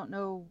 I just don't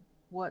know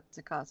what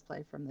to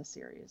cosplay from this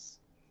series.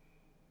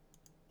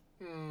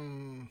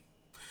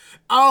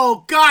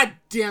 Oh, god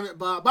damn it,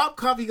 Bob. Bob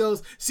Coffee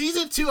goes,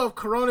 Season 2 of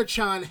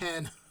Corona-chan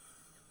Hen.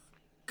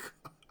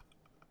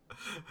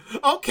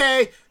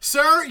 Okay,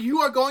 sir, you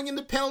are going in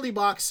the penalty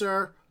box,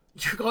 sir.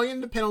 You're going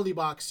in the penalty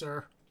box,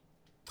 sir.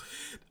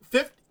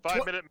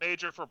 5-minute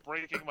major for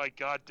breaking my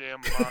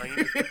goddamn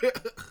mind.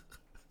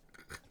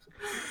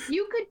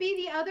 You could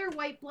be the other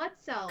white blood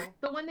cell,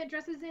 the one that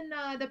dresses in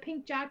the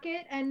pink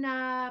jacket and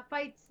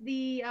fights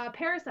the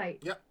parasite.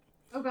 Yep.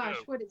 Oh gosh,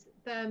 what is it?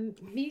 The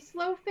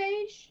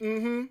Meslophage?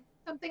 Mm-hmm.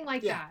 Something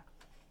like that.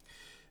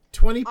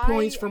 20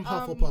 points from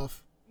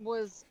Hufflepuff.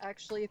 Was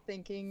actually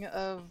thinking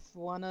of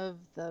one of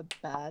the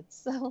bad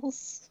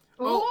cells.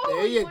 Oh,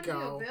 there you go.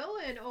 go. A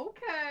villain.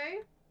 Okay.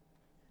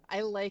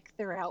 I like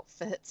their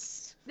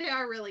outfits. They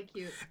are really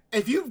cute.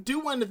 If you do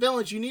one of the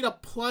villains, you need a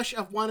plush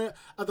of one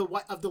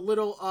of the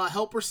little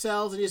helper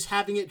cells and just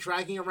having it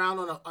dragging around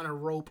on a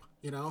rope.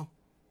 Dare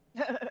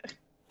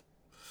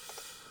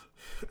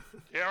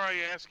I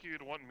ask you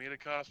to want me to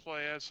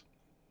cosplay as?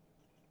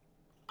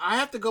 I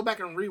have to go back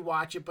and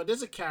rewatch it, but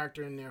there's a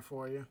character in there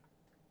for you.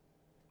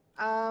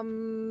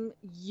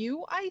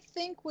 You, I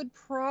think, would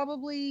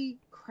probably...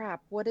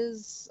 Crap, what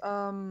is,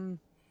 The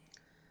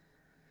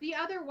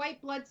other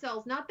white blood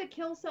cells, not the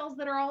kill cells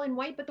that are all in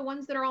white, but the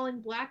ones that are all in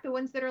black, the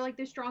ones that are like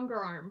the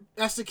stronger arm.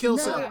 That's the kill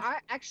cell. No,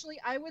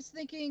 I was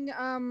thinking,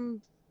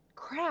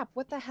 crap,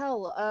 what the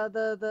hell?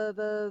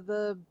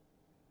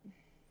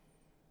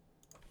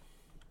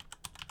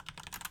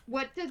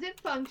 What does it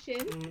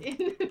function in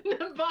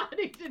the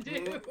body to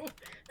do?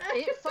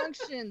 It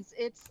functions.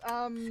 It's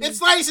It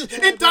slices.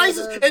 It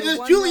dices. It does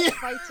Julian.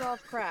 Fights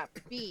off crap.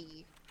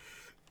 B.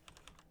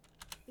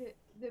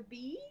 The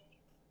bee?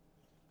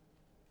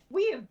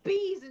 We have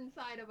bees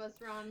inside of us,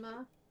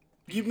 Ranma.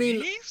 You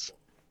mean bees?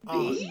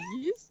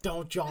 Bees?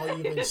 Don't y'all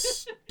even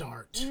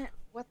start.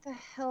 What the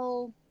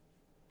hell?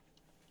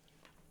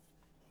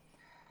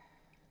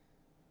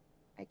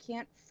 I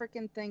can't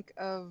freaking think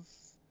of.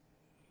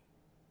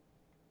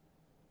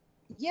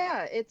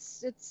 Yeah,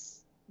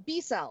 it's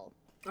B-Cell.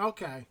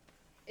 Okay.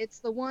 It's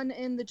the one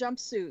in the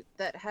jumpsuit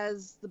that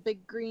has the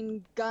big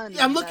green gun.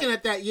 Yeah, I'm looking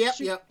at that.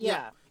 Yep.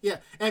 Yeah.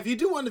 And if you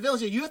do one in the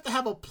village, you have to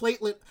have a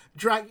platelet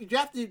drag. You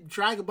have to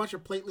drag a bunch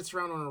of platelets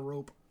around on a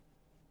rope.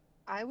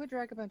 I would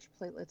drag a bunch of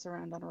platelets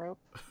around on a rope.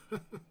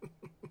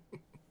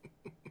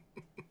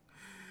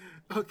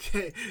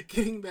 Okay,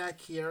 getting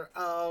back here.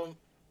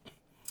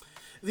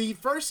 The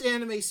first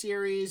anime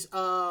series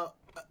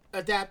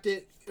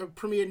adapted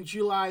premiered in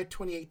July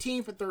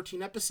 2018 for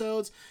 13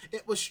 episodes.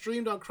 It was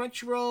streamed on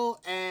Crunchyroll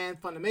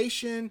and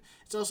Funimation.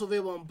 It's also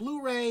available on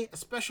Blu-ray. A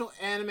special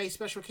anime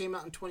special came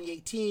out in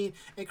 2018,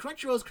 and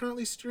Crunchyroll is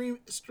currently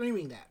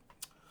streaming that.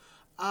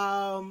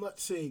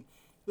 Let's see.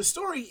 The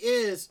story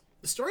is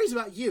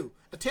about you.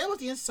 A tale of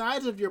the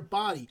insides of your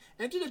body.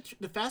 Enter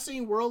the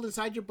fascinating world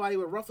inside your body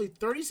where roughly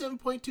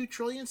 37.2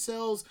 trillion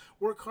cells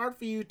work hard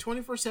for you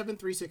 24/7,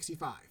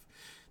 365.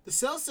 The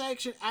Cells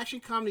action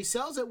comedy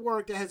Cells at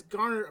Work that has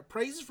garnered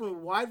praises from a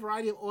wide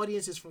variety of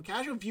audiences, from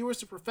casual viewers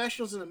to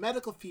professionals in the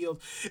medical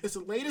field, is the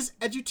latest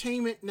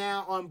edutainment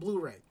now on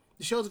Blu-ray.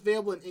 The show is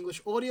available in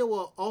English audio,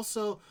 while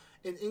also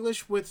in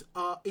English with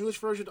English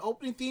version of the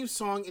opening theme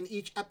song in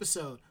each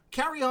episode.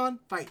 Carry on,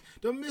 fight.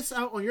 Don't miss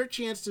out on your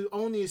chance to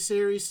own the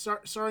series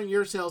starring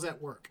your Cells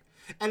at Work.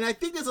 And I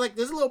think there's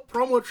a little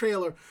promo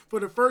trailer for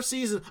the first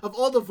season of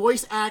all the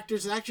voice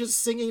actors and actors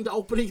singing the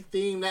opening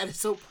theme. That is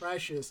so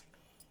precious.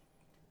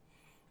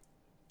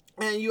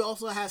 And you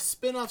also have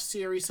spin-off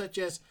series such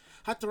as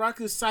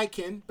Hataraku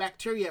Saiken,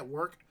 Bacteria at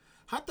Work,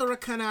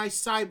 Hatarakanai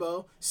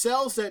Saibo,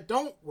 Cells That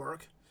Don't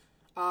Work,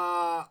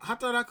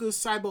 Hataraku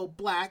Saibo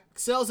Black,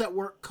 Cells at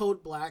Work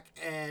Code Black,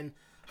 and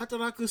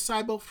Hataraku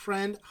Saibo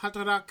Friend,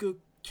 Hataraku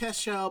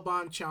Kesha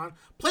Banchan,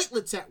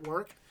 Platelets at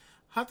Work,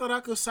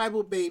 Hataraku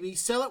Saibo Baby,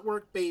 Cell at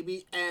Work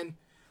Baby, and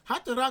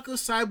Hataraku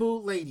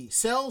Saibo Lady,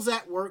 Cells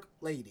at Work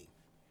Lady.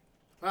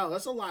 Wow,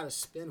 that's a lot of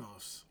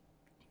spin-offs.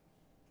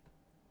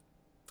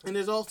 And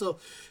there's also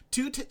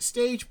two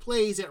stage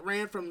plays that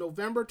ran from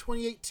November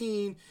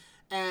 2018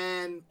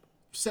 and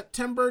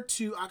September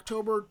to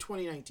October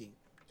 2019.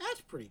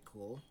 That's pretty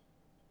cool.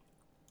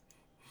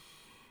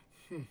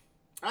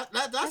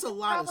 That's a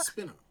lot of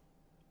spin-off.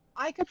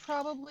 I could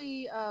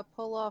probably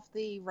pull off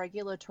the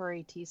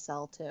regulatory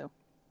T-Cell too.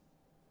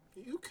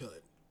 You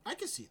could. I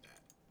could see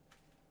that.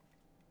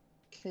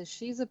 Because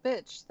she's a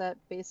bitch that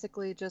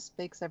basically just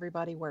makes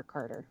everybody work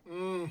harder.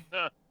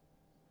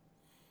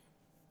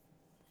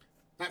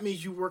 That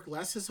means you work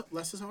less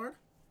as hard?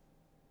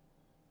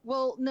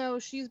 Well, no,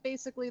 she's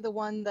basically the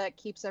one that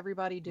keeps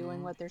everybody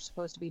doing what they're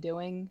supposed to be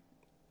doing.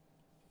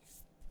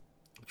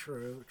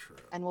 True.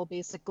 And will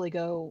basically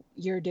go,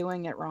 you're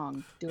doing it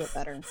wrong. Do it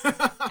better.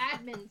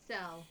 Admin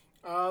cell.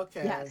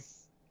 Okay.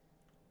 Yes.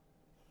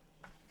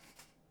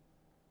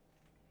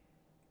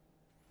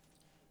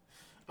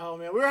 Oh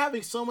man, we're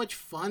having so much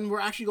fun. We're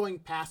actually going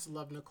past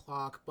 11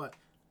 o'clock, but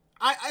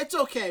it's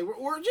okay.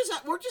 We're just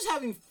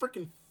having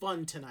freaking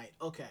fun tonight.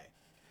 Okay.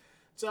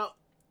 So,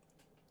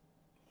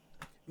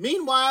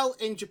 meanwhile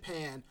in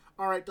Japan,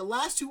 all right, the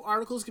last two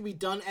articles can be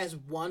done as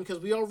one because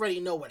we already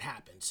know what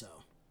happened. So,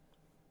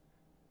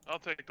 I'll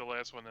take the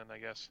last one then, I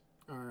guess.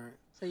 all right.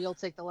 So you'll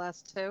take the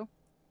last two?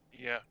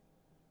 Yeah.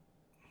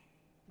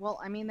 Well,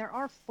 I mean, there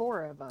are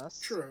four of us.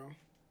 True.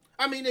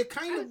 I mean, it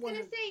kind I of was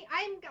gonna say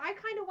I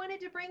kind of wanted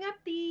to bring up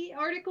the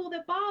article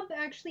that Bob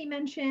actually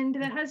mentioned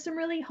that has some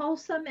really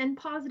wholesome and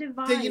positive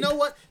vibes. Hey, you know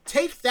what?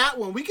 Take that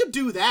one. We could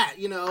do that.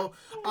 You know,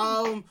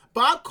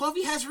 Bob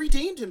Coffey has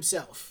redeemed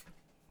himself.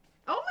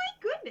 Oh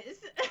my goodness.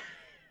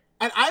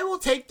 And I will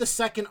take the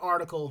second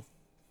article.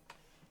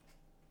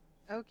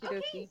 Okie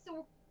Okay, dokie.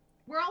 so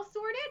we're all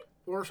sorted?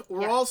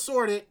 We're all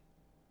sorted.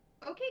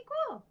 Okay,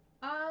 cool.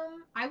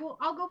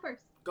 I'll go first.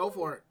 Go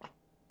for it.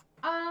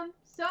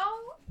 So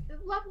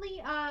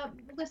lovely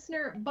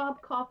listener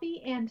Bob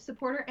Coffey and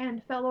supporter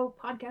and fellow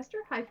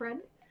podcaster, hi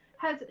friend,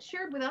 has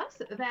shared with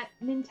us that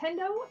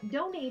Nintendo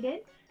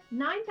donated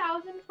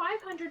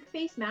 9,500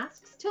 face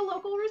masks to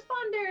local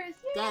responders.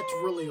 Yay! That's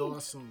really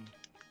awesome.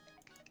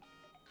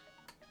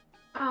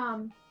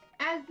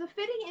 As the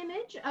fitting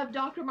image of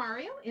Dr.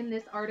 Mario in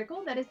this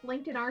article that is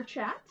linked in our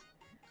chat,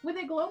 with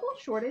a global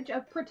shortage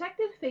of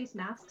protective face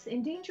masks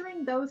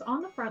endangering those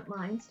on the front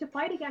lines to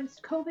fight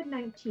against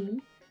COVID-19,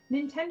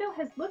 Nintendo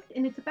has looked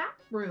in its back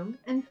room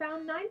and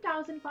found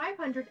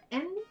 9,500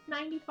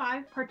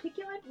 N95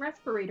 particulate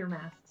respirator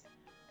masks,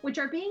 which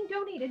are being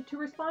donated to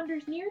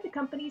responders near the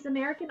company's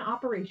American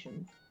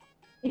operations.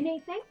 In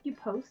a thank you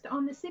post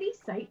on the city's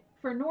site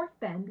for North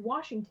Bend,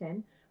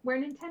 Washington, where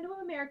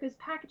Nintendo America's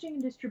Packaging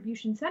and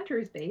Distribution Center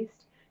is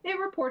based, it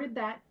reported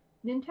that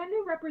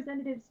Nintendo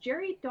representatives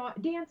Jerry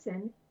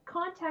Danson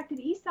contacted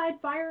Eastside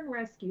Fire and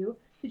Rescue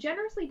to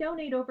generously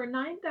donate over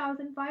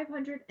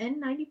 9,500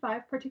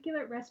 N95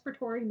 particulate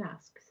respiratory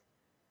masks.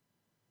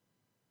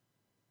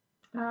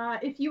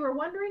 If you were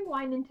wondering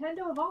why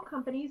Nintendo of all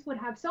companies would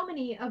have so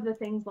many of the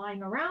things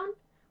lying around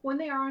when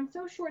they are on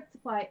so short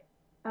supply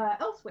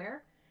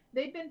elsewhere,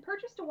 They'd been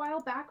purchased a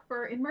while back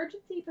for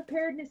emergency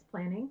preparedness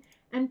planning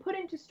and put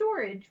into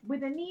storage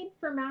with a need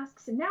for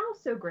masks now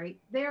so great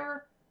they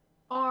are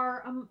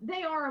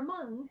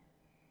among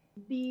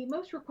the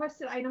most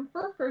requested item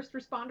for first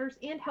responders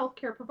and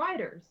healthcare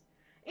providers.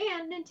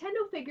 And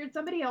Nintendo figured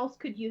somebody else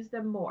could use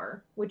them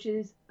more, which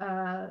is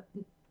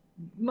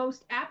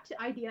most apt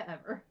idea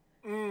ever.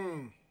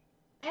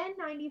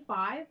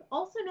 N95,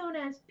 also known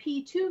as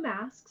P2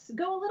 masks,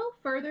 go a little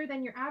further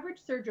than your average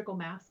surgical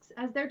masks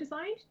as they're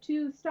designed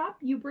to stop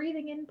you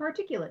breathing in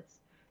particulates,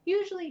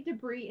 usually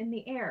debris in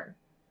the air.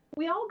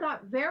 We all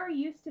got very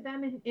used to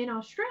them in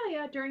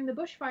Australia during the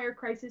bushfire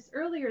crisis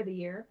earlier the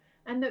year,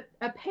 and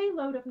a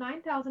payload of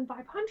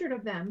 9,500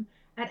 of them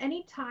at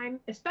any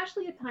time,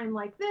 especially a time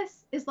like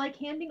this, is like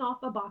handing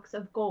off a box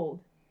of gold.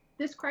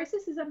 This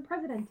crisis is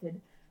unprecedented,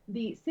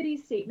 the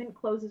city's statement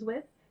closes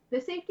with. The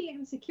safety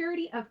and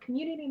security of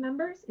community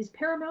members is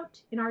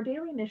paramount in our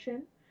daily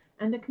mission,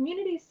 and the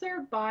communities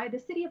served by the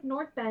City of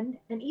North Bend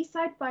and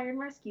Eastside Fire and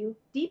Rescue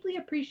deeply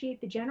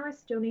appreciate the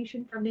generous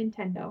donation from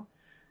Nintendo.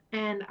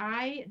 And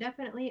I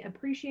definitely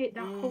appreciate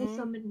that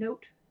wholesome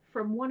note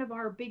from one of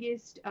our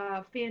biggest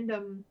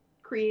fandom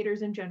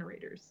creators and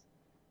generators.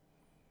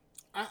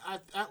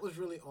 That was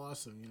really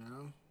awesome, you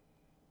know?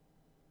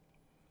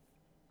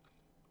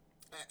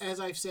 As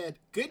I've said,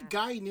 good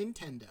guy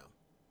Nintendo.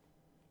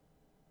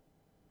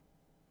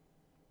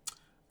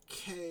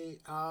 Okay,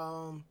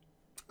 all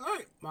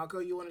right, Mako,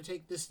 you want to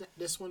take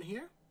this one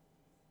here?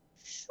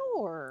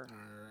 Sure.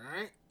 All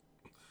right.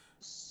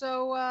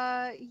 So,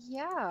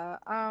 yeah,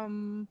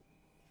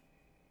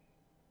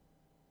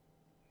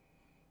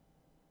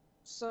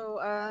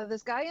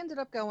 this guy ended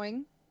up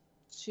going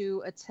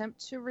to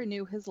attempt to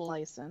renew his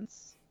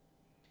license,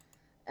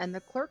 and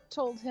the clerk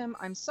told him,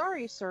 "I'm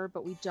sorry, sir,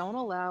 but we don't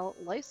allow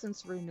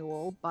license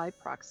renewal by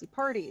proxy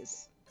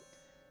parties,"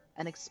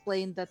 and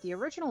explained that the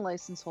original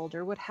license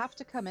holder would have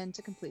to come in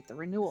to complete the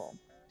renewal.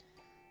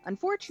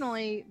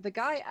 Unfortunately, the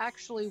guy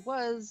actually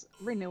was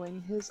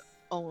renewing his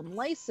own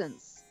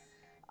license.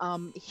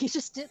 He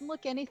just didn't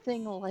look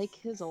anything like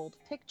his old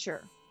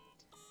picture.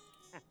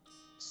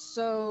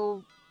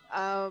 So,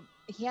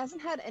 he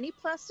hasn't had any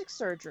plastic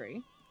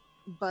surgery,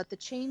 but the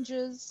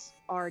changes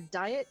are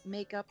diet,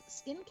 makeup,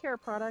 skincare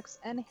products,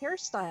 and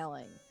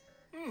hairstyling.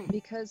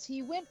 Because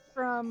he went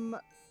from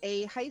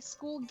a high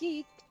school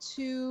geek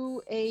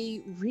to a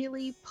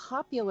really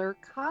popular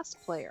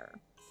cosplayer.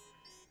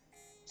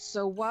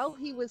 So while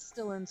he was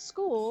still in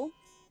school,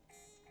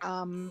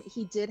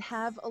 he did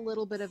have a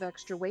little bit of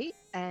extra weight,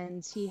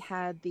 and he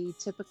had the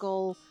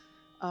typical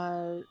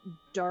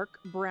dark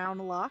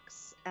brown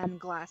locks and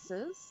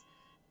glasses.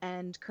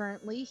 And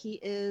currently he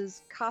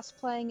is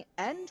cosplaying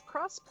and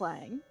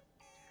crossplaying.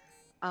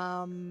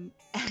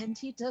 And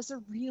he does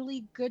a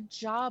really good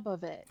job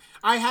of it.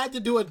 I had to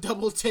do a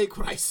double take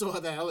when I saw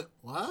that. I was like,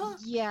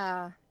 what?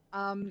 Yeah.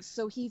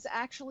 So he's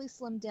actually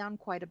slimmed down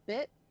quite a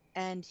bit,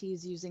 and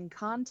he's using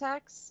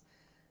contacts.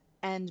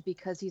 And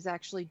because he's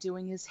actually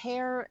doing his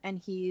hair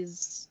and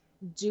he's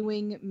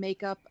doing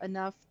makeup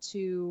enough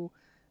to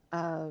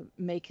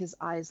make his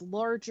eyes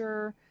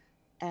larger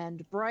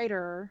and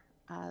brighter,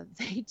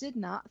 they did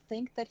not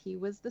think that he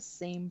was the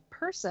same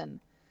person.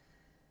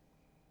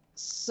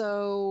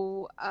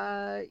 So,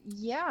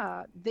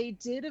 yeah, they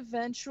did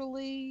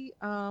eventually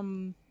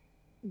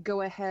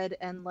go ahead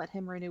and let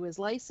him renew his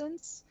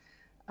license,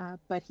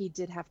 but he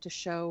did have to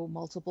show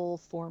multiple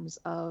forms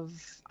of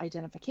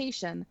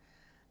identification.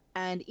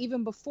 And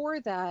even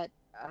before that,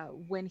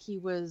 when he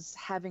was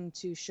having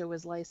to show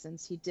his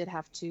license, he did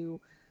have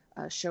to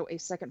show a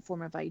second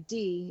form of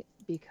ID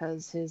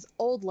because his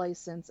old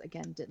license,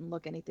 again, didn't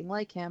look anything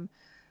like him.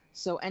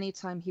 So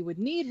anytime he would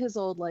need his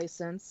old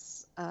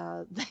license,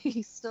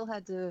 they still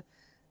had to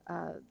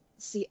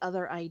see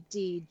other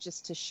ID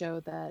just to show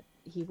that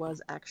he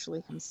was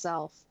actually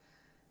himself.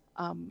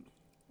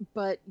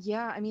 But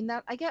yeah, I mean,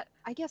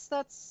 I guess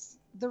that's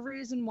the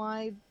reason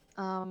why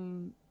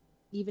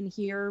even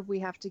here we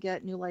have to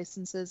get new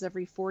licenses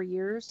every 4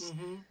 years,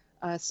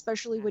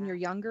 especially when you're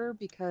younger,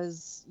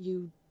 because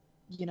you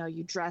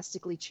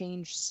drastically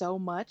change so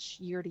much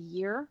year to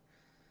year.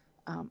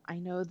 I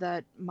know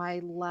that my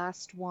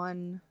last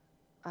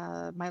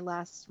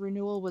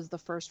renewal was the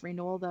first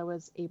renewal that I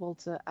was able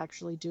to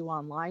actually do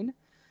online,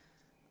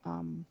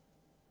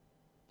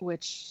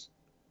 which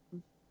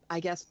I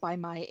guess by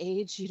my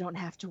age, you don't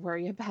have to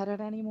worry about it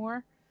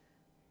anymore.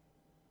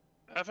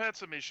 I've had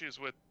some issues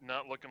with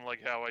not looking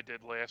like how I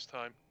did last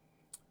time.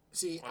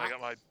 See, when I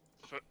got my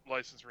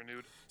license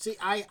renewed. See,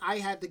 I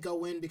had to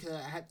go in because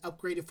I had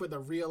upgraded for the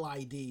real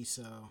ID,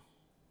 so.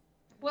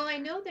 Well, I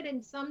know that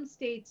in some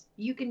states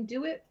you can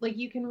do it, like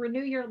you can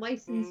renew your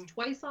license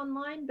twice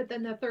online, but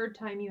then the third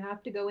time you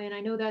have to go in. I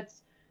know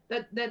that's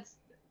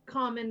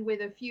common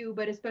with a few,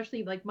 but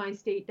especially like my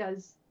state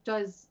does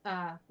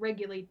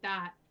regulate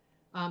that.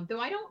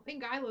 Though I don't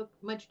think I look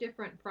much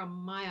different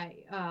from my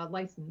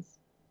license.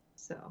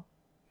 So.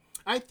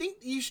 I think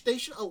they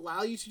should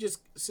allow you to just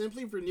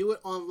simply renew it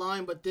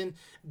online, but then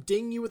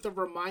ding you with a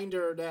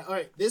reminder that, all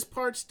right, this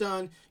part's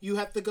done. You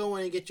have to go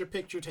in and get your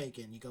picture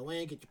taken. You go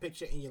in, get your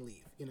picture, and you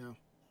leave, you know?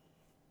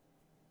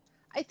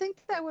 I think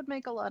that would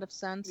make a lot of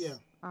sense. Yeah.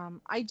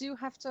 I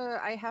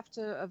have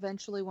to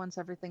eventually, once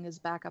everything is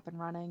back up and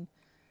running,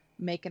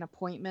 make an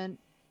appointment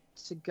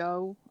to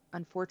go.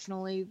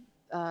 Unfortunately,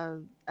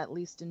 at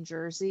least in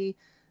Jersey,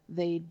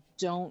 they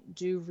don't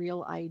do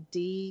real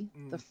ID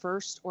the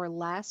first or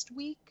last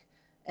week,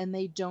 and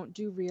they don't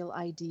do real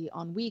ID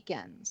on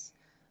weekends.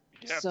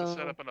 You have to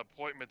set up an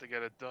appointment to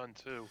get it done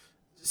too.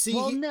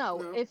 See,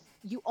 no. If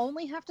you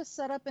only have to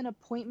set up an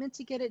appointment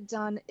to get it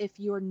done if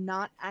you're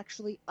not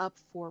actually up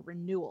for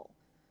renewal.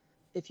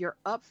 If you're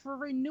up for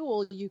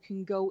renewal, you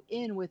can go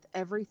in with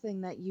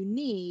everything that you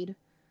need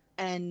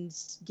and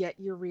get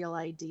your real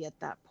ID at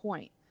that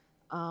point.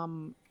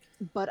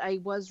 But I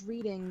was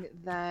reading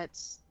that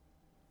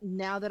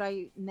now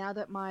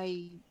that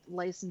my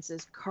license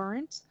is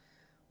current,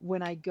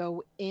 when I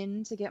go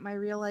in to get my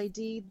real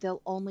ID,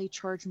 they'll only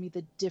charge me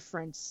the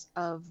difference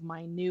of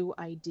my new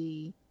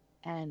ID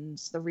and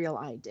the real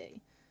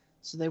ID.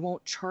 So they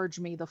won't charge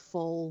me the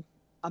full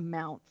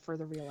amount for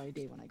the real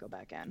ID when I go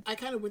back in. I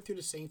kind of went through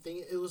the same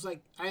thing. It was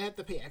like I had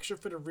to pay extra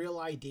for the real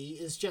ID.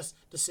 It's just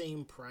the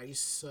same price,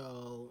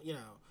 so, you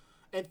know.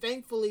 And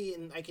thankfully,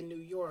 in New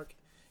York,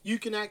 you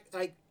can act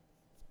like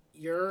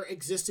your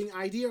existing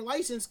ID or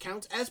license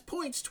counts as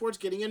points towards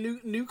getting a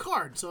new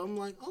card. So I'm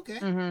like, okay.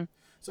 Mm-hmm.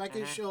 So I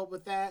can show up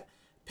with that,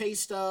 pay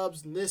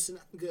stubs and this, and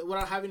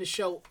without having to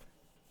show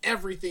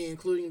everything,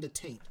 including the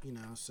taint, you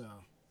know, so.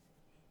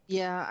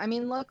 Yeah, I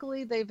mean,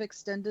 luckily they've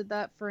extended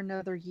that for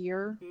another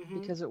year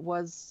because it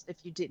was, if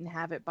you didn't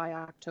have it by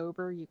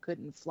October, you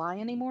couldn't fly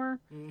anymore.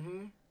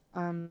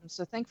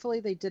 So thankfully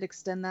they did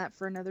extend that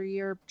for another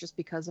year just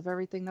because of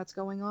everything that's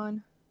going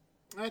on.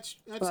 That's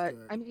but,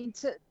 good. I mean,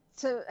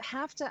 to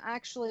have to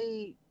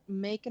actually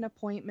make an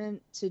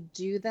appointment to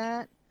do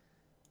that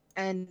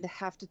and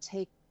have to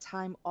take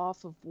time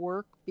off of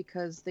work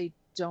because they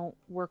don't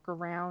work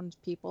around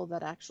people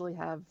that actually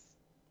have,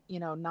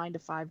 9 to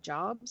 5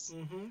 jobs.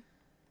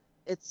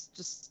 It's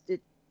just, it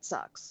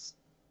sucks.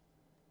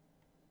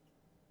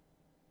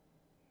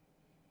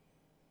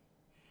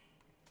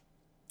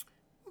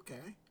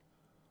 Okay.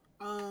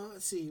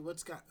 Let's see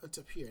what's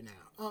up here now.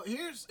 Oh,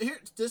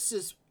 this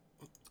is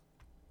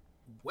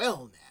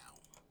well now.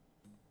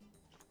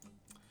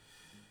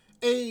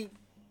 A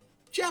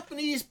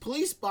Japanese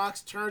police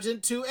box turns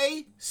into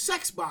a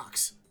sex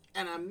box,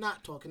 and I'm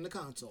not talking the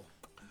console.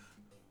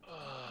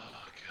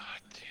 Oh,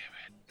 god damn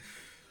it.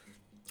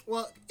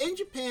 Well, in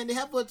Japan, they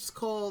have what's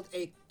called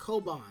a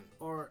koban,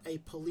 or a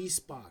police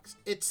box.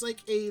 It's like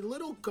a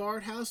little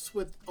guardhouse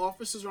with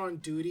officers on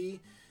duty.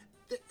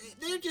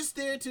 They're just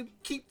there to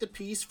keep the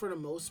peace for the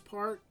most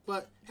part,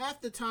 but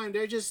half the time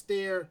they're just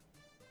there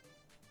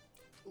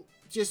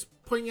just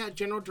putting out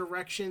general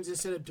directions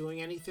instead of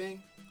doing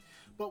anything.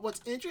 But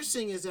what's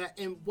interesting is that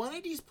in one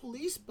of these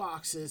police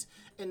boxes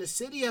in the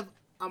city of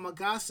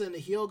Amagasa in the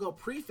Hyogo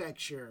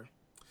Prefecture,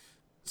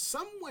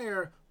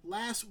 somewhere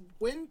last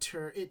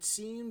winter, it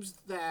seems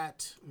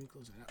that, let me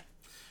close that up,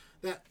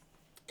 that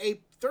a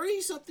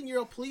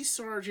 30-something-year-old police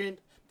sergeant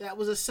that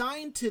was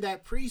assigned to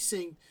that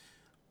precinct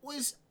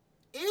was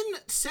in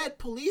said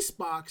police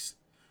box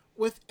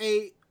with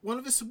one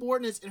of his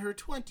subordinates in her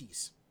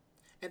 20s.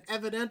 And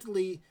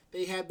evidently,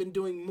 they had been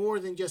doing more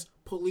than just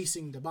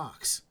policing the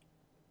box.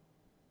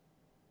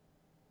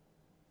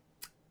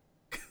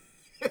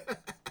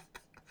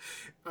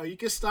 Oh, you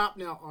can stop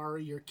now,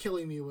 Ari. You're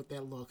killing me with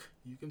that look.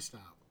 You can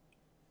stop.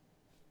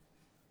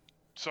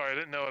 Sorry, I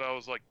didn't know what I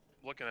was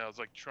looking at. I was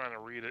trying to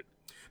read it.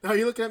 Now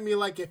you're looking at me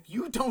like, if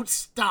you don't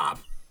stop.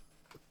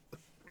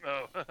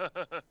 No.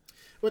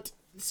 But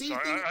see,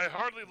 sorry, I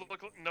hardly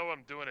know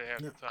I'm doing it half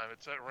the time.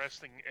 It's that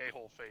resting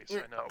a-hole face.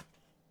 Yeah. I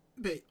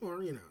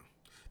know.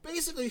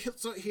 Basically,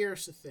 so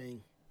here's the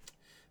thing.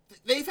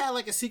 They've had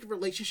a secret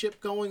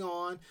relationship going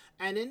on,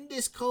 and in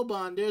this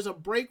koban, there's a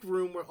break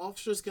room where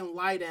officers can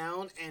lie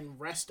down and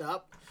rest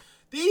up.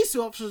 These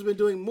two officers have been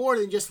doing more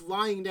than just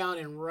lying down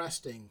and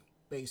resting,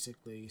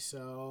 basically.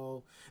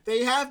 So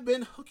they have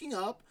been hooking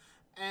up,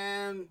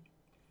 and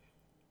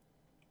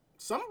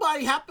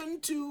somebody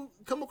happened to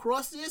come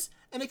across this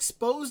and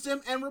exposed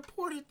them and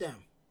reported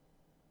them.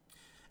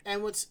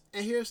 And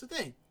here's the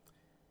thing.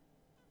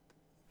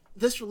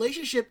 This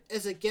relationship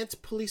is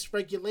against police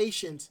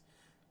regulations.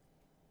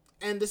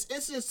 And this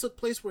incident took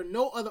place where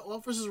no other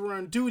officers were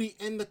on duty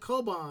in the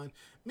koban.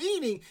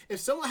 Meaning, if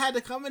someone had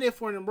to come in there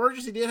for an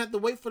emergency, they'd have to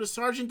wait for the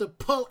sergeant to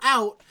pull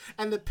out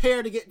and the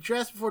pair to get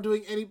dressed before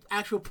doing any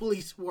actual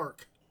police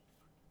work.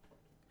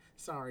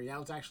 Sorry, that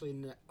was actually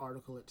in the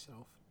article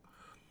itself.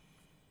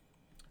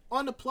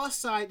 On the plus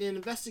side, the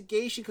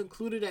investigation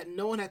concluded that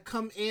no one had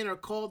come in or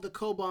called the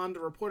koban to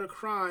report a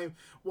crime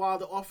while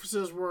the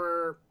officers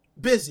were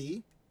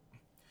busy.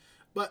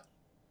 But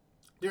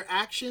their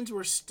actions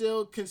were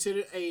still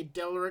considered a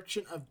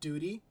dereliction of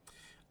duty.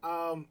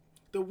 The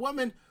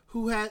woman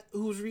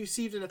who's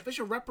received an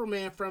official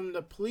reprimand from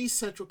the police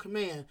central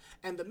command,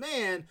 and the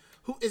man,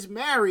 who is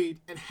married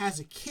and has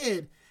a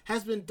kid,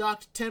 has been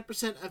docked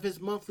 10% of his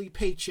monthly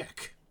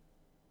paycheck.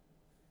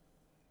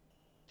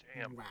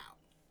 Damn. Wow.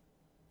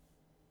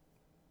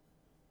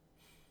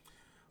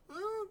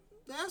 Well,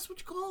 that's what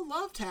you call a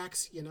love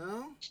tax, you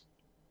know?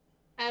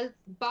 As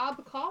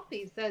Bob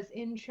Coffey says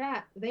in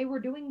chat, they were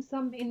doing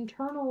some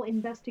internal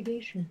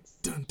investigations.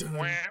 Dun, dun.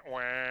 Wah,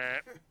 wah.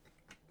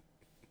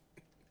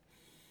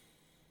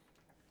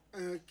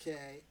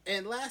 Okay.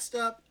 And last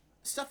up,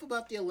 stuff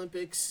about the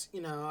Olympics.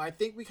 You know, I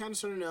think we kind of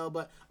sort of know,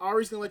 but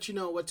Ari's going to let you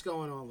know what's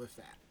going on with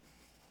that.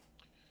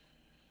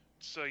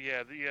 So,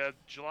 yeah, the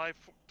July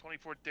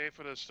 24th day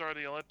for the start of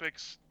the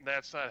Olympics,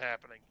 that's not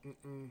happening.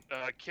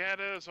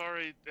 Canada has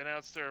already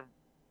announced they're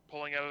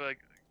pulling out of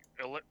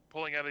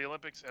the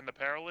Olympics and the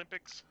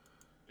Paralympics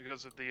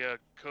because of the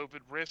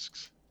COVID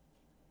risks.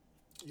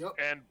 Yep.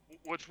 And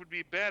which would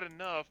be bad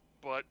enough,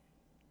 but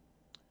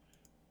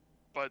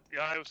the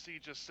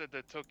IOC just said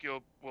that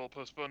Tokyo will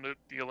postpone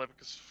the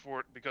Olympics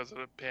because of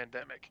the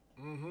pandemic.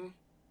 Mm-hmm.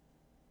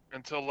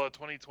 Until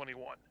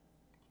 2021.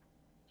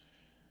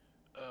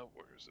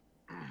 Where is it?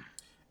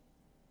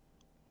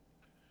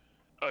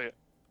 Oh yeah,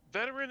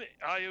 veteran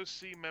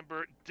IOC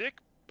member Dick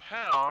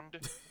Pound,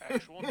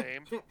 actual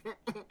name,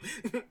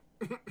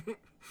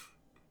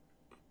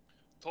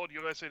 told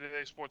USA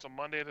Today Sports on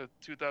Monday that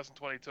the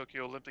 2020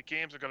 Tokyo Olympic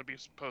Games are going to be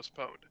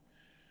postponed.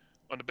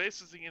 On the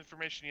basis of the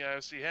information the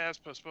IOC has,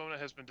 postponement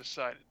has been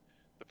decided.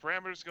 The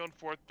parameters going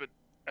forth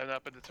have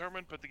not been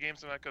determined, but the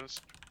games are not going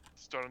to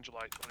start on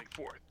July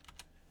 24th.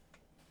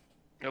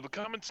 Now, the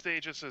common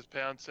stages, says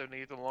Pound,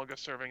 78th, the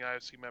longest-serving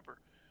IOC member,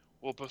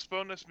 will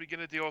postpone this and begin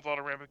to deal with all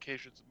the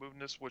ramifications of moving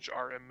this, which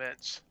are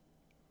immense.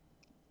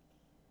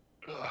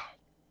 Ugh.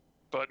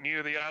 But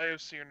neither the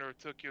IOC nor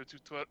Tokyo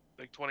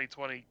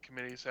 2020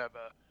 committees have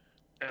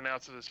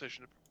announced a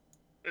decision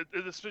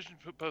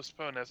to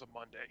postpone as of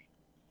Monday.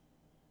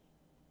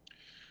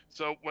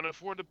 So, when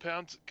informed of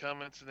Pound's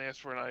comments and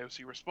asked for an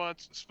IOC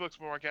response,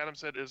 spokesman Mark Adams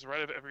said it is the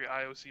right of every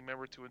IOC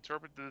member to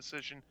interpret the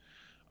decision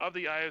of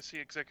the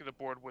IOC Executive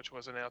Board, which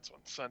was announced on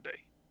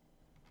Sunday.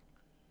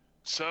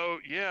 So,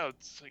 yeah,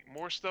 it's like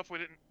more stuff we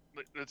didn't...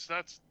 It's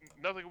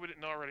nothing we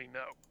didn't already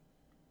know.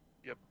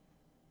 Yep.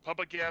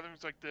 Public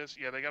gatherings like this,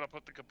 yeah, they got to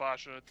put the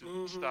kibosh on it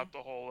to stop the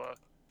whole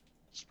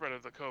spread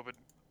of the COVID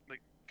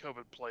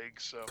plague,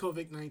 so...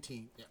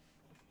 COVID-19, yeah.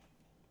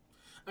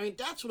 I mean,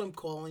 that's what I'm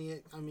calling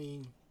it. I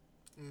mean...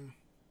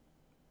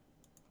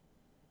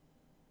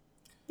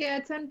 Yeah,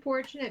 it's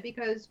unfortunate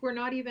because we're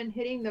not even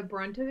hitting the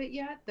brunt of it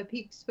yet. The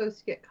peak's supposed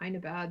to get kind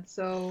of bad,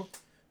 so...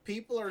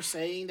 People are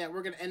saying that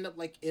we're going to end up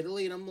like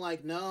Italy, and I'm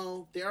like,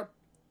 no.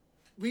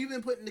 We've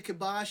been putting the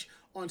kibosh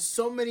on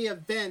so many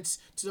events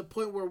to the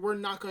point where we're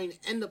not going to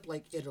end up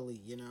like Italy,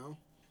 you know?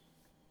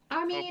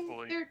 I mean,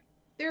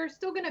 there are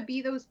still going to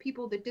be those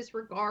people that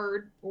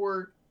disregard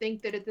or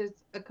think that it is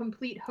a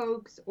complete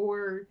hoax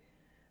or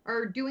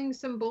are doing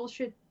some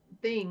bullshit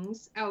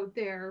things out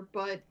there,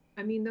 but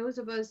I mean, those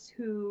of us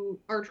who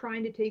are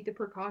trying to take the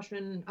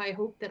precaution, I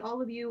hope that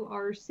all of you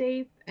are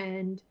safe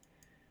and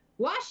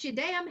wash your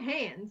damn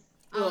hands.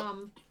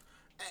 And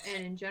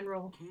in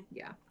general,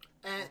 yeah.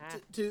 And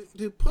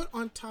to put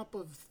on top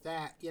of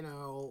that, you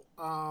know,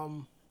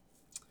 and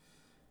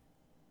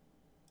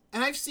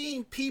I've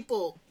seen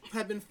people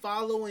have been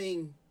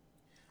following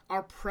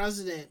our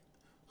president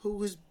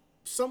who is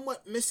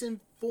somewhat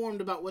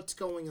misinformed about what's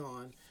going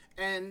on.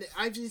 And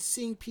I've just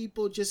seen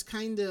people just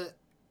kind of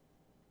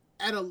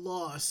at a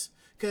loss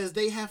because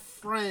they have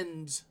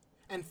friends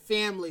and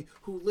family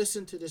who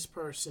listen to this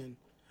person.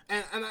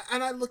 And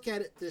I look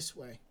at it this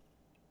way.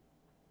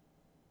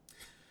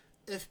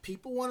 If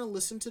people want to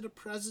listen to the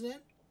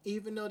president,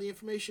 even though the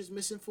information is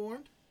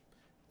misinformed,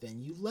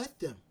 then you let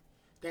them.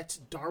 That's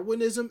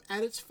Darwinism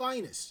at its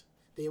finest.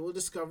 They will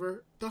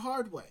discover the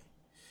hard way.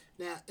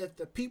 Now, if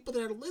the people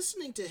that are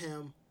listening to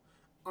him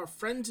are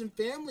friends and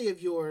family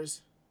of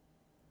yours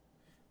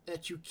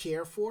that you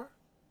care for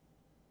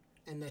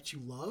and that you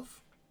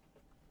love,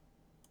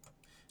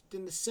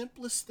 then the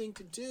simplest thing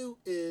to do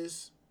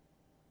is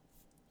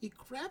you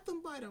grab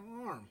them by the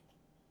arm,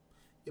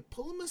 you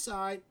pull them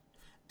aside,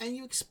 and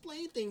you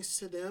explain things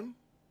to them.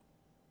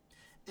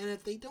 And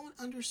if they don't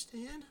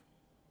understand,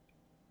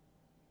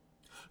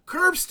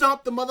 curb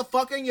stomp the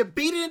motherfucker and you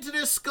beat it into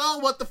their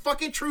skull what the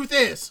fucking truth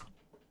is.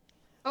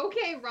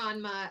 Okay,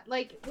 Ranma,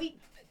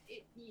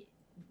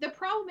 the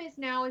problem is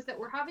now is that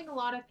we're having a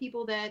lot of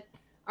people that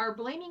are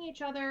blaming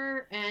each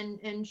other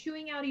and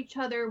chewing out each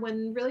other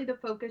when really the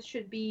focus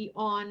should be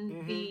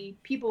on the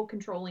people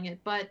controlling it.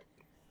 But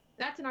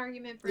that's an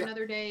argument for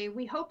another day.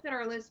 We hope that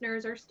our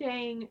listeners are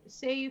staying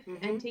safe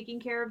and taking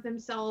care of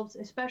themselves,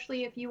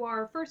 especially if you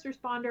are a first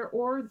responder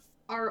or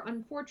are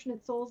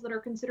unfortunate souls that are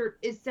considered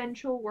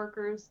essential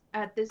workers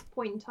at this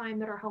point in time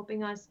that are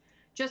helping us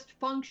just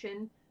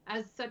function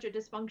as such a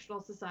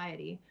dysfunctional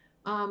society.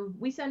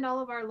 We send all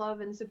of our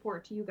love and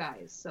support to you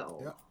guys.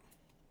 So,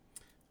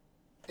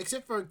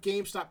 except for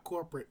GameStop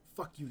corporate,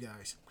 Fuck you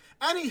guys.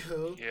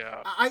 Anywho,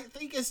 Yeah. I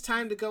think it's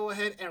time to go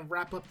ahead and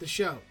wrap up the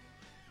show.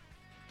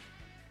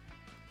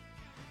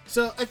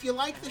 So if you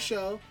like the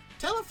show,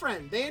 tell a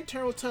friend. They in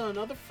turn will tell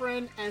another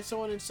friend, and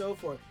so on and so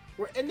forth.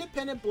 We're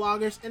independent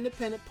bloggers,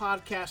 independent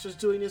podcasters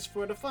doing this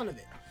for the fun of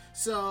it.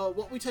 So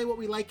what we tell you what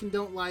we like and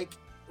don't like,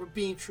 we're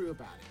being true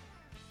about it.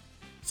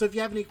 So if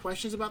you have any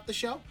questions about the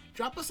show,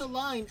 drop us a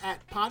line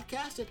at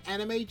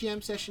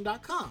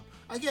podcast@animejamsession.com.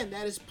 Again,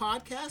 that is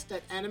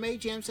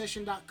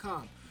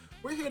podcast@animejamsession.com.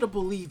 We're here to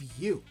believe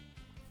you.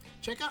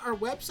 Check out our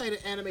website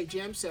at Anime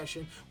Jam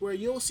Session, where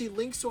you'll see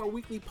links to our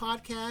weekly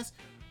podcast,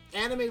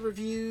 anime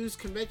reviews,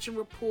 convention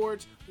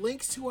reports,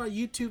 links to our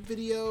YouTube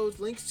videos,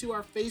 links to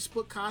our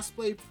Facebook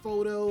cosplay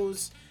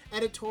photos,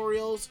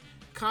 editorials,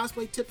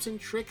 cosplay tips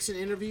and tricks and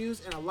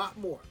interviews, and a lot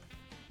more.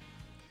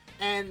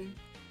 And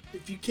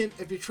if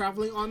you're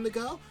traveling on the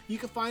go, you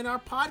can find our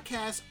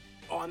podcast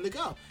on the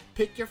go.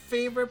 Pick your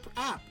favorite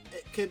app.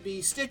 It could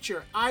be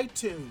Stitcher,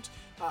 iTunes,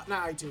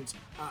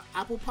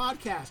 Apple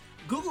Podcasts,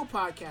 Google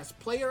Podcasts,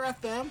 Player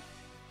FM,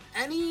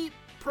 any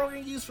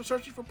program you use for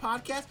searching for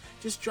podcasts.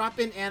 Just drop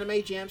in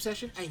Anime Jam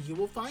Session and you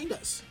will find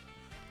us.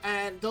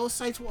 And those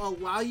sites will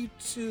allow you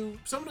to.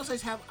 Some of those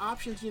sites have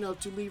options,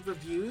 to leave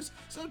reviews.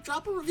 So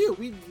drop a review.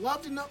 We'd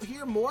love to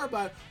hear more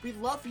about it. We'd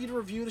love for you to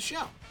review the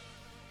show.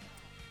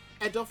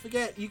 And don't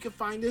forget, you can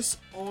find us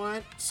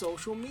on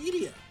social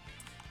media.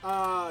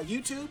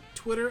 YouTube,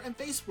 Twitter, and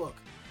Facebook.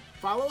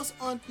 Follow us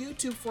on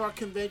YouTube for our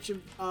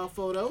convention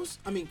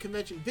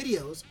convention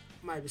videos,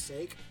 my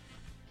mistake.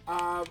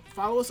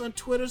 Follow us on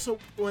Twitter so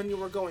when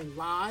we're going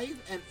live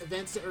and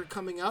events that are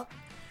coming up.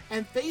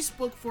 And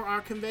Facebook for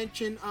our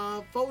convention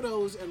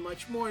photos and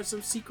much more, and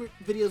some secret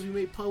videos we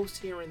may post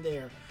here and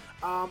there.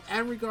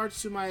 In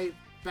regards to my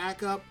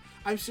backup,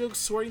 I'm still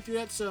sorting through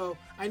that, so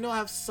I know I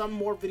have some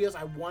more videos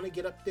I want to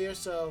get up there,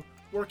 so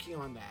working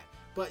on that.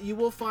 But you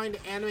will find the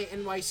Anime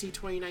NYC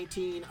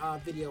 2019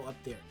 video up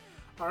there.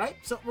 Alright,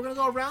 so we're going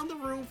to go around the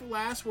room for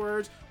last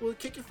words. We'll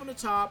kick it from the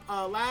top.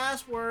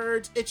 Last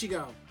words,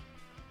 Ichigo.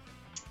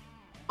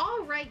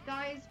 All right,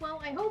 guys.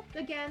 Well, I hope,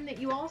 again, that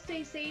you all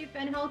stay safe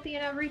and healthy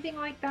and everything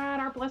like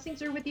that. Our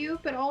blessings are with you,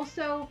 but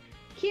also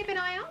keep an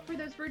eye out for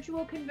those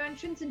virtual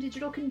conventions and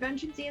digital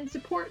conventions and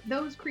support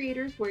those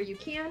creators where you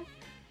can.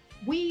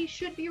 We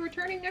should be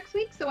returning next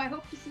week, so I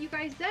hope to see you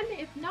guys then.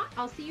 If not,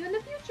 I'll see you in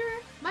the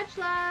future. Much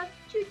love.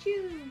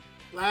 Choo-choo.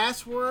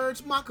 Last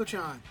words,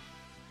 Mako-chan.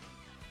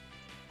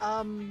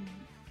 I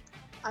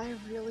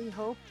really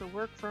hope the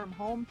work from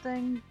home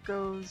thing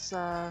goes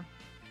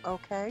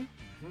okay.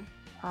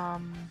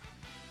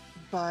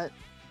 But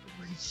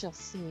we shall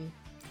see.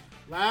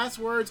 Last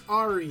words,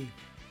 Ari.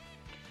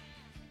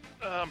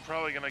 I'm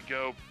probably gonna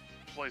go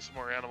play some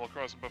more Animal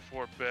Crossing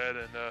before bed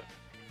and then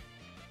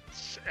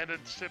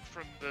sip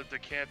from the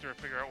decanter and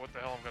figure out what the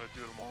hell I'm gonna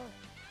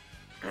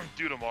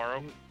do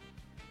tomorrow.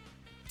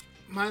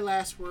 My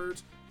last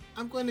words,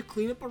 I'm going to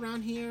clean up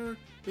around here,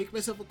 make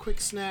myself a quick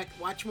snack,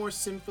 watch more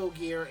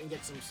Symphogear, and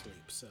get some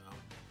sleep. So,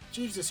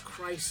 Jesus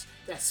Christ,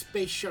 that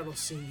space shuttle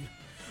scene.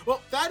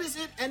 Well, that is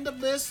it. End of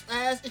list.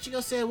 As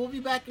Ichigo said, we'll be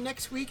back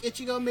next week.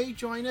 Ichigo may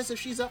join us if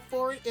she's up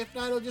for it. If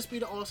not, it'll just be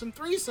the awesome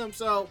threesome.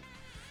 So,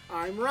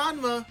 I'm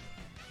Ranma.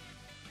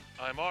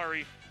 I'm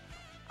Ari.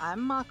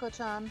 I'm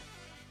Mako-chan.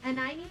 And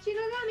I need you to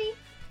Gami.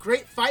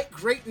 Great fight,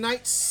 great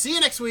night. See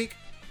you next week.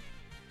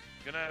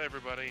 Good night,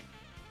 everybody.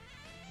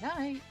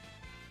 Night.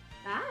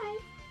 Bye.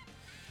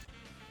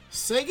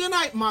 Say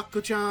goodnight,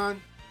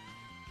 Mako-chan.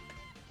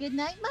 Good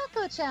night,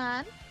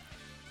 Mako-chan.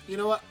 You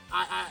know what?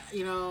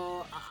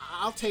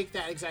 I'll take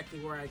that exactly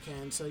where I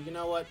can. So, you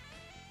know what?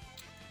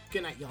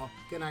 Good night, y'all.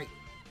 Good night.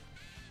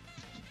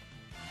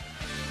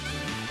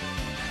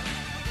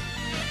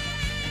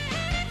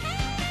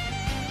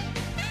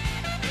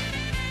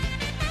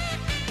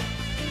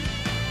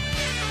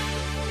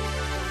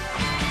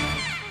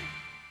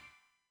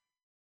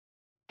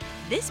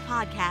 This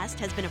podcast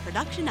has been a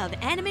production of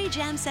Anime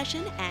Jam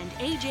Session and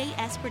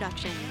AJS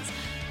Productions.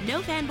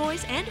 No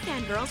fanboys and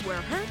fangirls were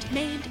hurt,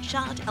 maimed,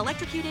 shot,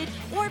 electrocuted,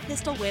 or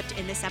pistol whipped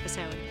in this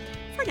episode.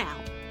 For now.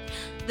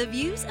 The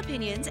views,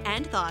 opinions,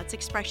 and thoughts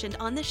expressed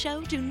on the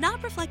show do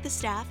not reflect the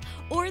staff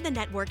or the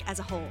network as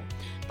a whole.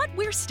 But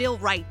we're still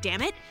right,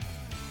 damn it!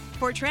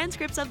 For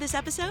transcripts of this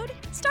episode,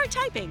 start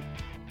typing.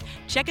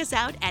 Check us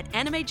out at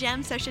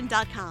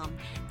animejamsession.com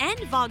and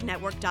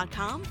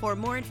vognetwork.com for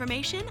more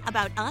information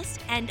about us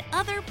and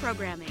other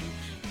programming.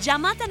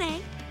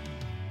 Jamatane!